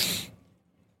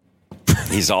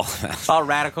he's all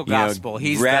radical gospel.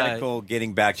 He's radical,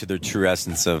 getting back to the true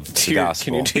essence of the gospel.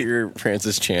 Can you do your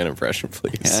Francis Chan impression,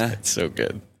 please? Yeah. It's so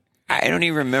good. I don't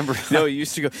even remember. No, you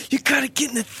used to go, you gotta get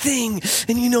in the thing,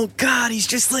 and God, he's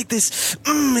just like this,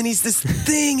 and he's this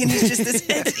thing, and he's just this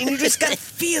entity, and you just gotta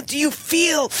feel, do you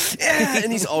feel? Yeah.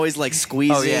 And he's always like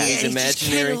squeezing his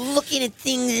imaginary. He's just looking at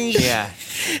things and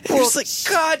and you're just like,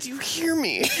 God, do you hear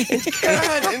me?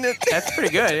 God, and that's pretty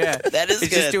good, yeah. That is He's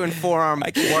good. just doing forearm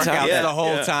workouts the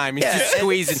whole time. He's just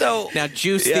squeezing. Now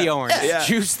juice the orange. Yeah.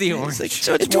 Juice the orange.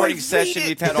 So it's morning session.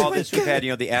 We've had all this. We've had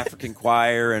the African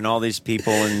choir and all these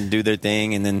people and do their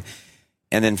thing, and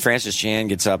then Francis Chan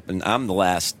gets up, and I'm the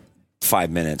last 5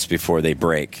 minutes before they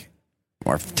break,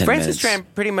 or 10 Francis minutes. Chan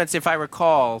pretty much, if I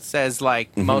recall, says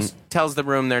tells the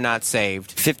room they're not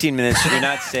saved. 15 minutes, you're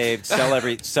not saved.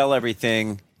 Sell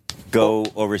everything. Go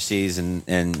overseas, and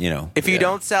if you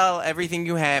don't sell everything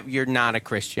you have, you're not a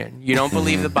Christian. You don't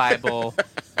believe the Bible.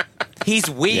 He's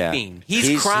weeping.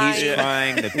 He's crying. He's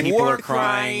crying. The people are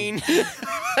crying.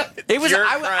 It was.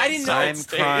 I didn't know. I'm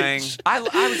crying. I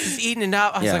was just eating it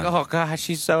up. I was like, oh gosh,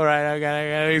 she's so right. I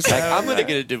gotta. Like, I'm gonna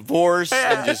get a divorce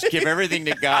and just give everything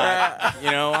to God.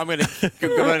 You know, I'm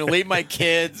gonna leave my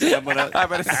kids. And I'm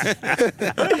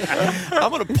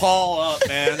gonna Paul up,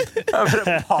 man. I'm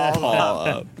gonna Paul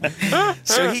up.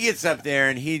 So he gets up there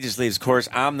and he just leaves. Of course,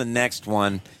 I'm the next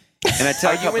one. And I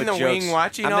tell Are you in the jokes. wing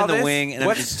watching I'm all in the this? wing, and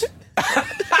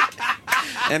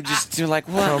I'm just like,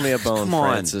 what? Throw me a bone, Come on.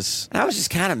 Francis. And I was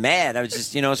just kind of mad. I was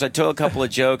just, so I told a couple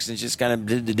of jokes and just kind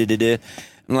of,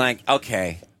 I'm like,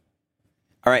 okay.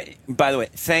 All right. By the way,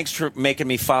 thanks for making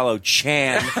me follow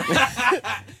Chan.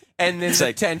 And then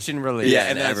the tension relief. Yeah,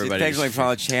 and everybody. Thanks for making me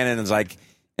follow Chan, and it's like,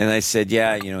 and I said,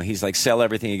 yeah, he's like, sell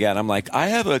everything you got. I'm like, I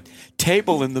have a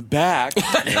table in the back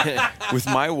with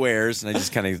my wares, and I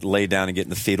just kind of lay down and get in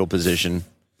the fetal position.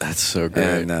 That's so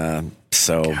great. And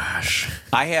gosh,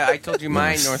 I told you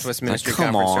my Northwest Ministry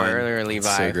conference story earlier,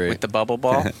 Levi, so with the bubble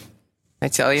ball. I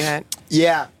tell you that.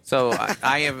 Yeah. So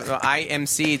I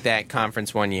emceed that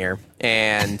conference one year,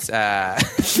 and those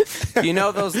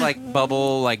like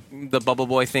the bubble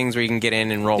boy things where you can get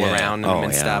in and roll around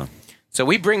and stuff. So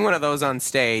we bring one of those on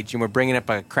stage, and we're bringing up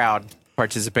a crowd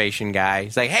participation guy.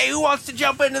 He's like, "Hey, who wants to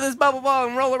jump into this bubble ball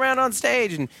and roll around on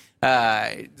stage?" And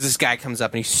this guy comes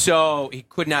up, and he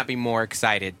could not be more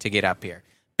excited to get up here.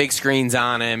 Big screens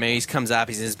on him, and he comes up.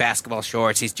 He's in his basketball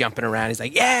shorts. He's jumping around. He's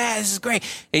like, "Yeah, this is great."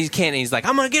 And he's like,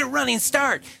 "I'm gonna get a running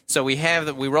start." So we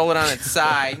roll it on its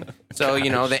side. So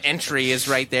the entry is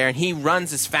right there, and he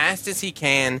runs as fast as he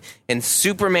can, and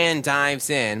Superman dives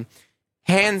in.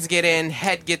 Hands get in,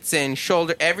 head gets in,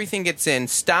 shoulder, everything gets in.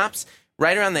 Stops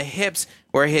right around the hips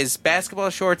where his basketball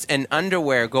shorts and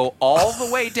underwear go all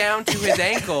the way down to his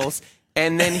ankles.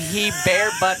 And then he bare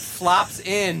butt flops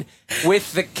in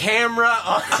with the camera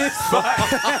on his butt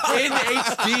in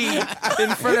HD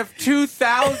in front of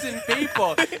 2,000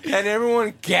 people. And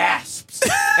everyone gasps.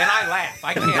 And I laugh.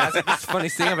 I can't. It's like, it's the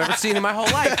funniest thing I've ever seen in my whole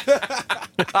life.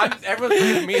 Everyone's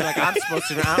looking at me like I'm supposed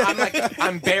to.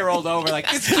 I'm barreled over like,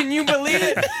 can you believe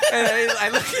it? And I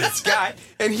look at this guy,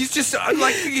 and he's just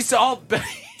like, he's all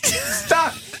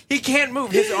stuck. He can't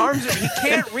move. His arms he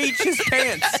can't reach his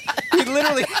pants. He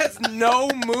literally has no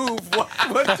move what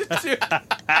to do.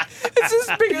 It's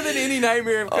just bigger than any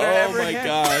nightmare I've ever had. Oh, my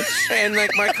gosh. And,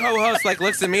 like, my co-host, like,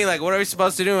 looks at me like, what are we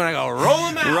supposed to do? And I go, roll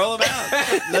him out. Roll him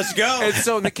out. Let's go. And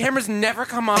so the cameras never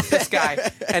come off this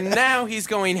guy. And now he's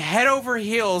going head over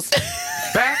heels,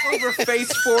 back over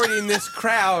face forward in this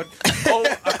crowd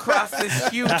across this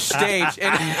huge stage.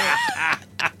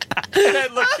 And I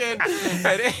look in,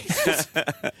 and he's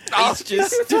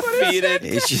just defeated.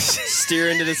 He's just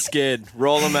steering to the skid.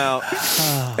 Roll him out.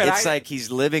 It's like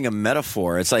he's living a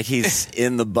metaphor. It's like he's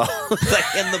in the bubble,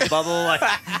 like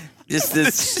just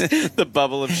this the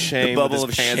bubble of shame. The bubble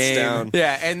with his of pants shame. down.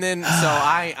 Yeah, and then so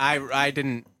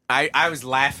I was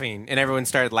laughing, and everyone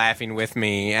started laughing with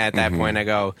me. At that point, I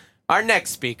go, our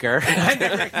next speaker. I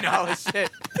never acknowledged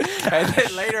it. And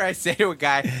then later I say to a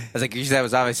guy, I was like, that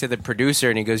was obviously the producer.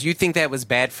 And he goes, you think that was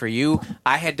bad for you?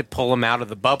 I had to pull him out of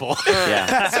the bubble.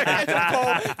 Yeah. So I had to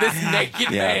pull this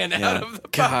naked man out of the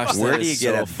bubble. Where do you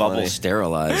get a bubble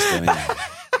sterilized? I mean,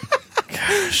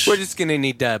 gosh. We're just going to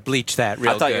need to bleach that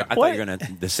real good. I thought you were going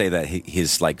to say that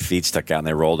his like feet stuck out and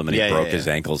they rolled him and he broke his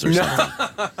ankles or something.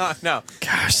 No.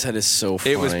 Gosh, that is so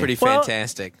funny. It was pretty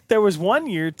fantastic. There was one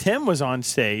year Tim was on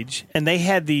stage and they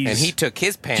had these... And he took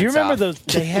his pants off. Do you remember those?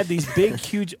 They had these big,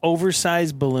 huge,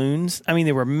 oversized balloons. I mean,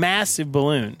 they were massive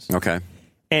balloons. Okay.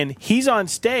 And he's on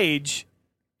stage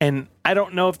and I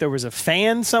don't know if there was a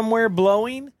fan somewhere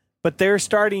blowing, but they're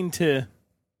starting to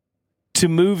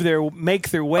make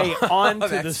their way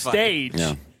onto the stage.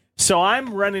 Yeah. So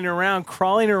I'm running around,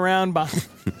 crawling around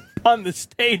on the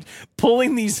stage,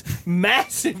 pulling these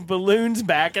massive balloons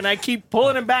back, and I keep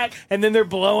pulling them back, and then they're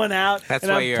blowing out. That's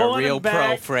and why I'm you're pulling a real them pro,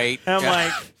 back, Freight.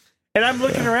 And I'm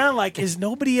looking around like, is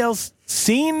nobody else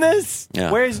seeing this?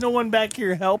 Yeah. Where is no one back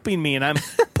here helping me? And I'm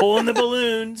pulling the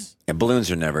balloons. Yeah,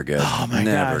 balloons are never good. Oh my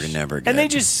gosh. Never good. And they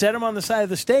just set them on the side of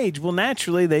the stage. Well,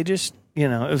 naturally, they just, it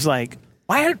was like,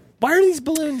 why are these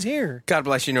balloons here? God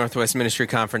bless you, Northwest Ministry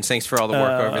Conference. Thanks for all the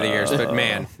work over the years. But,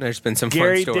 man, there's been some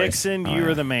Gary fun stories. Dixon, you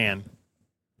are the man.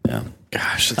 Yeah.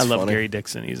 Gosh, that's I love funny. Gary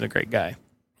Dixon. He's a great guy.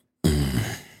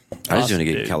 I was doing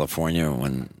it in California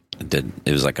when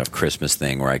it was like a Christmas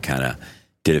thing where I kind of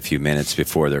did a few minutes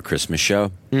before their Christmas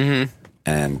show. Mm-hmm.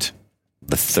 And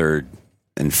the third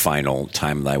and final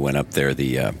time that I went up there,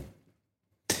 the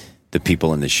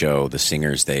people in the show, the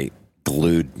singers, they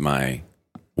glued my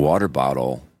water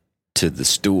bottle to the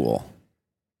stool.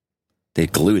 They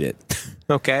glued it.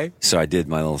 Okay. So I did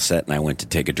my little set, and I went to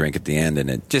take a drink at the end, and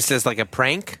it just as like a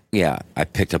prank. Yeah, I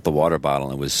picked up the water bottle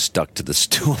and it was stuck to the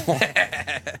stool,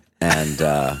 and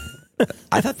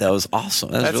I thought that was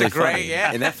awesome. That's really great, funny. yeah.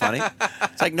 Isn't that funny?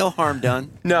 It's like no harm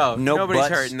done. No nobody's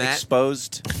butts hurting that.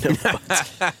 Exposed.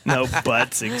 No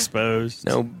butts exposed.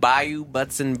 No bayou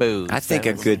butts and booze. I think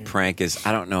a good prank is.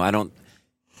 I don't know. I don't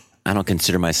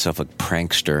consider myself a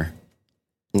prankster.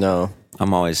 No,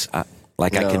 I'm always I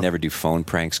can never do phone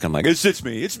pranks. I'm like, it's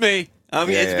me. It's me. It's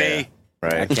me.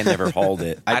 Right. I can never hold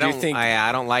it. I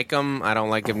don't like them. I don't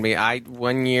like them.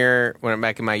 One year when I'm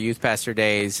back in my youth pastor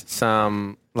days,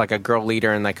 like a girl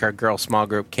leader and like her girl small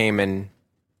group came and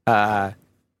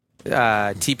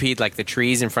TP'd like the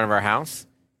trees in front of our house,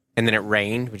 and then it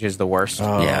rained, which is the worst.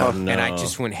 Oh, yeah. No. And I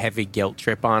just went heavy guilt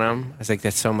trip on them. I was like,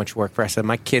 that's so much work for us. And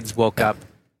my kids woke up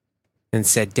and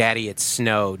said, "Daddy, it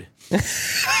snowed."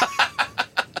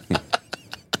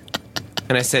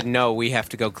 And I said, "No, we have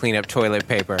to go clean up toilet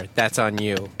paper. That's on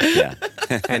you." Yeah.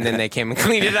 And then they came and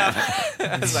cleaned it up.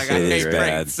 I was like, I hate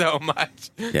pranks so much.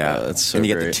 Yeah, that's so and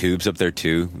you great. get the tubes up there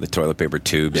too, the toilet paper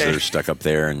tubes that are stuck up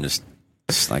there, and just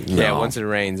like no. Once it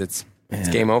rains, it's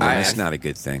game over. It's not a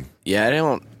good thing. Yeah,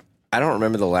 I don't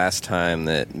remember the last time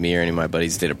that me or any of my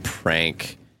buddies did a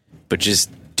prank, but just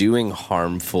doing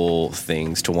harmful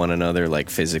things to one another, like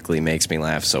physically, makes me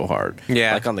laugh so hard.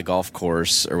 Yeah. Like on the golf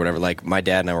course or whatever. Like my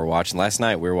dad and I were watching last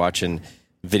night. We were watching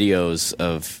videos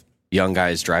of young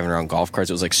guys driving around golf carts.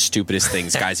 It was like stupidest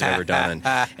things guys have ever done.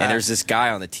 And there's this guy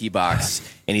on the tee box,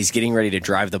 and he's getting ready to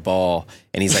drive the ball,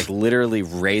 and he's like literally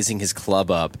raising his club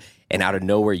up. And out of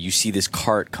nowhere, you see this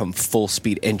cart come full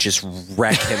speed and just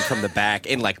wreck him from the back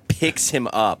and like picks him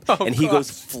up, and he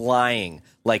goes flying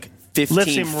like 15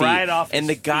 Lifts him feet. right off and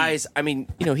the his guys, I mean,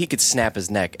 he could snap his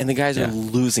neck, and the guys are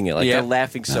losing it. Like they're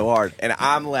laughing so hard, and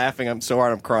I'm laughing. I'm so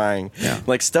hard, I'm crying. Yeah.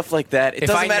 Like stuff like that. It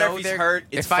doesn't matter if he's hurt.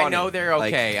 It's if funny. I know they're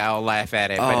okay, I'll laugh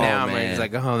at it. But Oh, now man. I'm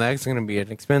like, oh, that's going to be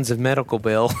an expensive medical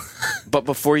bill. But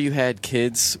before you had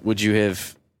kids, would you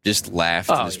have just laughed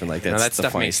and just been like, No, "That's that the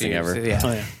stuff funniest makes thing you- ever"? yeah.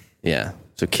 Oh, yeah. Yeah.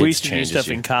 So kids We used to do changes stuff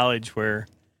you. in college where,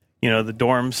 the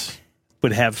dorms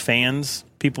would have fans.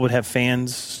 People would have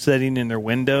fans sitting in their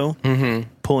window,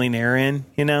 pulling air in,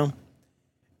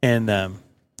 And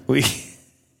we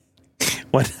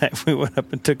one night we went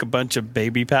up and took a bunch of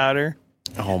baby powder.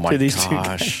 Oh my to these two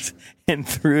gosh! guys and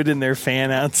threw it in their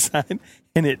fan outside,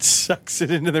 and it sucks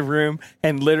it into the room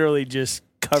and literally just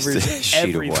covers Just a sheet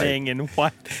of white. everything in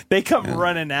white. They come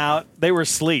running out. They were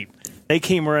asleep. They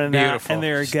came running out, Beautiful. and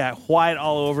they got white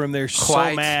all over them. They're so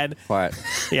White. mad. What?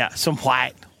 Yeah, some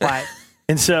white.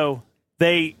 And so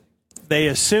they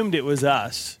assumed it was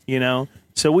us,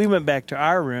 So we went back to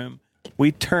our room.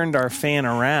 We turned our fan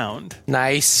around.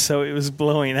 Nice. So it was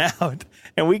blowing out,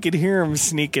 and we could hear them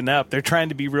sneaking up. They're trying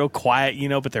to be real quiet,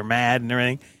 but they're mad and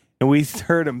everything. And we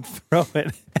heard them throw it,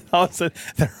 and all of a sudden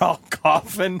they're all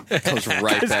coughing. Goes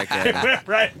right back at It him. went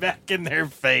right back in their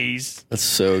face. That's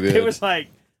so good. It was like,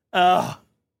 yeah.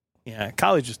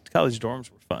 College dorms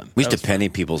were fun. We used to penny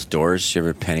people's doors. You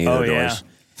ever penny their doors?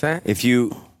 If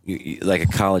you like a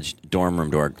college dorm room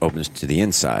door opens to the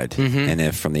inside, and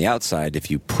if from the outside, if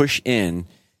you push in,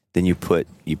 then you put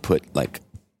like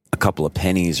a couple of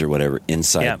pennies or whatever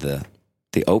inside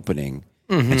the opening,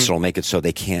 and so it'll make it so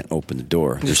they can't open the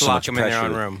door. There's Just so lock much them in their pressure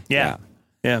own that- room.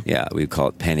 Yeah. We call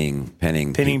it penning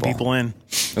People in.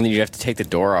 And then you have to take the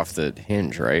door off the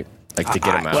hinge, right? Like to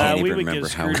get them out. Well, even we would get a remember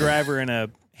how- screwdriver and a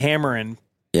hammer and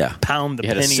pound the You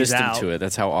had a pennies system out. to it.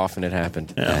 That's how often it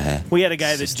happened. Yeah. We had a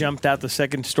guy that jumped out the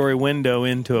second story window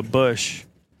into a bush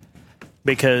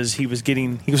because he goes,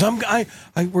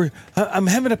 I'm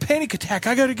having a panic attack.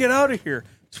 I got to get out of here.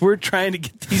 So we're trying to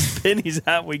get these pennies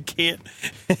out. We can't.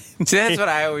 See, that's what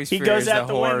I always He fear goes is out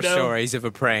the the horror window. stories of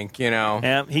a prank,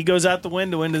 Yeah, he goes out the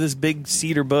window into this big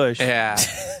cedar bush. Yeah.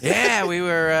 Yeah, we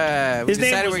were, we His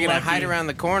name decided we was were going to Lucky. hide around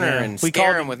the corner Yeah. and We scare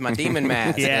called him him- with my demon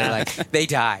mask. Yeah. And they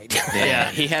died.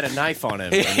 Yeah, he had a knife on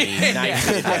him. And he knifed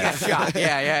I it. got shot.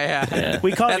 Yeah.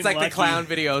 We called That's him like Lucky. the clown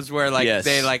videos where Yes.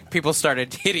 people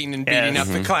started hitting and beating Yes.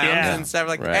 up the clowns Yeah. and stuff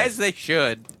Right. as they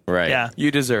should. Right. Yeah.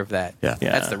 You deserve that. Yeah.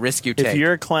 That's the risk you take. If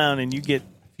you're a clown and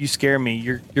you scare me,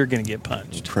 you're going to get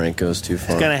punched. Prank goes too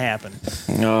far. It's going to happen.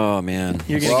 Oh man,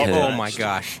 You're going to get oh punched. my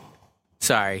gosh.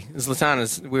 Sorry.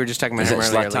 Zlatan we were just talking about Is him it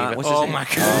earlier. Zlatan? Leave it. What's his Oh name? my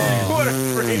god. What a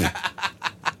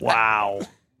freak.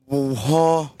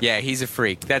 Wow. Yeah, he's a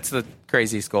freak. That's the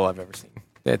craziest goal I've ever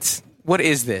seen. What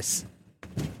is this?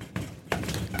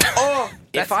 Oh,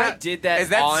 If I did that is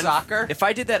that on soccer? If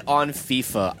I did that on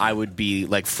FIFA, I would be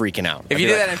like freaking out. If I'd you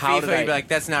be did like, that in how FIFA, did you'd I- be like,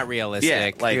 that's not realistic.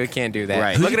 Yeah, like- you can't do that.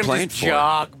 Right. Look Who at you him playing just for?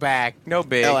 jog back. No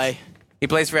big. LA. He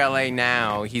plays for LA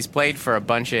now. He's played for a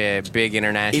bunch of big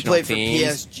international teams. He played for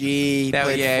PSG. He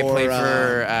played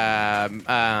for.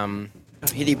 Who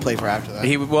did he play for after that?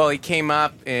 He came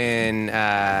up in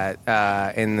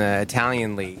the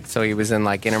Italian league, so he was in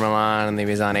like Inter Milan, and he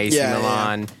was on AC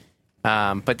Milan.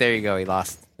 Yeah. But there you go. They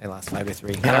lost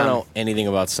 5-3. I don't know anything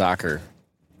about soccer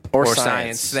or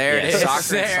science. There it is.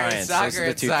 Soccer and science. Those are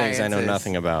the two things I know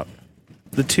nothing about.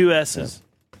 The two S's.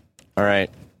 All right,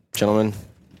 gentlemen.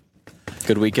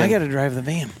 Good weekend. I got to drive the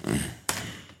van.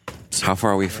 How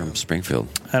far are we from Springfield?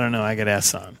 I don't know. I got to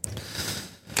ask Son.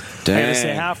 Dang. I got to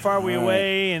say how far are we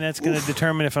away, and that's going to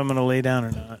determine if I'm going to lay down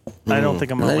or not. I don't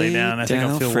think I'm going to lay down. I think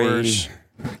I'll feel worse.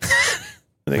 I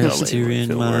think I'll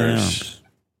feel worse.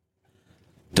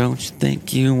 Don't you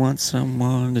think you want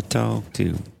someone to talk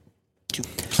to?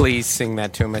 Please sing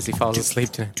that to him as he falls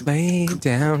asleep tonight. Lay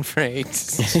down, Freight.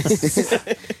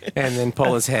 And then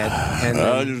pull his head. And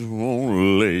I just want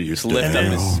to lay you down. Lift up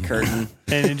his curtain.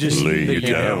 And just lay you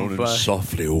down and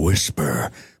softly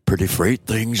whisper pretty freight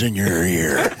things in your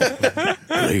ear.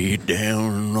 Lay you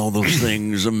down and all those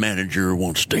things a manager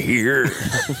wants to hear.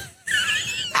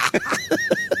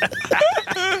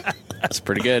 That's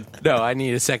pretty good. No, I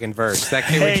need a second verse. We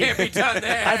can't be done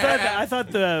there. I thought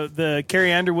the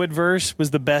Carrie Underwood verse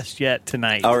was the best yet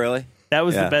tonight. Oh, really? That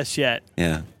was the best yet.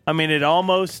 Yeah. I mean, it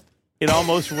almost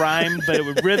rhymed, but it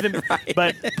was Right.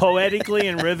 but poetically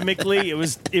and rhythmically, it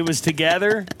was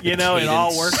together. You know, it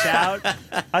all worked out.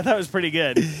 I thought it was pretty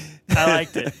good. I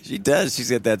liked it. She does. She's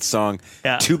got that song.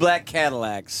 Yeah. Two Black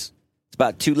Cadillacs. It's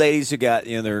about two ladies who got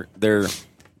they're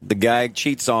the guy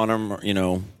cheats on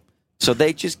them. So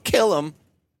they just kill him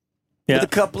with a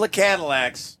couple of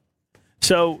Cadillacs.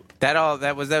 So that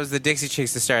was the Dixie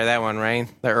Chicks that started that one, right?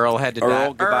 The Earl had to die.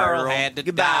 Goodbye, Earl. Had to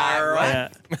Goodbye, die. Earl. Yeah.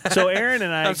 So Aaron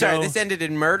and I I'm sorry, this ended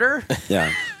in murder?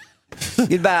 Yeah.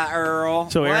 Goodbye, Earl.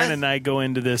 So Aaron and I go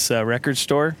into this record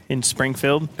store in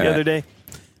Springfield the other day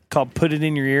called Put It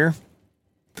In Your Ear.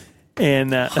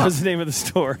 And that was the name of the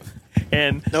store.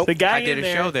 And the guy I did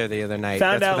a show there the other night.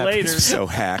 Found out later. So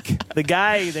hack. The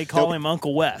guy, they call him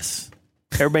Uncle Wes.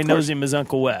 Everybody knows him as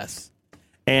Uncle Wes.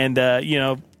 And,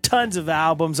 tons of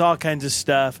albums, all kinds of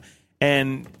stuff.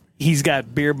 And he's got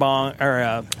not beer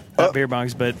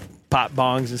bongs, but pop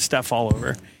bongs and stuff all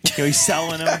over. He's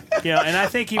selling them. And I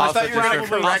think he was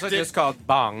probably also just called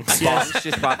bongs. Yes. Bongs,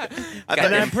 just pop.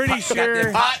 And I'm pretty sure.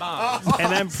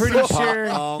 And I'm pretty sure.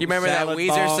 You remember that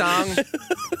Weezer song?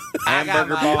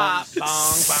 Hamburger bongs.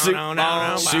 Soup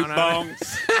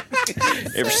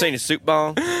bongs. Ever seen a soup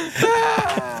bong?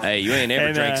 Hey, you ain't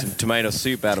ever drank some tomato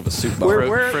soup out of a soup bong.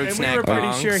 Fruit We snack were pretty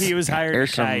bongs. sure he was hired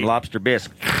There's to some kite. lobster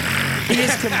bisque. He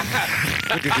is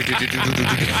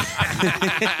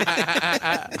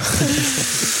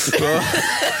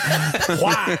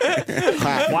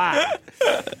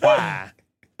Why?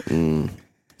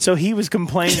 So he was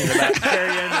complaining about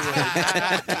Carrie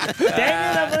Underwood. Dang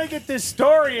it, I'm going to get this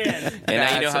story in.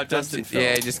 And you know how Dustin felt.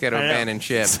 Yeah, you just got to abandon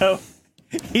ship. So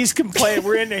he's complaining.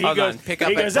 We're in there. He Hold goes, on, pick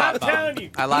up that I'm pot telling bong. you.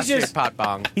 I lost your pot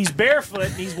bong. He's barefoot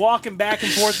and he's walking back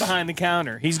and forth behind the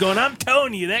counter. He's going, I'm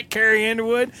telling you, that Carrie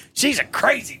Underwood, she's a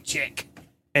crazy chick.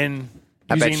 And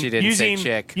I bet she didn't say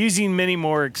chick. Using many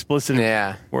more explicit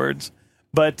words.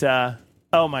 But,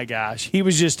 oh my gosh, he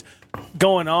was just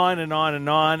going on and on and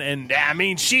on. And I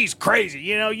mean, she's crazy.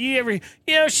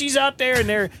 She's out there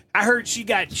and I heard she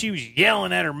was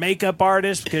yelling at her makeup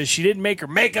artist because she didn't make her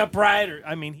makeup right.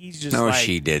 He's just No, like,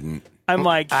 she didn't. I'm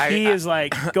like, he is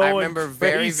like going. I remember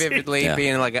very crazy. vividly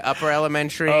being like an upper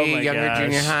elementary, younger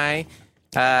junior high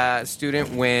student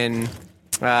when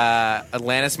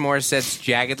Alanis Morissette's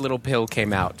Jagged Little Pill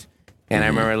came out. And I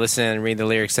remember listening and reading the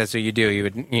lyrics. That's what you do. You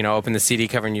would, open the CD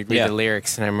cover and you'd read the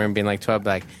lyrics. And I remember being like 12,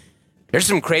 like, there's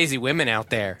some crazy women out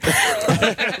there.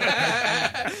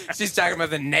 She's talking about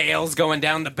the nails going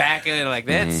down the back of it. Like,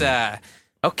 that's,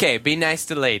 okay, be nice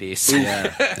to ladies.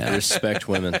 Yeah. Respect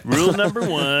women. Rule number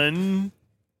 1.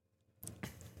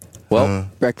 Well,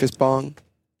 breakfast bong.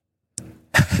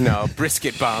 No,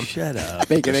 brisket bomb. Shut up.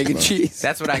 Bacon, egg, and cheese.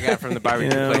 That's what I got from the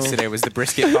barbecue place today was the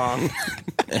brisket bong.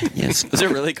 Yes. Is it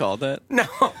really called that? No.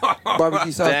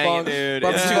 Barbecue sauce Dang bong. it, dude.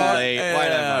 Barbecue It's too bong. late. Why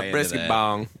did I buy into brisket that?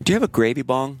 bong. Do you have a gravy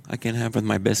bong I can have with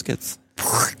my biscuits?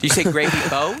 You say gravy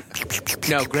boat?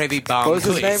 No, gravy bong. What was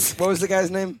his please. name? What was the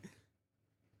guy's name?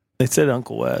 They said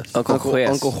Uncle Wes. Uncle Wes.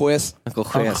 Uncle Wes.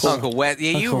 Uncle Wes.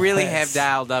 Yeah, you Uncle really Wes. have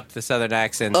dialed up the southern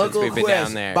accent since Uncle we've been Wes.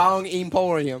 down there. Bong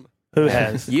Emporium. Who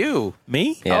has? You.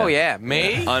 Me? Yeah. Oh, yeah.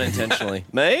 Me? Unintentionally.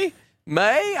 Me?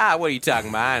 Me? Ah, what are you talking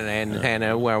about?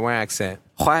 And where accent?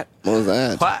 What was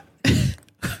that? What?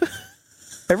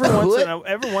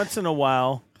 Every once in a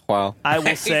while, Wow. I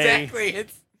will say, Exactly.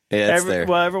 Yeah, it's there.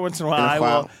 Well, every once in a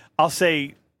while, I'll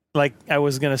say, like I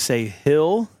was going to say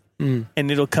hill, and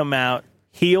it'll come out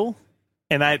heel,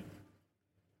 and I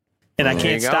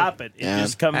can't stop it. It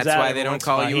just comes out. That's why they don't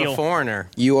call you a foreigner.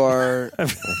 You are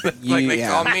like they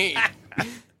call me.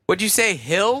 What'd you say,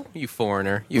 hill? You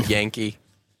foreigner. You Yankee.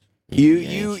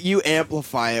 You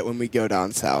amplify it when we go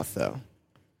down south, though.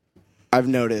 I've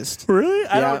noticed. Really?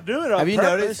 I don't do it on Have you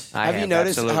purpose. noticed? Have you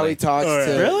noticed how he talks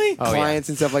to clients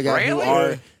and stuff like that who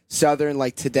are Southern?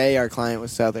 Like today, our client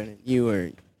was Southern, and you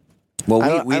were. Well,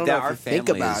 our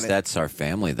family that's our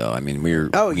family, though. I mean, we know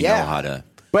how to.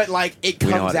 But like it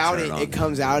comes out, it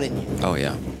comes out in you. Oh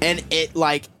yeah, and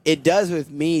it does with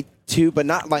me too, but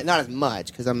not as much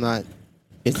because I'm not.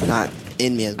 It's not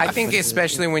in me as much. I think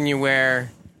especially when you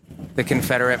wear the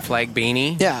Confederate flag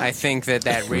beanie. Yeah, I think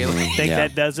that really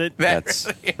that does it. That's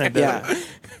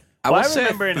I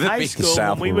remember in high school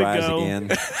when we would go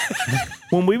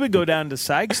when we would go down to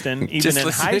Sykeston, even just in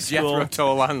high school. Jethro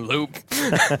Tull on loop.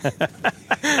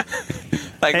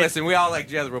 Listen, we all like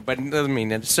Jethro, but it doesn't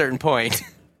mean at a certain point.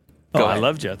 I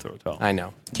love Jethro Tull. I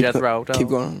know Jethro Tull. Keep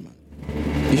going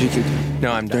on. You should keep.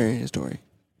 No, I'm done. During his story.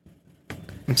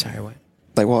 I'm sorry. What?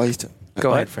 Like while he's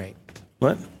go ahead, Freight.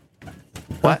 What?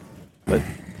 I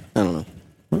don't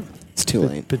know. It's too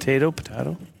late. Potato.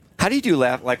 How do you do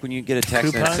laugh? Like when you get a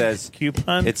text and it says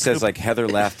coupon? It says like Heather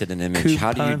laughed at an image.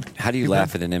 Coupon. How do you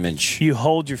laugh at an image? You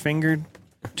hold your finger,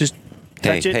 just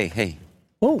touch it. Hey.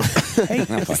 Oh, hey.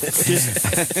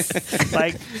 Just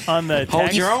like on the text.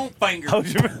 Hold your own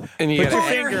finger. And you put your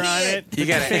finger on it. You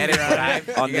got to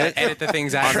edit the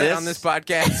things I said on this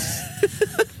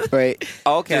podcast. Right.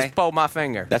 Okay. Just pull my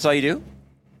finger. That's all you do?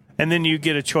 And then you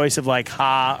get a choice of like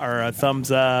ha or a thumbs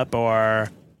up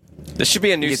or. This should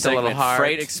be a new segment. Heart.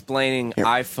 Freight explaining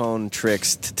iPhone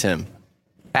tricks to Tim.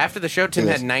 After the show, Tim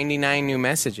had 99 new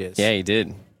messages. Yeah, he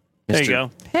did. There you go.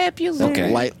 Happy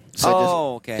okay. Light.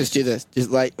 So okay. Just do this.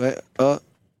 Just like. No.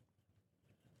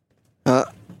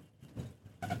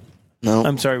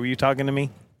 I'm sorry. Were you talking to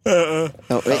me? No.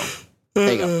 Wait.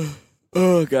 There you go.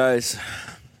 Oh, guys.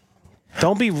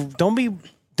 Don't be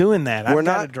doing that. I've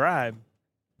got to drive.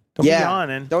 Don't be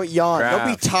yawning. Don't yawn. Crap. Don't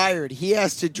be tired. He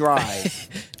has to drive.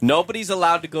 Nobody's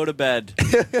allowed to go to bed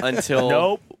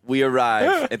until we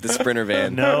arrive at the Sprinter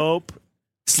van. Nope.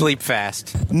 Sleep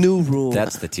fast. New rule.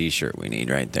 That's the T-shirt we need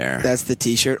right there. That's the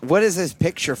T-shirt. What is this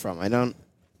picture from? I don't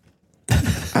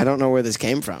know where this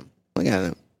came from. Look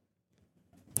at it.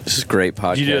 This is great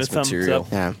podcast material.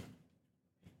 Yeah.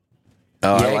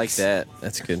 Oh, I like that.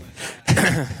 That's good.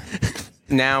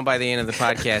 Now, by the end of the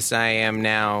podcast, I am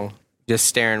now just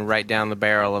staring right down the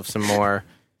barrel of some more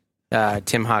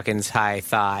Tim Hawkins high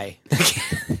thigh.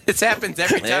 This happens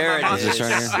every time I'm on this show.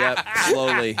 Yep,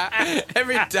 slowly.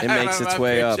 Every time it makes its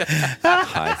way up.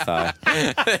 High thigh.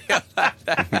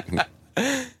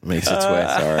 Makes its way.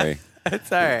 Sorry.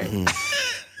 It's all right.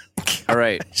 All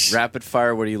right. Rapid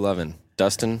fire. What are you loving?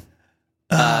 Dustin?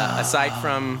 Aside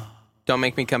from Don't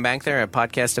Make Me Come Back There, a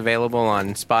podcast available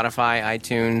on Spotify,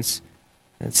 iTunes,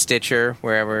 and Stitcher,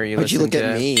 wherever you listen to. But you look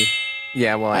at me.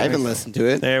 Yeah, well, I haven't listened to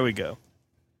it. There we go.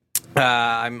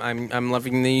 I'm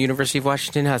loving the University of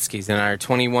Washington Huskies and our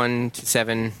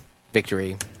 21-7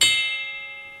 victory.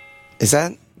 Is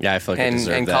that? Yeah, I feel like I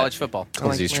deserve and that. college football.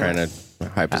 Because he's trying to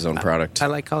hype his own product. I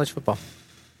like college football.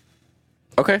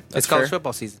 Okay, it's college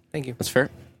football season. Thank you. That's fair.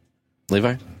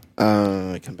 Levi?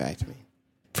 Come back to me.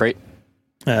 Freight?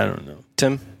 I don't know.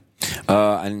 Tim?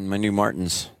 And my new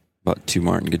Martins. Bought 2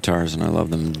 Martin guitars, and I love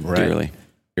them dearly.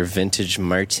 Your vintage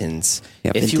Martins.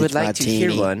 Yep. If you would like Martini. to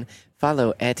hear one,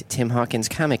 follow at Tim Hawkins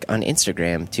Comic on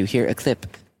Instagram to hear a clip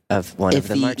of one of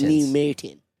the Martins.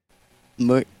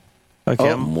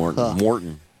 Okay.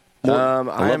 Morton. I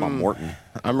love my Morton.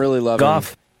 I'm really loving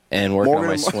Goff. And working on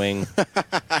my swing.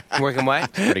 Working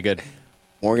what? Pretty good.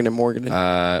 Morgan and Morgan.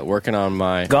 Working on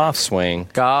my Goff swing.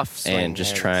 Goff. And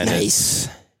just trying to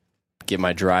get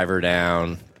my driver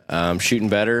down. Shooting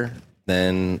better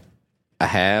than I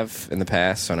have in the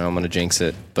past, so I know I'm going to jinx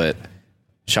it, but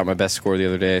shot my best score the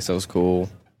other day, so it was cool.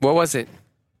 What was it?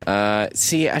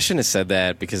 See, I shouldn't have said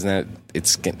that because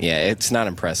it's not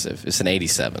impressive. It's an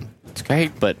 87. It's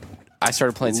great. But I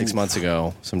started playing 6 months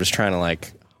ago, so I'm just trying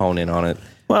to hone in on it.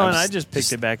 Well, and I just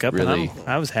picked it back up, and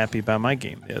I was happy about my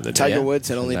game the other day. Tiger Woods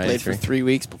had only played for 3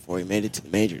 weeks before he made it to the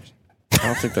majors. I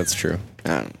don't think that's true.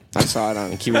 I saw it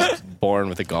on. He was born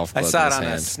with a golf club. I saw it in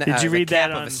on his hand. Did you read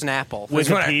that on a Snapple?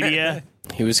 Wikipedia?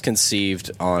 He was conceived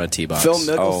on a tee box. Phil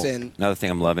Mickelson. Another thing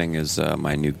I'm loving is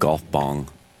my new golf bong.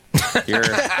 Your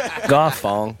Goff.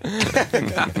 bong.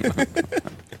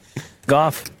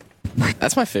 Goff.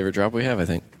 That's my favorite drop we have, I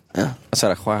think.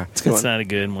 Outside of Hua. It's not a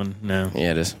good one. No.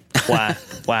 Yeah, it is. Why?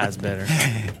 Why is better?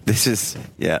 This is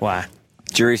Why?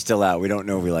 Jury's still out. We don't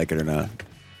know if we like it or not.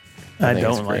 I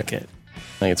don't like it. I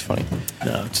think it's funny.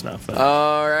 No, it's not funny.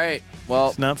 All right. Well,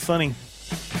 it's not funny.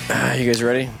 You guys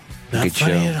ready? Not Good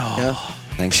funny show. at all. Yeah.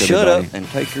 Thanks, Shut everybody. up and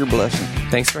take your blessing.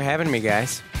 Thanks for having me,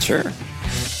 guys. Sure.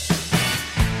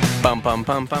 Bum, bum,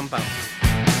 bum, bum, bum.